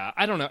 knows? yeah,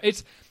 I don't know.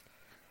 It's...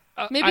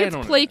 Maybe I it's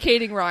don't know.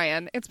 placating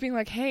Ryan. It's being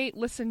like, hey,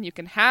 listen, you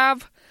can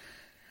have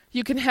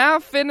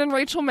Finn and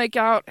Rachel make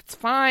out. It's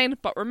fine.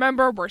 But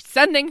remember, we're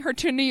sending her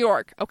to New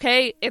York,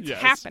 okay? It's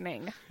Yes.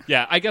 happening.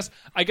 Yeah, I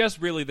guess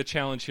really the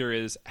challenge here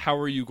is how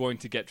are you going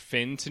to get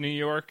Finn to New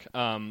York?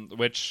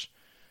 Which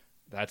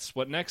that's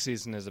what next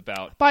season is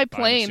about. By I'm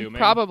plane, assuming.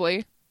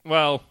 probably.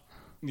 Well,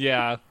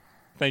 yeah.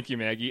 Thank you,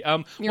 Maggie.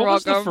 You're what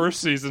was the welcome. first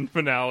season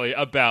finale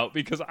about?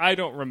 Because I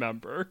don't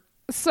remember.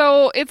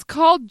 So it's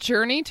called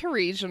Journey to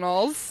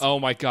Regionals. Oh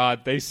my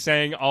God, they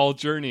sang all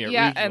Journey at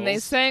Yeah, regionals. and they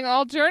sang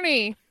all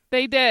Journey.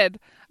 They did.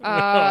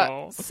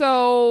 No.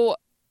 So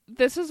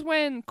this is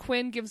when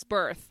Quinn gives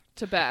birth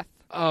to Beth.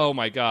 Oh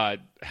my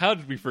God, how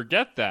did we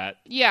forget that?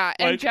 Yeah,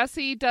 and Like-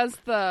 Jesse does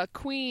the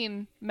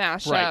Queen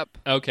mashup Right.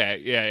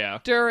 Okay. Yeah.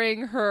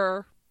 during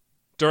her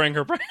During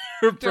her birth,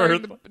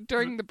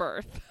 during the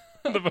birth.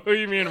 the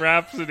Bohemian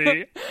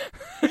Rhapsody.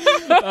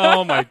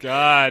 Oh my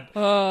God.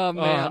 Oh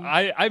man.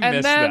 I And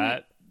missed then-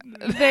 that.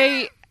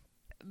 they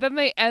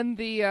end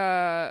the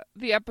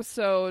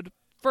episode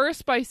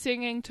first by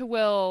singing to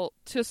Will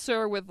to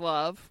Sir with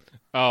Love,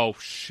 Oh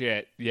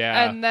shit.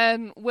 Yeah. and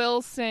then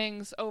Will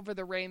sings Over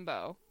the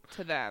Rainbow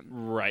to them.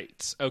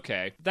 Right.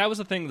 Okay. That was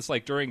the thing that's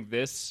like during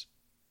this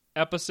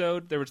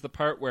episode, there was the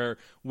part where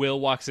Will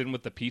walks in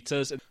with the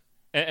pizzas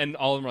and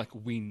all of them are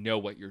like, we know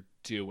what you're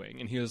doing.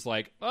 And he was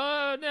like,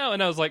 oh, no.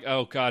 And I was like,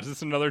 oh, God, is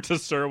this another To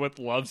Sir with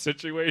Love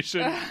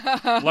situation?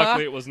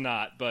 Luckily, it was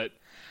not. But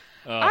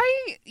At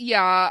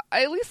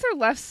least they're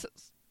less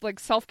like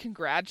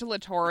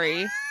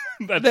self-congratulatory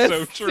that's this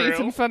so true.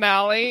 season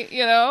finale.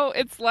 You know,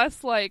 it's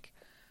less like,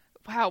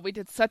 wow, we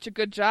did such a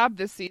good job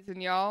this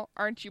season, y'all.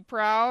 Aren't you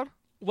proud?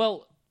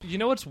 Well, you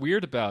know what's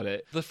weird about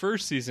it? The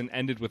first season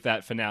ended with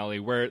that finale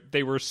where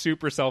they were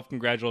super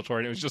self-congratulatory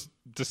and it was just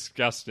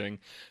disgusting.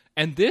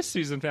 And this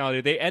season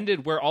finale, they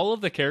ended where all of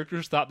the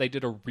characters thought they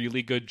did a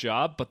really good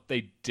job, but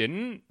they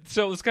didn't.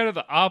 So it was kind of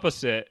the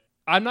opposite.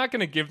 I'm not going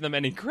to give them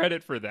any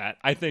credit for that.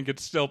 I think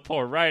it's still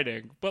poor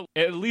writing, but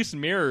it at least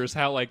mirrors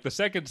how, like, the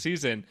second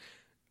season,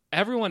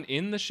 everyone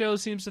in the show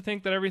seems to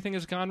think that everything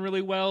has gone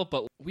really well,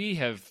 but we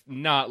have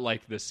not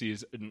liked this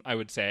season, I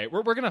would say.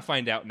 We're going to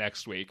find out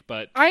next week,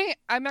 but...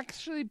 I'm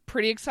actually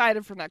pretty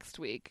excited for next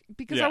week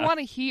because I Yeah. want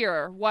to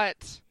hear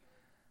what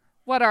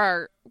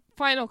our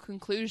final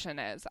conclusion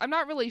is. I'm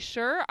not really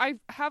sure.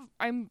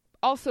 I'm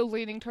also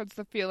leaning towards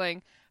the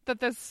feeling that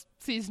this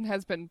season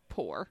has been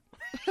poor.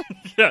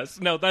 Yes,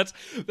 no, that's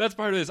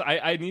part of this.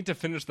 I need to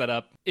finish that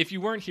up. If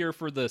you weren't here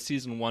for the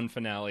season 1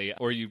 finale,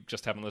 or you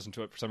just haven't listened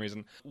to it for some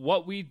reason,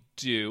 what we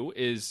do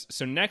is,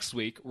 so next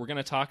week we're going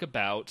to talk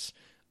about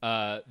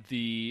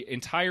the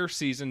entire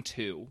season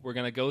 2. We're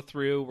going to go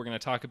through, we're going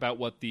to talk about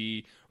what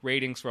the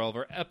ratings for all of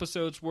our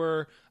episodes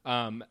were,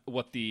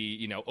 what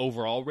the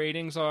overall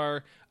ratings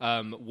are,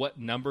 what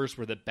numbers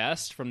were the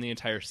best from the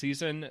entire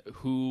season,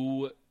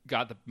 who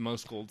got the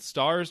most gold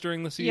stars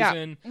during the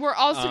season. Yeah. We're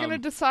also going to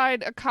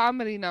decide a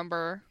comedy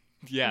number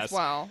Yes. as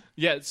well.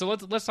 Yeah, so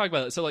let's talk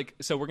about it.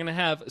 So we're gonna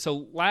have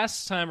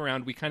last time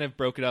around we kind of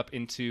broke it up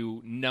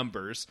into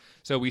numbers.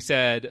 So we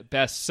said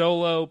best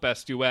solo,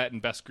 best duet,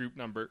 and best group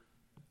number.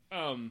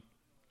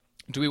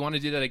 Do we want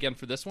to do that again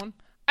for this one?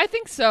 I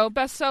think so.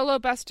 Best solo,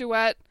 best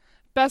duet,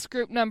 best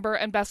group number,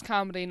 and best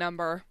comedy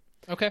number.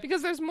 Okay.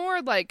 Because there's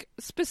more like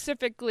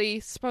specifically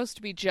supposed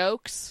to be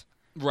jokes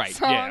Right.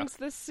 songs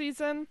this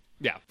season.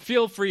 Yeah.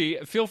 Feel free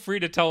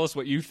to tell us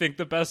what you think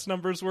the best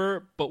numbers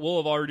were, but we'll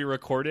have already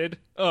recorded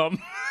that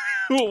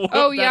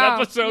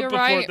episode you're before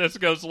right. this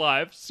goes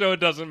live, so it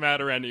doesn't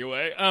matter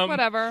anyway.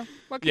 Whatever.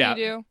 What can yeah.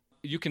 you do?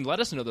 You can let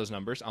us know those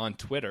numbers on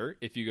Twitter.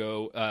 If you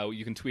go,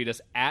 you can tweet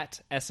us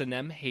at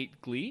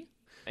SNMHateGlee.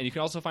 And you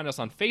can also find us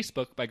on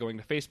Facebook by going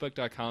to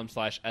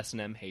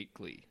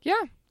facebook.com/SNMHateGlee.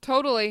 Yeah,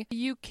 totally.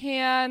 You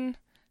can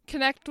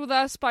connect with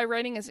us by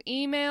writing us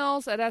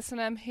emails at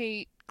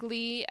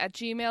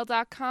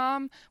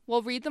snmhateglee@gmail.com.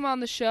 We'll read them on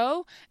the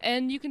show,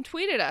 and you can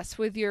tweet at us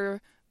with your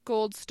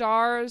gold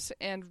stars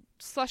and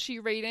slushy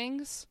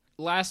ratings.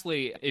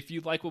 Lastly, if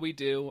you like what we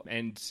do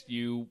and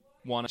you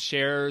want to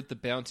share the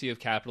bounty of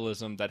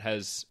capitalism that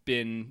has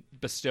been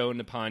bestowed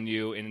upon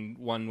you in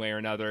one way or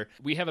another,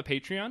 we have a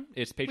Patreon.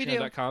 It's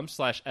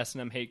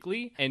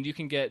patreon.com/SNMHateGlee, and you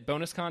can get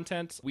bonus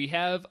content. We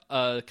have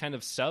a kind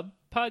of sub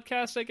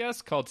podcast, I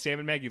guess, called Sam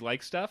and Maggie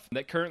Like Stuff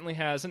that currently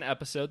has an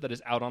episode that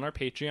is out on our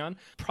Patreon.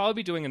 Probably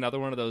be doing another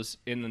one of those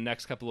in the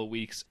next couple of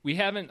weeks. We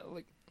haven't,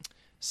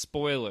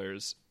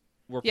 spoilers,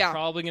 we're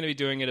probably going to be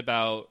doing it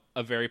about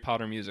a Harry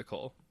Potter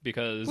musical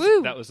because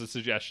that was a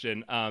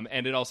suggestion.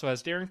 And it also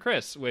has Darren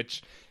Criss,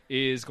 which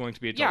is going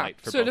to be a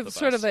delight for both of us.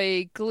 Sort of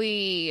a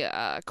Glee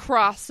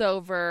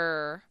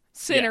crossover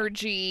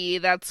synergy,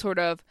 that sort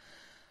of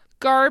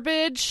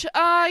Garbage.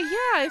 Yeah,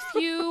 if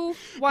you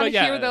want to But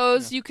yeah, hear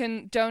those, you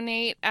can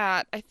donate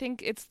at, I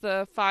think it's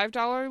the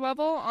 $5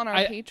 level on our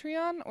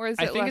Patreon, or is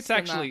it I think less it's than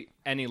actually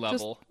that? any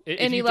level. If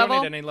any you level?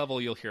 donate any level,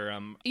 you'll hear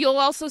them. You'll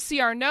also see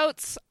our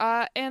notes,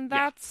 and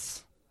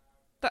that's...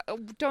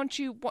 Don't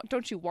you want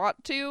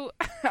to?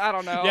 I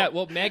don't know. Yeah,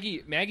 well,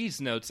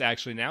 Maggie's notes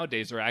actually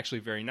nowadays are actually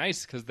very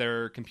nice because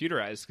they're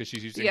computerized because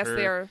she's using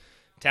her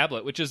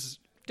tablet, which is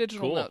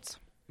digital cool. notes.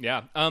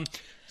 Yeah.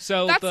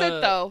 So that's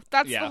it, though.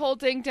 That's the whole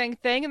ding dang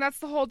thing, and that's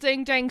the whole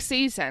ding dang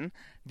season.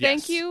 Yes.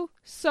 Thank you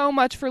so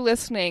much for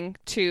listening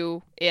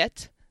to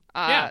it.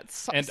 And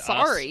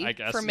sorry us, I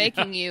guess. for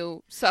making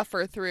you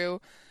suffer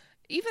through.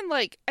 Even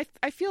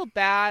I feel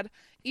bad.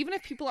 Even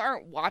if people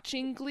aren't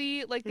watching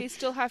Glee, they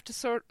still have to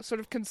sort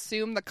of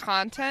consume the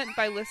content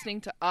by listening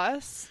to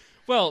us.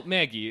 Well,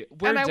 Maggie,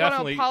 I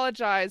want to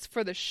apologize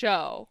for the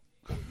show.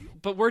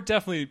 But we're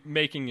definitely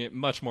making it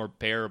much more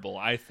bearable,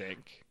 I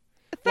think.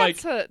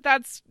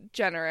 That's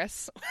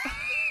generous.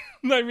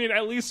 I mean,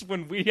 at least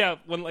when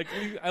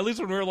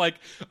we're like,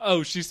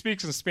 oh, she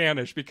speaks in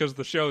Spanish because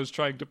the show is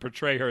trying to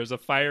portray her as a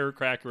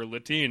firecracker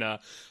Latina,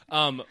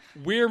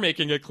 we're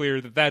making it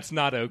clear that that's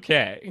not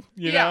okay.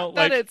 You know?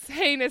 That it's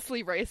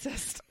heinously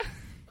racist.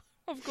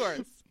 Of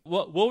course.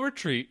 We'll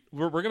retreat.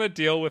 We're going to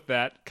deal with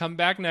that. Come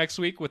back next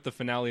week with the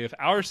finale of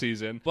our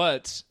season.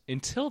 But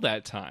until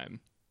that time,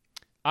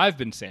 I've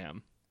been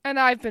Sam. And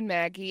I've been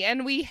Maggie.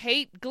 And we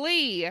hate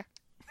Glee.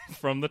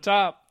 From the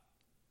top.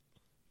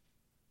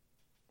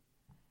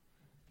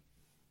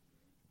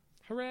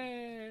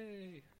 Hooray!